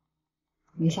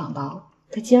没想到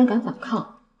他竟然敢反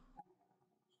抗。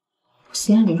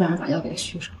仙女让人把药给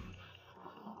续上。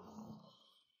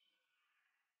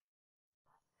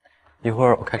一会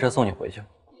儿我开车送你回去。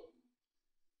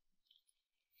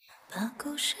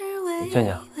倩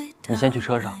倩，你先去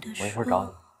车上，我一会儿找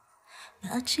你。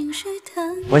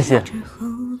文熙，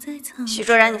许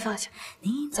卓然，你放下，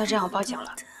再这样我报警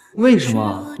了。为什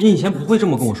么？你以前不会这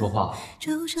么跟我说话。徐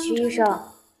医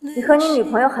生，你和你女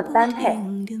朋友很般配，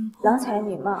郎才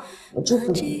女貌。我祝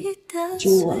福你。至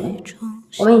于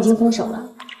我们已经分手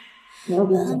了，没有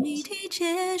必要这么做。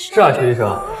是啊，徐医生，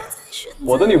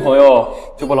我的女朋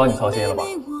友就不劳你操心了吧？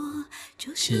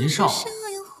秦少，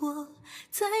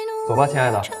走吧，亲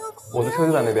爱的，我的车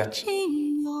就在那边。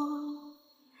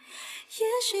也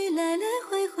许来来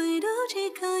回回都几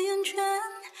个圆圈，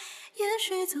也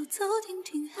许走走停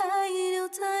停还留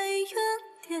在原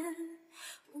点。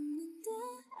我们的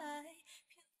爱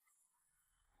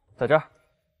在这儿。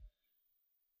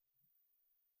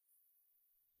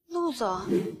陆总，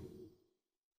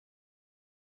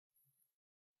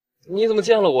你怎么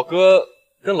见了我哥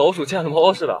跟老鼠见了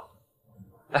猫似的？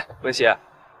哎，文熙，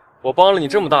我帮了你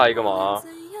这么大一个忙，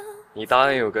你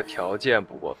答应有个条件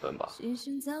不过分吧？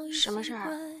什么事儿？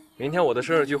明天我的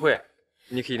生日聚会，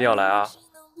你可一定要来啊！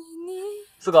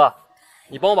四哥，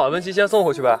你帮我把文熙先送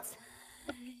回去呗。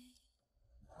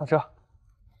上车，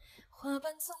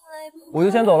我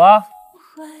就先走了啊。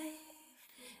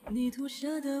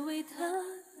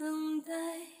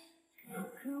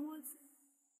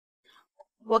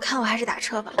我看我还是打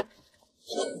车吧。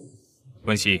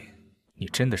文熙，你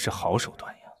真的是好手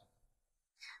段呀！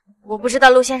我不知道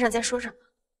陆先生在说什么。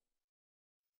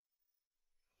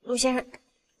陆先生，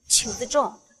请自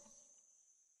重。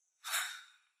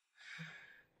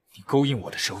你勾引我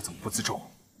的时候怎么不自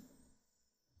重？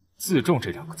自重这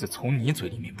两个字从你嘴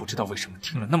里面不知道为什么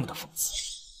听了那么的讽刺。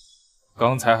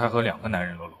刚才还和2个男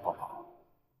人搂搂抱抱，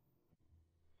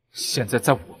现在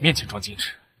在我面前装矜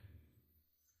持。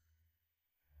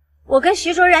我跟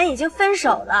徐卓然已经分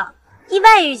手了，意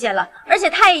外遇见了，而且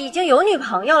他也已经有女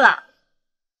朋友了。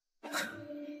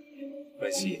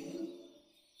文熙，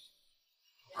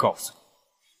告诉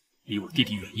你，离我弟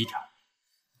弟远一点。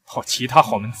好其他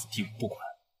豪门子弟我不管，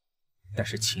但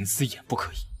是秦思妍不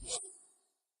可以。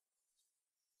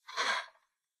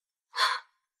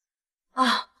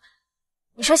啊，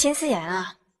你说秦思妍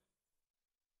啊？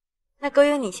那勾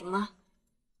引你行吗？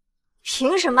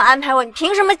凭什么安排我？你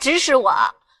凭什么指使我？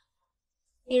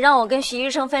你让我跟徐医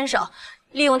生分手，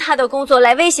利用他的工作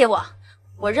来威胁我，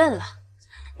我认了。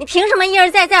你凭什么一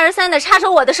而再再而三的插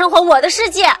手我的生活，我的世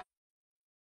界？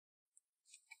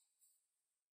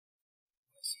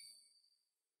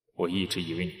我一直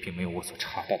以为你并没有我所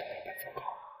查到的那般糟糕。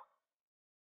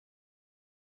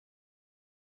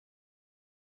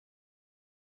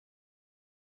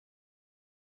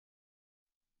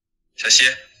小希，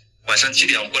晚上7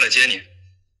点我过来接你。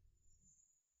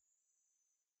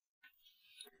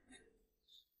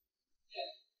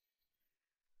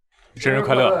生日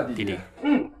快乐，弟弟。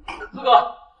四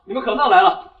哥，你们可算来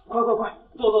了，快快快，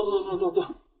坐。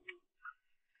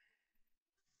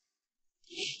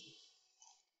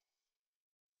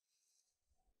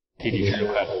弟弟生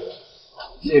日快乐。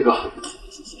这个，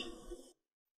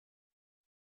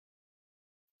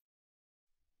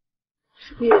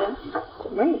雨，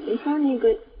怎么你没发那个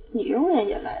女佣人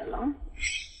也来了？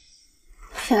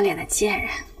不要脸的贱人，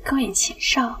勾引秦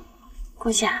少，估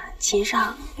计秦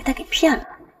少被他给骗了。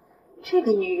这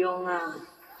个女佣啊，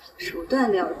手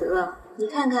段了得。你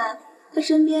看看，她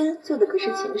身边坐的可是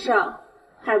秦少，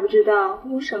还不知道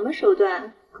用什么手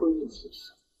段勾引秦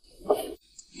少。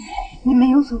你们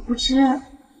有所不知，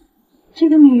这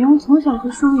个女佣从小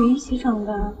和舒雨一起长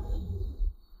大，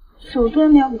手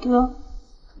段了得。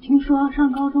听说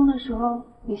上高中的时候，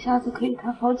一下子可以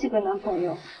谈好几个男朋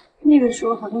友，那个时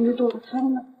候好像就堕过胎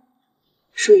了。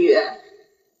舒雨，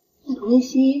你和温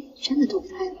熙真的堕过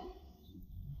胎了？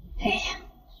哎呀，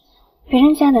别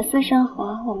人家的私生活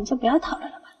我们就不要讨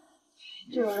论了吧。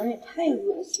这玩意儿也太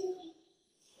恶心了。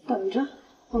等着，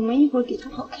我们一会儿给他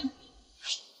好看。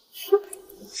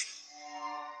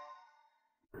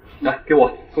来，给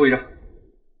我抽一张。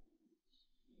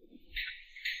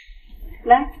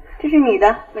来，这是你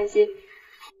的，文熙。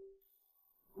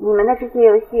你们的这些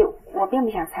游戏我并不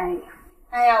想参与。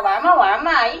哎呀，玩嘛玩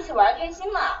嘛，一起玩开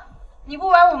心嘛。你不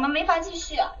玩我们没法继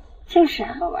续。就是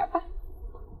啊，玩吧。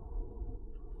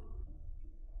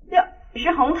哟，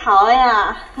是红桃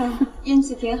呀，运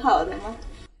气挺好的嘛。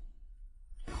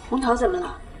红桃怎么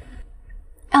了？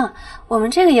我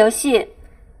们这个游戏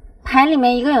牌里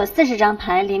面一共有40张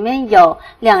牌，里面有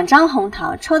2张红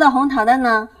桃，抽到红桃的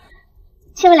呢，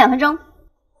亲吻2分钟。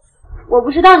我不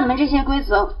知道你们这些规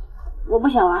则，我不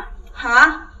想玩。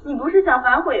啊？你不是想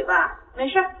反悔吧？没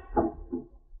事，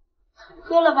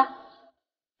喝了吧。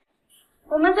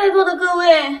我们在座的各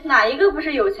位，哪一个不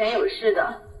是有钱有势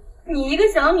的？你一个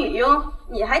小女佣，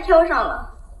你还挑上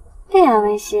了？对呀，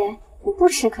文熙，你不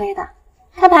吃亏的。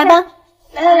开牌吧！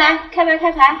来来来，开牌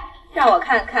开牌，让我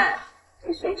看看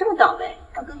这谁这么倒霉，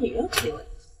要跟女佣接吻。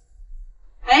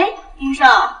哎，丁少，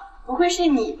不会是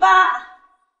你吧？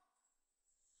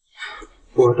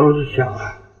我倒是想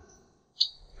啊，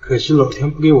可惜老天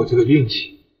不给我这个运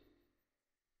气。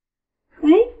哎，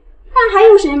那还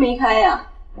有谁没开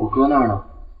呀？我哥那儿呢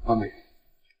，8美元。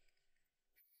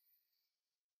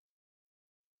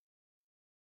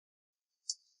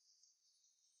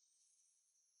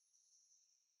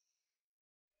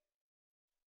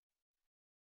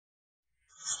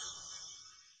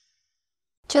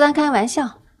就当开玩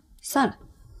笑，算了。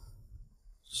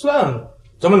算了，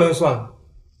怎么能算了？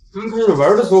刚开始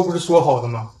玩的时候不是说好的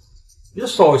吗？别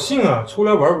扫兴啊！出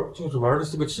来玩就是玩的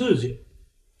是个刺激。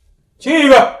亲一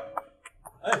个，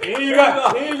哎，亲一个，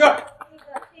亲一个，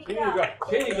亲一个，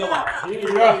亲一个吧，亲一个，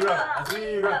亲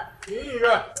一个，亲一个，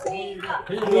亲一个，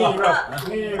亲一个，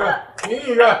亲一个，亲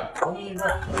一个，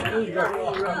亲一个，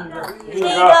亲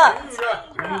一个，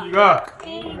亲一个，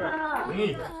亲一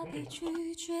个，亲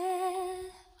一个。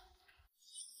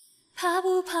怕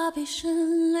不怕被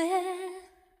省略？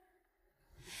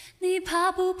你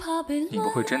怕不怕被你不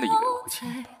会真的以为我会亲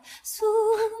你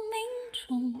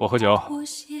吧？我喝酒。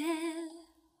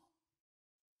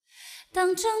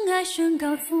当真爱宣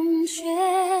告终结，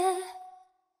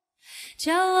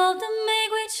骄傲的玫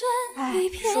瑰正一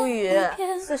片舒雨，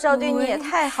四少对你也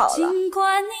太好了。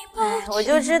哎，我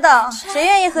就知道，谁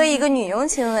愿意和一个女佣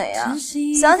亲吻呀？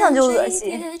想想就恶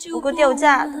心，不够掉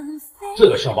价的。这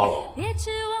个乡巴佬，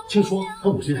听说他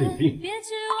母亲是有病，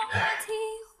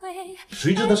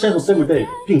谁知他身上带没带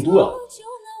病毒啊？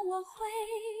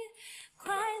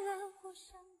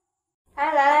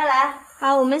哎，来，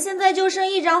好，我们现在就剩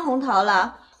1张红桃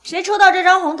了，谁抽到这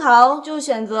张红桃就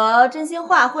选择真心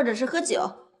话或者是喝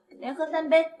酒，连喝3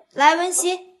杯。来，温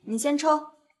熙，你先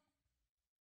抽。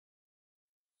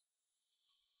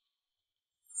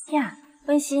呀，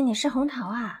温熙，你是红桃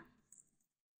啊？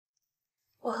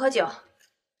我喝酒。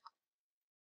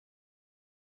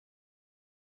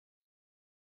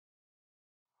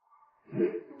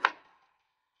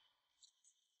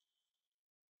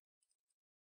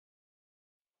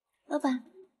老板，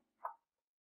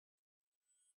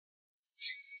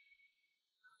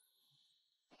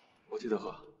我记得喝。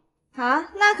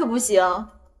啊，那可不行，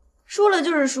输了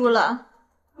就是输了，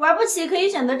玩不起可以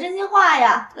选择真心话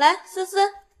呀。来，思思，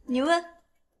你问。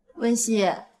温熙，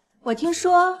我听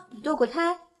说你堕过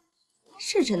胎，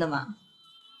是真的吗？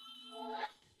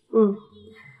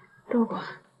堕过。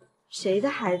谁的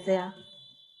孩子呀？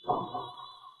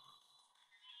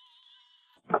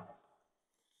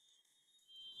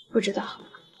不知道。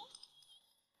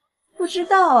不知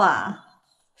道啊？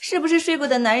是不是睡过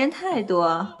的男人太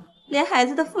多，连孩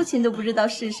子的父亲都不知道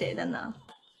是谁的呢？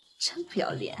真不要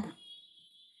脸！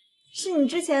是你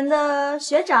之前的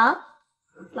学长、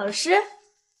老师？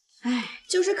哎，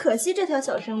就是可惜这条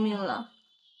小生命了。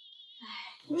哎，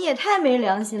你也太没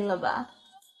良心了吧！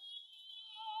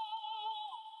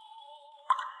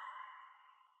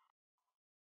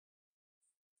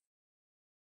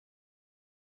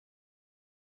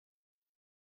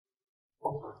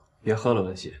别喝了，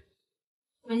文熙。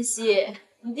温熙，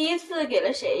你第一次给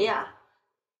了谁呀？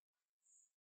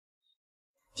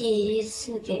第一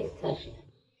次给的人，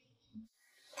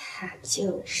他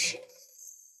就是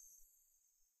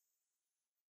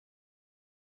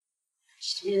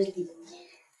诗里。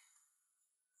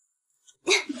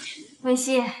温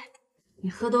熙，你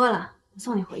喝多了，我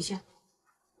送你回去。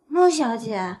穆小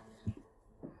姐，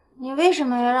你为什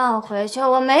么要让我回去？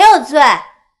我没有罪。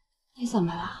你怎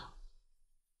么了？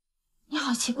你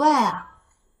好奇怪啊，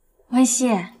温熙，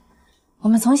我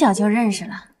们从小就认识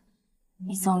了，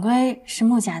你总归是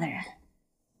穆家的人，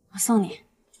我送你。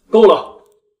够了！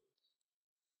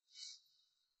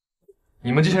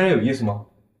你们这些人有意思吗？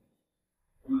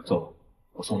走，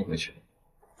我送你回去。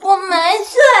我没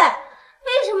罪，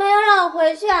为什么要让我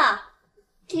回去啊？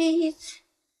第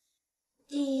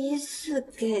一次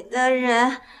给的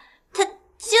人，他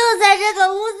就在这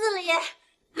个屋子里。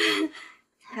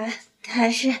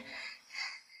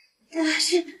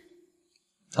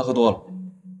他喝多了，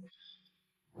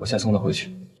我先送他回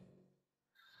去。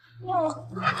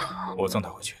我送他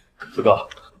回去。四哥，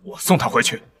我送他回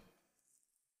去。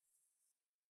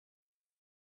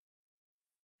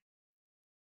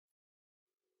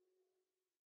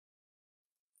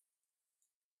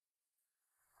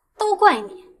都怪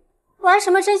你，玩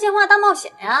什么真心话大冒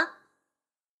险呀？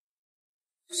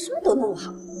什么都弄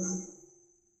好。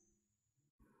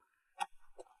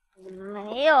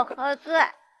没有喝醉。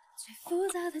最复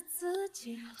杂的自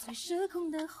己，最失控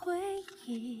的回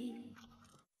忆，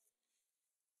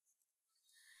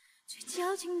最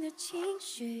矫情的情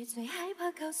绪，最害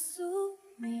怕告诉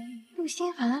你。陆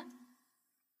心寒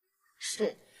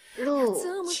是陆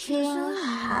清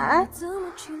寒。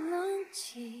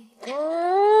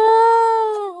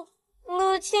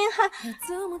陆清寒，你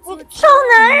臭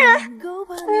男人！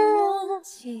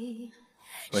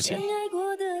文心，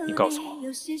你告诉我，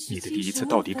你的第一次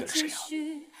到底给了谁啊？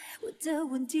我的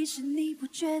问题是你不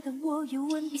觉得我有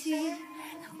问题？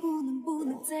能不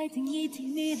能再听一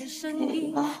听你的声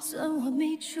音？算我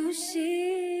没出息。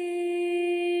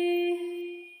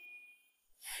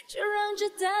就让这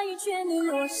大雨全都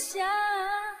落下，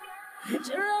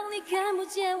就让你看不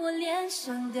见我脸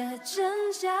上的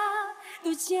挣扎，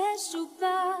都结束吧。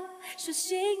说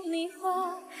心里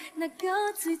话，那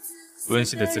个最温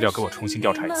馨的资料给我重新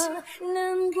调查一次，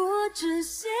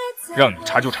让你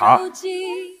查就查。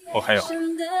哦，还有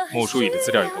穆书宇的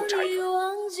资料也给我查一个。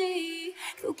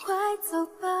快走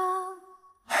吧，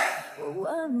我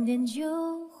晚点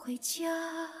就回家。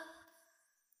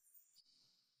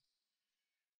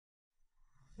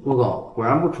陆总，果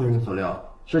然不出您所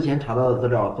料，之前查到的资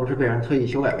料都是被人特意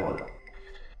修改过的。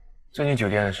这你酒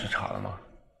店是查了吗？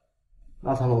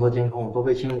那层楼的监控都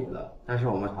被清理了，但是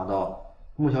我们查到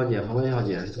穆小姐和温小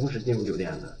姐是同时进入酒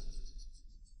店的。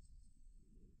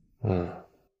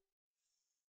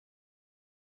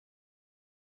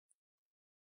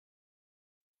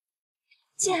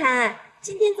季寒，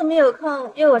今天怎么有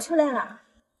空约我出来了？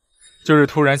就是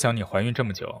突然想你怀孕这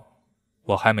么久，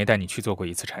我还没带你去做过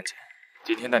一次产检，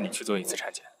今天带你去做一次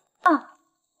产检。啊，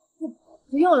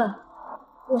不用了，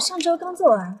我上周刚做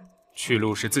完。去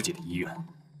路是自己的医院。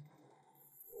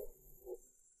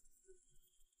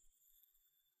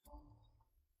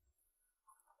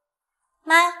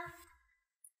妈，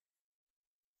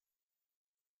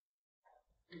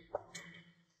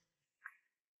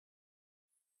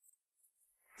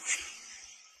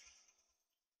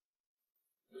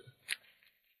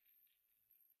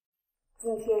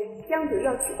今天江德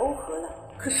要去欧和了，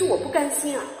可是我不甘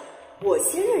心啊！我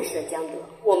先认识了江德，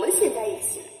我们先在一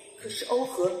起了，可是欧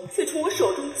和却从我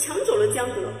手中抢走了江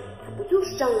德，他不就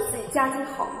是仗着自己家境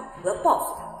好吗？我要报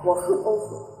复他！我恨欧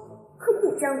和，恨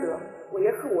穆江德，我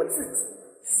也恨我自己。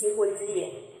新婚之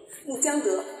夜，穆江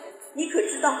德，你可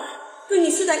知道，跟你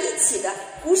睡在一起的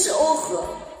不是欧和，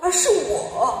而是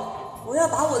我。我要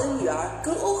把我的女儿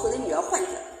跟欧和的女儿换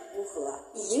掉。欧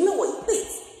和，你赢了我一辈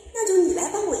子，那就你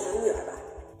来帮我养女儿吧。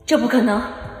这不可能，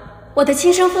我的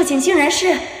亲生父亲竟然是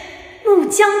穆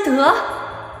江德，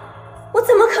我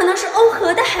怎么可能是欧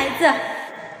和的孩子？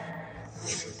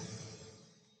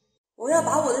我要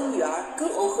把我的女儿跟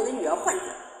欧和的女儿换掉。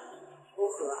欧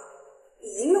和，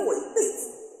你赢了我一辈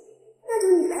子，那就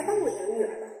你来帮我养女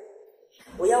儿吧。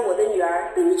我要我的女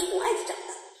儿被你宠爱着长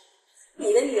大，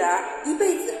你的女儿一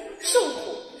辈子受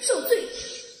苦受罪。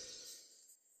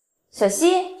小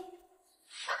溪，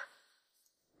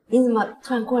你怎么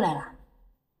突然过来了？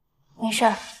没事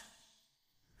儿，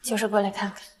就是过来看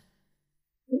看。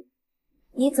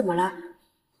你怎么了？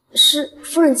是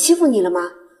夫人欺负你了吗？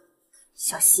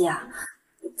小溪啊，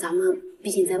咱们毕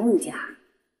竟在穆家。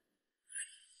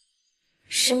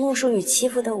是穆书宇欺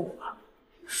负的我。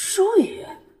书宇？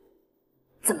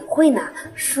怎么会呢？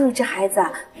书宇这孩子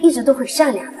啊，一直都很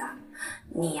善良的。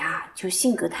你呀，就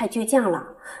性格太倔强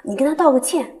了，你跟他道个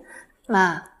歉。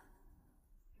妈，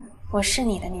我是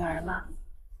你的女儿吗？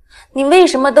你为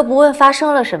什么都不问发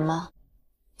生了什么，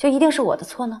就一定是我的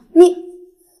错呢？你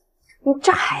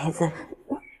这孩子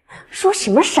说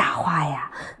什么傻话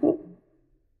呀！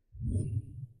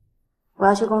我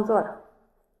要去工作了，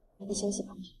你休息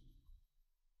吧。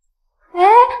哎，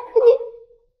你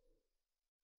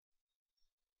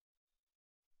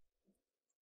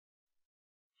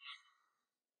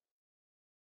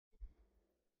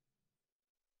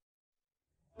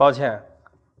抱歉，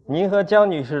您和江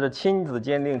女士的亲子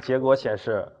鉴定结果显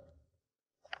示，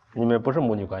你们不是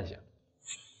母女关系。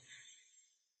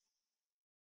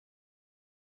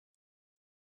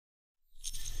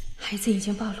孩子已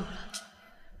经暴露了，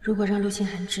如果让陆清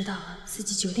寒知道四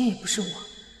季酒店也不是我，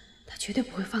他绝对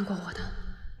不会放过我的。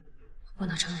我不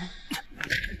能承认。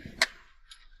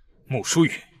穆书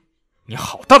宇，你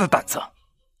好大的胆子！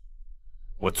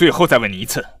我最后再问你一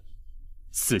次，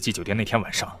四季酒店那天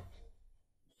晚上，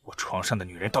我床上的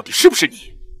女人到底是不是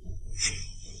你？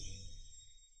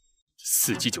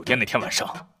四季酒店那天晚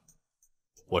上，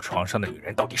我床上的女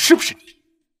人到底是不是你？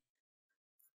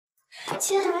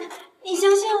清寒，你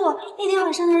相信我，那天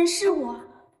晚上的人是我。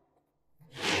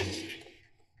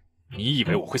你以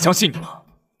为我会相信你吗？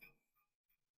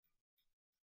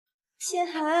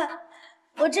心寒，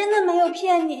我真的没有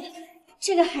骗你，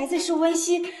这个孩子是温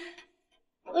熙。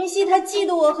温熙他嫉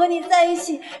妒我和你在一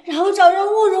起，然后找人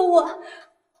侮辱我。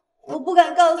我不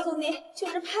敢告诉你，就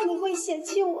是怕你会嫌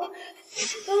弃我，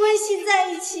跟温熙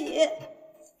在一起。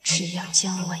只要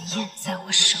江文燕在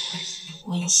我手里，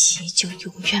温熙就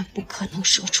永远不可能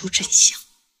说出真相。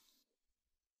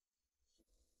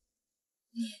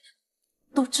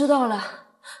你都知道了，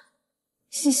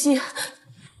西西，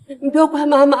你不要怪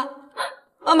妈妈，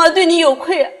妈妈对你有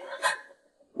愧啊，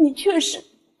你确实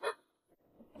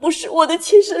不是我的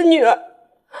亲生女儿，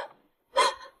妈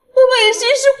妈也是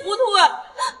一时糊涂啊。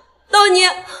当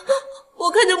年我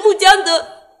看着穆江德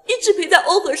一直陪在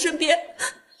欧和身边，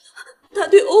他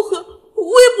对欧和无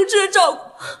微不至的照顾，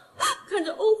看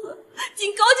着欧和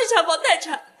进高级产房待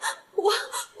产，我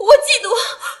嫉妒，我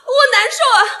难受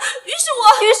啊。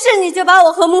于是你就把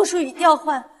我和穆淑雨调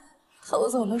换，偷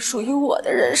走了属于我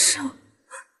的人生。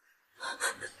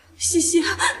西西，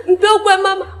你不要怪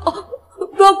妈妈哦，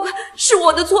不要怪，是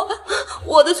我的错，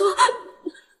我的错，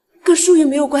跟淑雨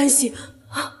没有关系。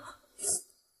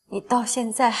你到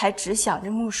现在还只想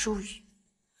着穆淑雨，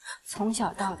从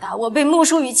小到大我被穆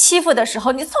淑雨欺负的时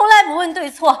候，你从来不问对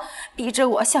错，逼着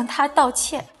我向她道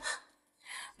歉。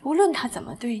无论她怎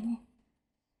么对你，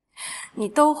你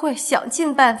都会想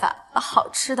尽办法把好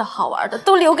吃的好玩的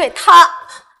都留给她。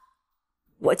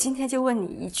我今天就问你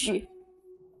一句，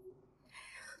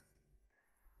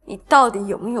你到底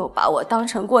有没有把我当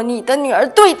成过你的女儿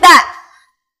对待？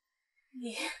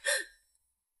你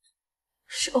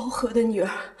是欧和的女儿。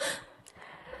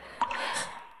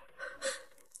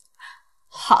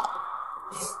好，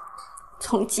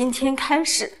从今天开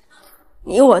始，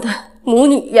你我的母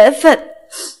女缘分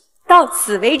到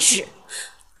此为止，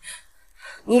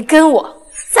你跟我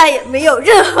再也没有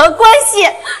任何关系。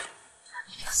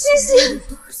西西，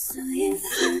西西，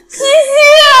西西！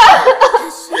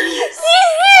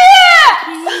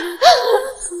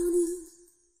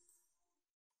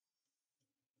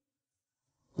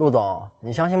陆总，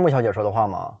你相信穆小姐说的话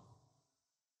吗？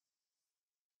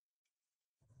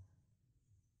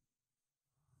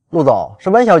陆总，是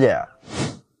温小姐。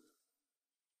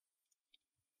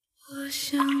我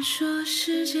想说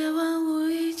世界万物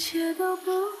一切都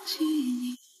不及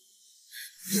你，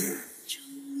中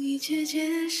一切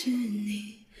皆是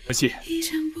你。文熙，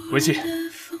文熙，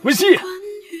文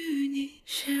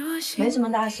熙，没什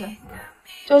么大事，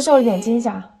就受了点惊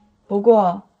吓。不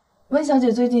过温小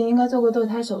姐最近应该做过堕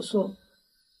胎手术，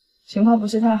情况不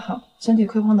是太好，身体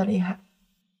亏碰的厉害。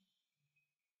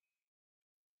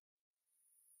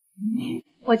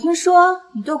我听说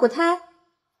你堕过胎，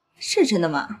是真的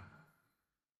吗？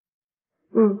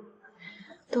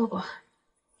堕过。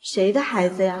谁的孩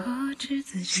子呀？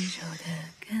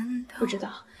不知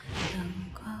道。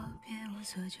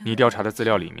你调查的资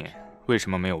料里面为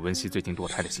什么没有温熙最近堕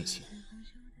胎的信息？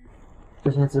这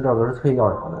些资料都是特意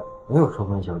调查的，没有说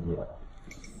温小姐。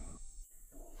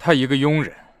她一个佣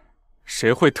人，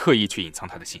谁会特意去隐藏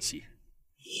她的信息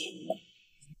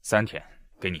？3天，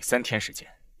给你3天时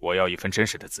间，我要一份真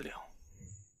实的资料。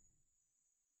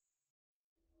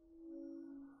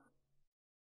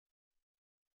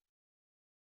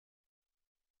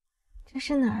这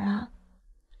是哪儿啊？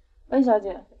温小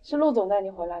姐，是陆总带你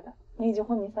回来的，你已经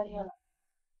昏迷3天了。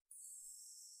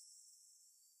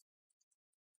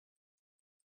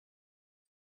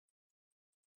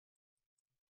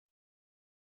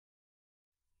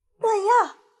断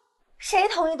药？谁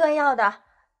同意断药的？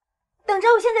等着，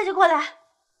我现在就过来。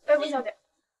哎，温小姐。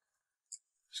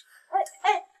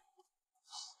哎，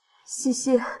西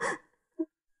西，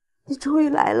你终于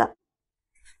来了。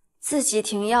自己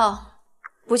停药，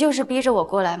不就是逼着我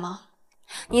过来吗？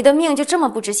你的命就这么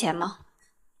不值钱吗？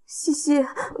西西，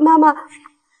妈妈，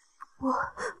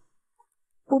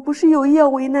我不是有意要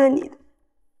为难你的。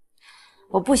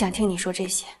我不想听你说这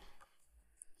些，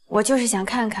我就是想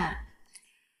看看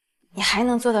你还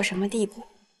能做到什么地步。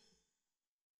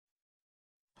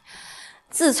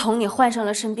自从你患上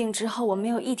了肾病之后，我没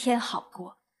有一天好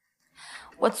过，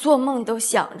我做梦都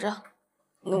想着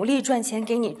努力赚钱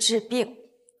给你治病。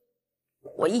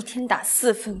我一天打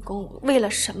4份工，为了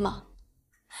什么？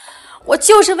我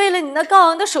就是为了你那高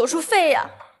昂的手术费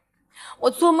呀！我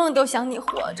做梦都想你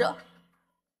活着，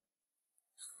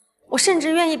我甚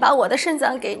至愿意把我的肾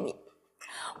脏给你。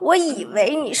我以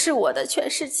为你是我的全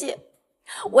世界，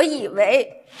我以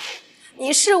为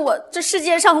你是我这世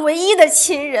界上唯一的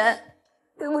亲人。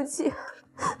对不起，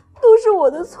都是我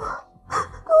的错，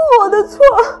都我的错。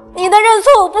你的认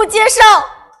错我不接受，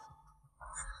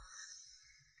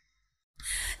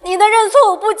你的认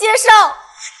错我不接受。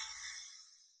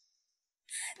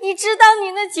你知道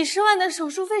你那几十万的手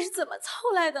术费是怎么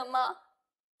凑来的吗？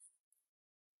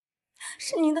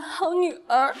是你的好女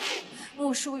儿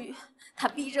穆淑雨，她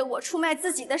逼着我出卖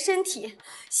自己的身体，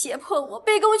胁迫我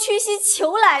卑躬屈膝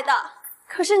求来的。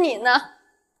可是你呢，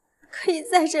可以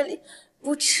在这里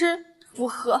不吃不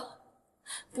喝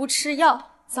不吃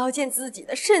药，糟践自己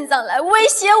的肾脏来威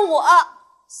胁我。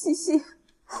西西，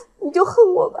你就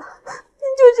恨我吧，你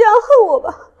就这样恨我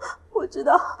吧。我知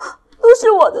道都是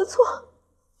我的错，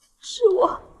是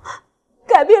我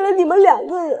改变了你们2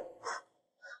个人。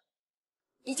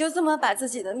你就这么把自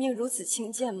己的命如此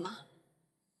轻贱吗？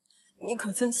你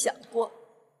可曾想过，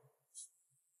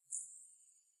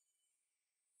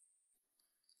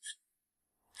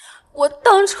我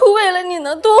当初为了你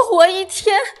能多活一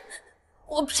天，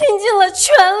我拼尽了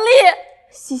全力。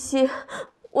西西，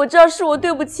我知道是我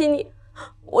对不起你，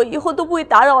我以后都不会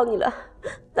打扰你了。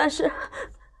但是，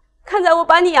看在我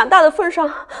把你养大的份上，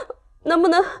能不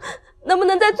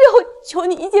能在最后求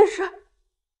你一件事？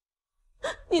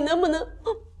你能不能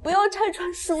不要拆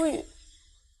穿淑雨？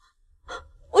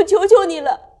我求求你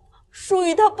了，淑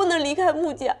雨她不能离开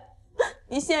穆家，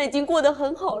你现在已经过得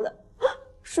很好了。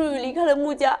淑雨离开了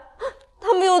穆家，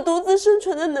她没有独自生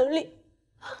存的能力。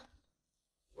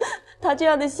她这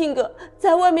样的性格，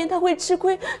在外面她会吃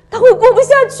亏，她会过不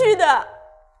下去的。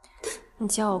你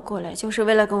叫我过来就是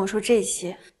为了跟我说这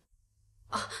些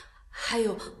啊？还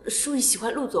有，淑雨喜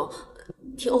欢陆总，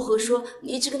听欧和说你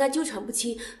一直跟他纠缠不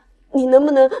清。你能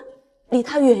不能离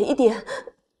他远一点？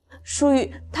淑雨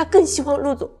她更喜欢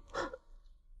陆总，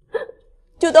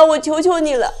就当我求求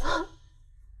你了，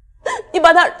你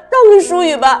把他让给淑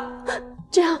雨吧，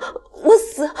这样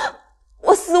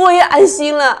我死我也安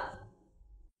心了。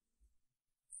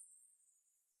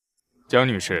江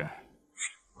女士，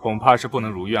恐怕是不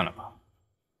能如愿了吧？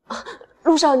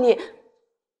陆少你，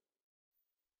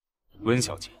温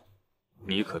小姐，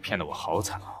你可骗得我好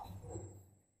惨啊！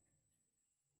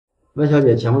温小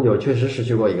姐前不久确实失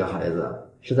去过一个孩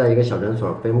子，是在一个小诊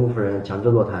所被穆夫人强制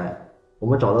落胎。我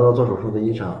们找到了做手术的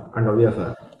医生，按照月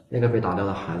份，那个被打掉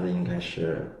的孩子应该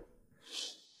是……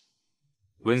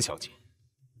温小姐，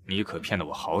你可骗得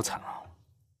我好惨啊！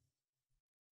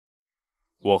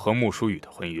我和穆淑雨的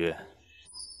婚约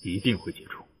一定会解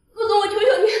除。陆总，我求求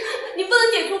你，你不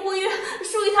能解除婚约。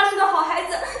淑雨她是个好孩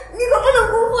子，你可不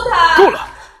能辜负她。够了！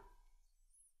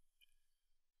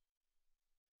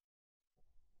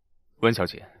温小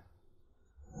姐，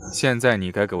现在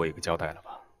你该给我一个交代了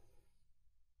吧？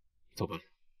走吧。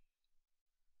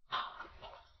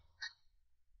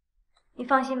你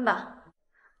放心吧，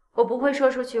我不会说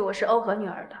出去我是欧和女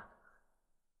儿的。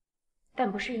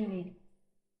但不是因为你，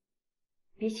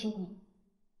比起你，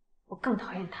我更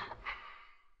讨厌他。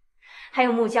还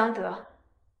有穆江德，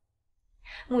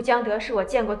穆江德是我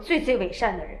见过最伪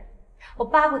善的人，我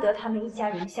巴不得他们一家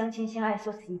人相亲相爱，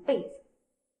说死一辈子。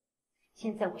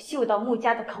现在我嗅到穆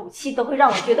家的口气，都会让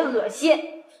我觉得恶心。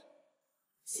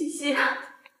西西，西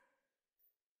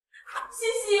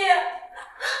西，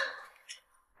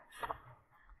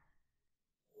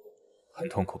很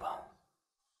痛苦吧？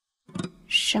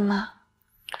是吗？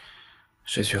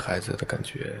失去孩子的感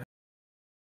觉。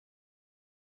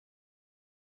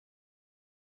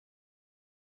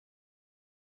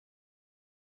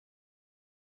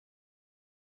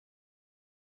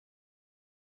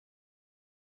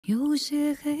有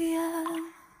些黑暗，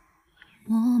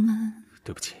我们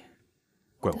对不起，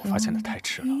怪我发现的太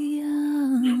迟了。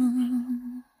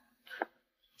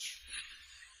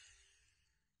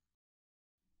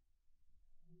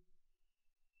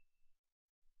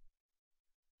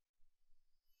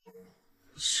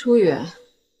淑雨，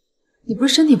你不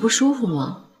是身体不舒服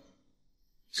吗？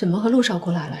怎么和陆少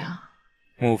过来了呀？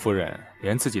穆夫人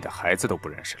连自己的孩子都不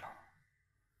认识了，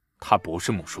她不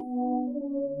是穆淑。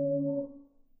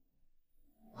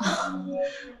啊，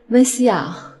温熙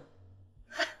啊，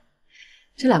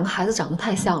这2个孩子长得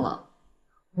太像了，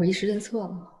我一时认错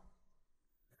了。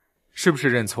是不是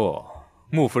认错？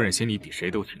穆夫人心里比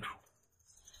谁都清楚。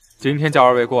今天叫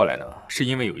2位过来呢，是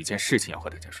因为有一件事情要和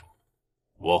大家说。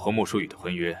我和穆淑雨的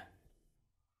婚约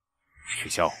取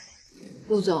消。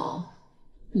陆总，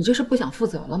你这是不想负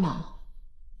责了吗？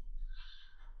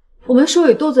我们淑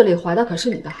雨肚子里怀的可是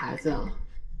你的孩子，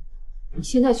你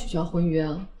现在取消婚约，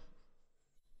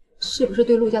是不是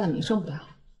对陆家的名声不太好？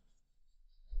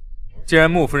既然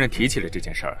穆夫人提起了这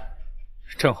件事儿，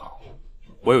正好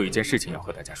我有一件事情要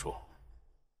和大家说。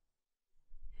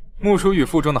穆淑雨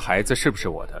腹中的孩子是不是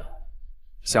我的，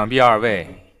想必2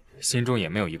位心中也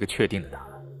没有一个确定的答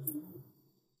案。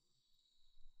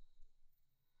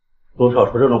陆少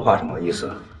说这种话什么意思？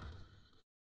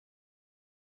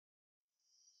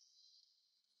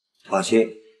放心，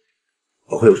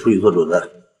我会有淑玉做主的。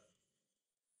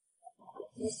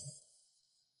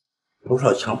陆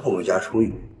少强迫我们家淑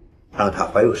玉，让她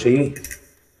怀有身孕。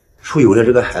淑玉为了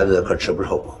这个孩子可吃不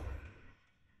少苦，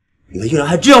你们竟然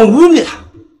还这样污蔑她，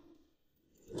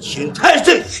欺人太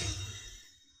甚！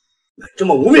这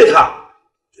么污蔑她，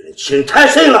真是欺人太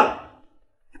甚了。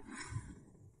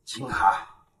秦寒，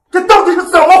这到底是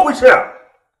怎么回事？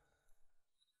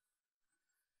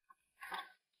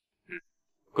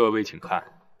各位请看。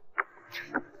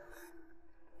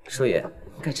淑玉，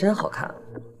可真好看。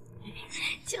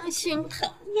江勋讨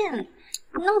厌，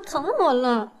你弄疼我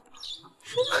了。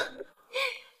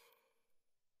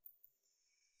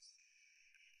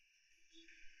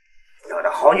我的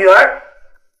好女儿。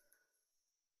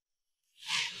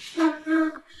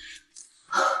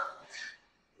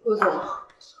陆总，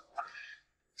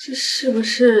这是不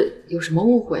是有什么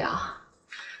误会啊？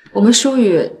我们淑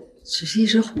玉只是一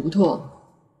时糊涂，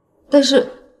但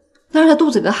是她肚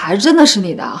子里的孩子真的是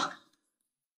你的。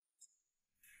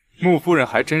穆夫人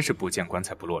还真是不见棺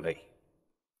材不落泪。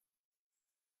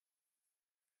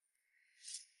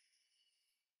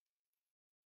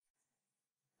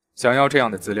想要这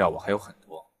样的资料，我还有很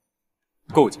多。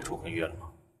够解除婚约了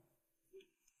吗？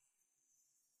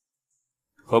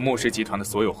和穆氏集团的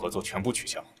所有合作全部取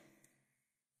消。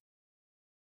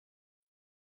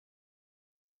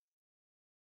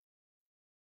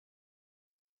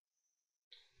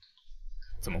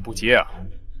怎么不接啊？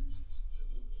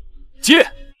接！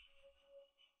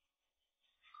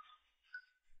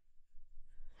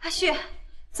阿旭，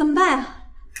怎么办啊？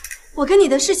我跟你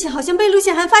的事情好像被陆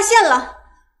宪寒发现了，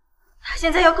他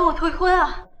现在要跟我退婚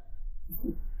啊！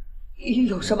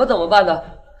有什么怎么办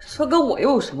的？这跟我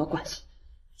又有什么关系？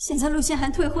现在陆宪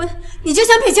寒退婚，你就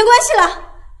想撇清关系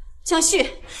了？江旭，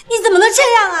你怎么能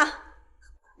这样啊？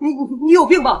你有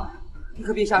病吧？你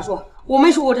可别瞎说，我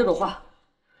没说过这种话。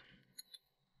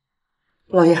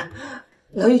老爷，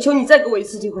求你再给我一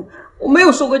次机会，我没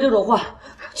有说过这种话，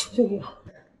求求你了。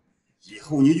以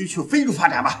后你就去非洲发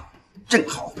展吧，正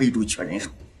好非洲缺人手，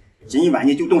今晚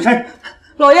你就动身。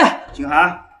老爷，秦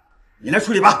寒，你来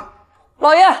处理吧。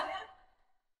老爷，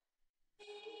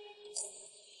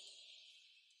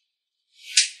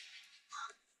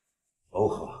欧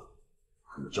和，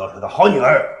你教出的好女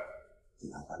儿，竟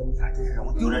然在陆家之上让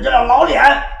我丢人这张老脸。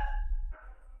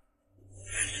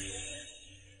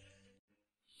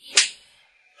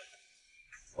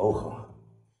欧和，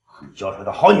你教出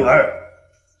的好女儿，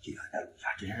竟然在陆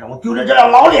家之上让我丢人这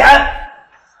张老脸。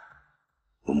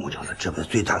我穆家的这辈子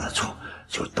最大的错，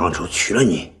就是当初娶了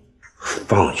你，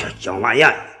放却江晚宴。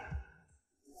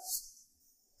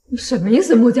你什么意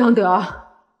思，穆江德？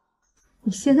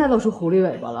你现在露出狐狸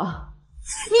尾巴了？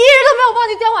你一日都没有忘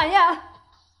记江晚宴。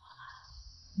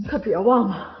你可别忘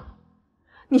了，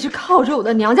你是靠着我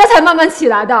的娘家才慢慢起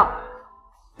来的。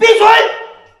闭嘴！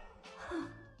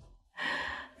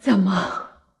怎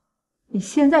么，你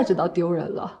现在知道丢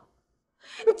人了？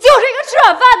你就是一个吃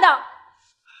软饭的。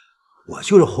我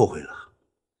就是后悔了，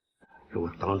如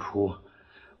果当初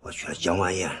我娶了江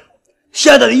晚宴，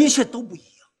现在的一切都不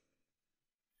一样。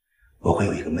我会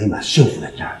有一个美满幸福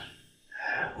的家庭，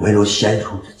温柔贤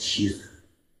淑的妻子，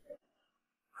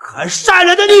和善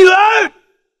良的女儿。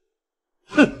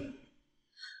哼！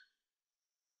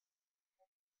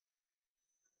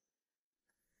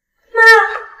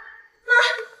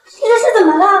你这是怎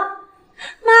么了？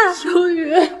妈，秋雨，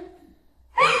妈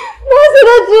现在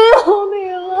只有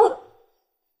你了。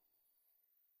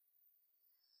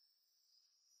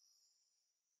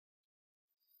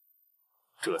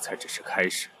这才只是开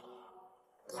始，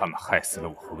他们害死了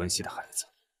我和温熙的孩子，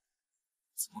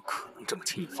怎么可能这么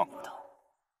轻易放过他？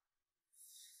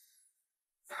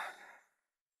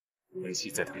温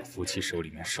熙在他们夫妻手里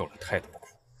面受了太多苦，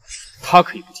他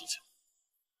可以不计较，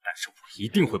但是我一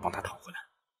定会帮他讨回来。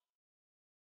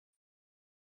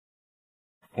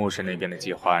穆氏那边的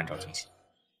计划按照进行，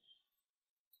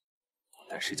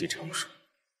待时机成熟，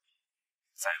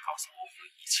再告诉我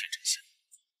们一切真相。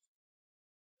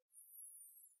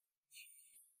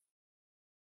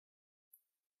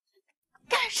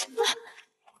干什么？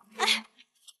哎，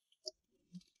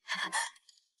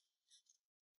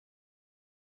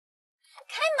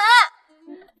开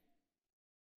门！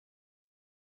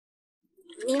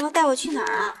你要带我去哪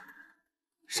儿啊？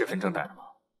身份证带了吗？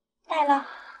带了。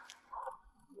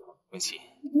温熙，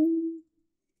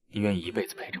你愿意一辈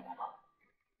子陪着我吗？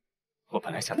我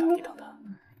本来想等你等的，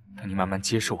等你慢慢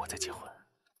接受我再结婚，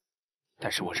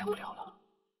但是我忍不了了。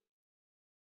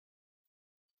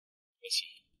温熙，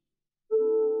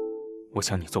我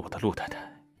想你做我的陆太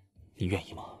太，你愿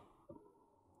意吗？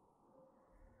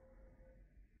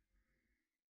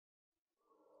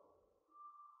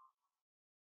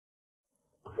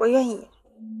我愿意。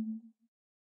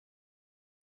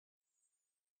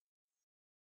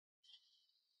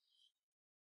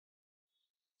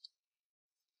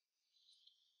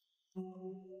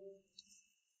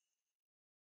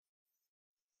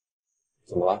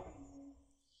怎么了？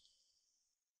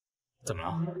怎么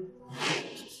了？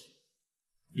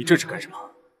你这是干什么？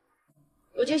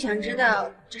我就想知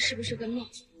道这是不是个梦。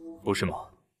不是梦，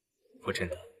我真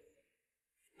的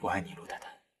不爱你，陆太太。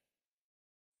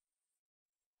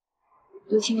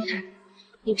陆清海，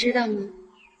你知道吗？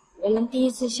我们第一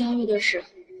次相遇的时候，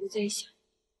我在想，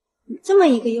你这么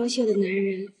一个优秀的男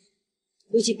人，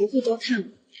估计不会多看我。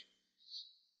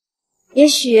也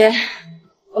许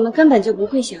我们根本就不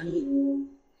会相遇，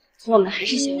可我们还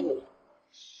是相遇了，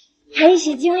还一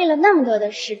起经历了那么多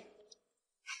的事。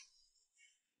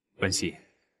文熙，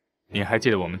你还记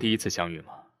得我们第一次相遇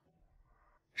吗？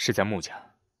是在穆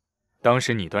家，当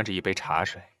时你端着一杯茶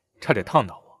水，差点烫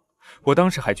到我。我当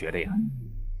时还觉得呀，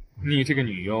你这个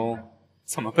女优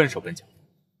怎么笨手笨脚的，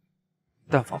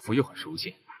但仿佛又很熟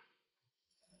悉。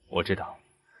我知道，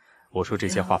我说这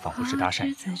些话仿佛是搭讪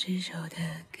一样，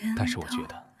但是我觉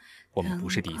得我们不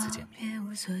是第一次见面，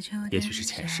也许是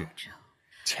前世，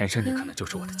前世你可能就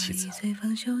是我的妻子。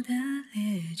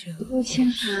陆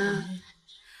清寒，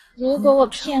如果我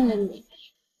骗了你，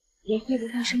你会不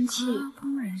会生气？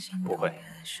不会，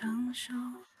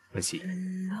文熙，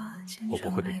我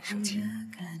不会对你生气。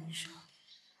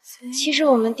其实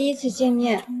我们第一次见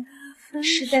面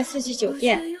是在四季酒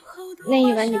店，那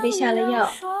一晚你被下了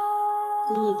药，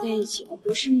跟你在一起的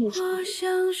不是穆书宇，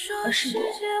而是我。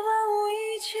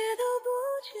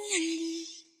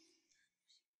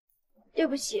对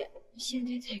不起，我现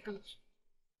在才告诉你。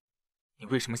你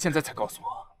为什么现在才告诉我？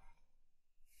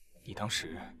你当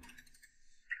时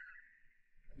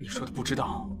你说的不知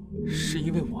道，是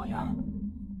因为我呀。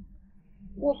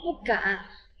我不敢。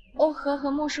欧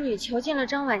和穆书宇囚禁了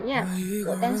张晚宴，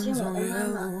我担心我的妈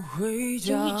妈，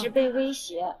就一直被威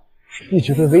胁。一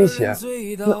直被威胁？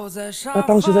那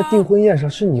当时在订婚宴上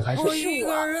是你还是？不是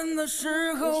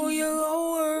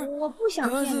我不想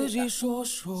骗你的。其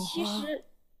实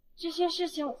这些事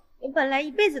情我本来一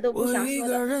辈子都不想说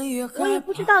的，我也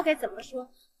不知道该怎么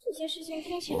说。这些事情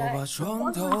听起来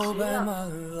荒唐极了。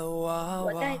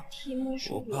我代替穆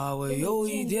书宇跟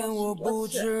你见过许多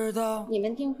次，你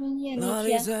们订婚宴那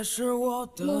天，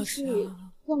穆书宇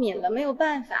过敏了，没有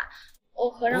办法，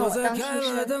欧和让我当替身。我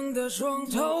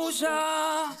喜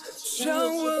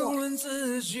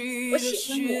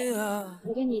欢你，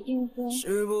我跟你订婚，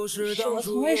是我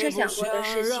从未设想过的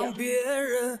事情。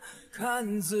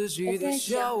我在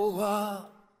想，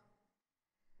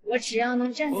我只要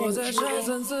能站在你身边，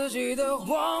这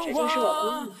就是我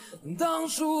的梦。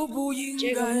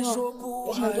这个梦，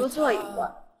我想多做一会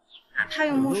儿，哪怕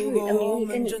用穆书宇的名义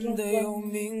跟你订婚。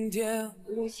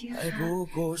陆清寒，其实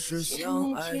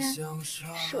那天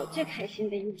是我最开心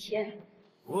的一天。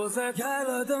那一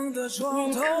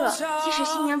刻，即使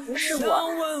新娘不是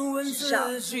我，至少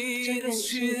站在你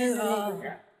身边的那个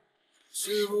人。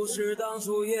是不是当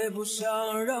初也不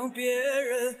想让别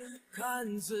人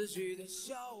看自己的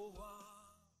笑话？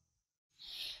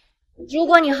如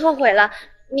果你后悔了，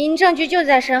民政局就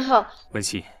在身后。文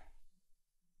熙，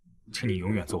请你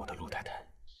永远做我的陆太太。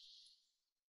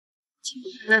清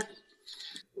寒，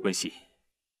文熙，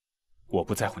我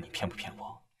不在乎你骗不骗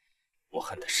我，我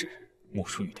恨的是穆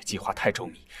书宇的计划太周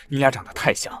密，你俩长得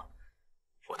太像。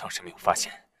我当时没有发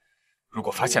现，如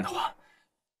果发现的话，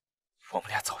我们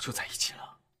俩早就在一起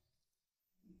了。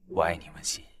我爱你，文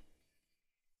熙，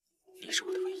你是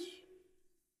我的唯一。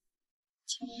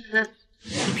清寒，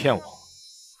你骗我，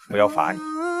我要罚你，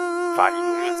罚你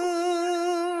永远做我的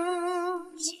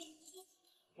文熙。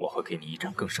我会给你一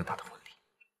场更盛大的婚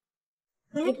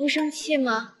礼。你不生气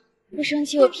吗？不生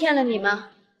气我骗了你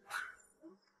吗？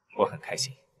我很开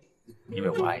心，因为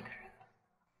我爱的人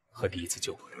和第一次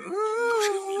救我的人都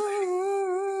是同一个人。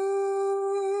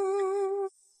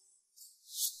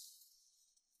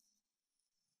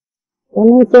我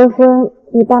没结婚，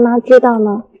你爸妈知道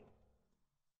吗？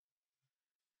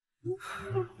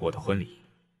我的婚礼，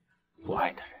我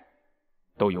爱的人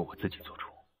都由我自己做主，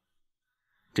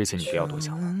这些你不要多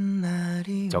想了，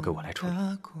交给我来处理。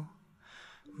妈，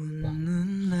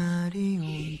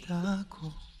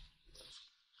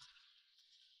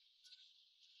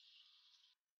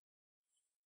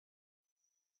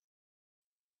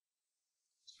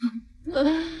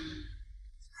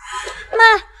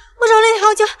我找了你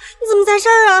好久，你怎么在这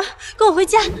儿啊？跟我回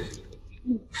家。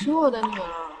你不是我的女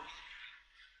儿，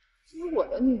这是我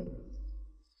的女儿。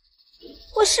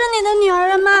我是你的女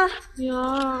儿啊，妈。女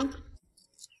儿，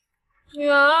女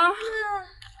儿，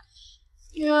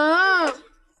女儿，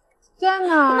在在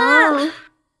哪？妈，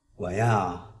我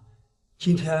呀，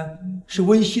今天是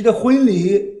温熙的婚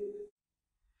礼。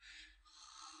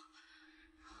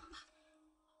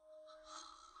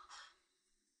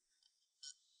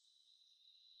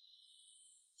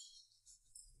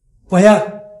婉言，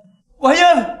婉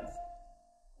言，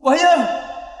婉言。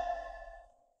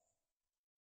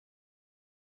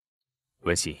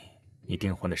文熙，你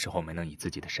订婚的时候没能以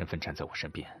自己的身份站在我身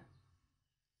边，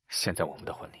现在我们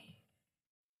的婚礼，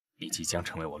你即将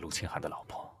成为我陆清寒的老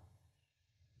婆，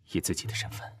以自己的身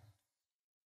份。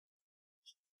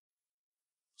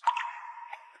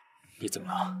你怎么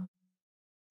了？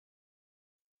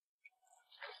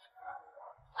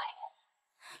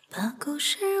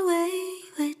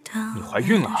你怀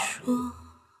孕了？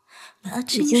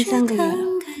已经3个月了。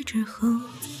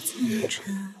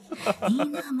你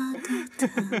那么的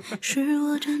疼，是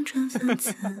我辗转反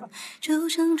侧，就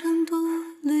像长途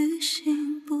旅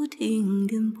行不停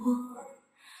颠簸。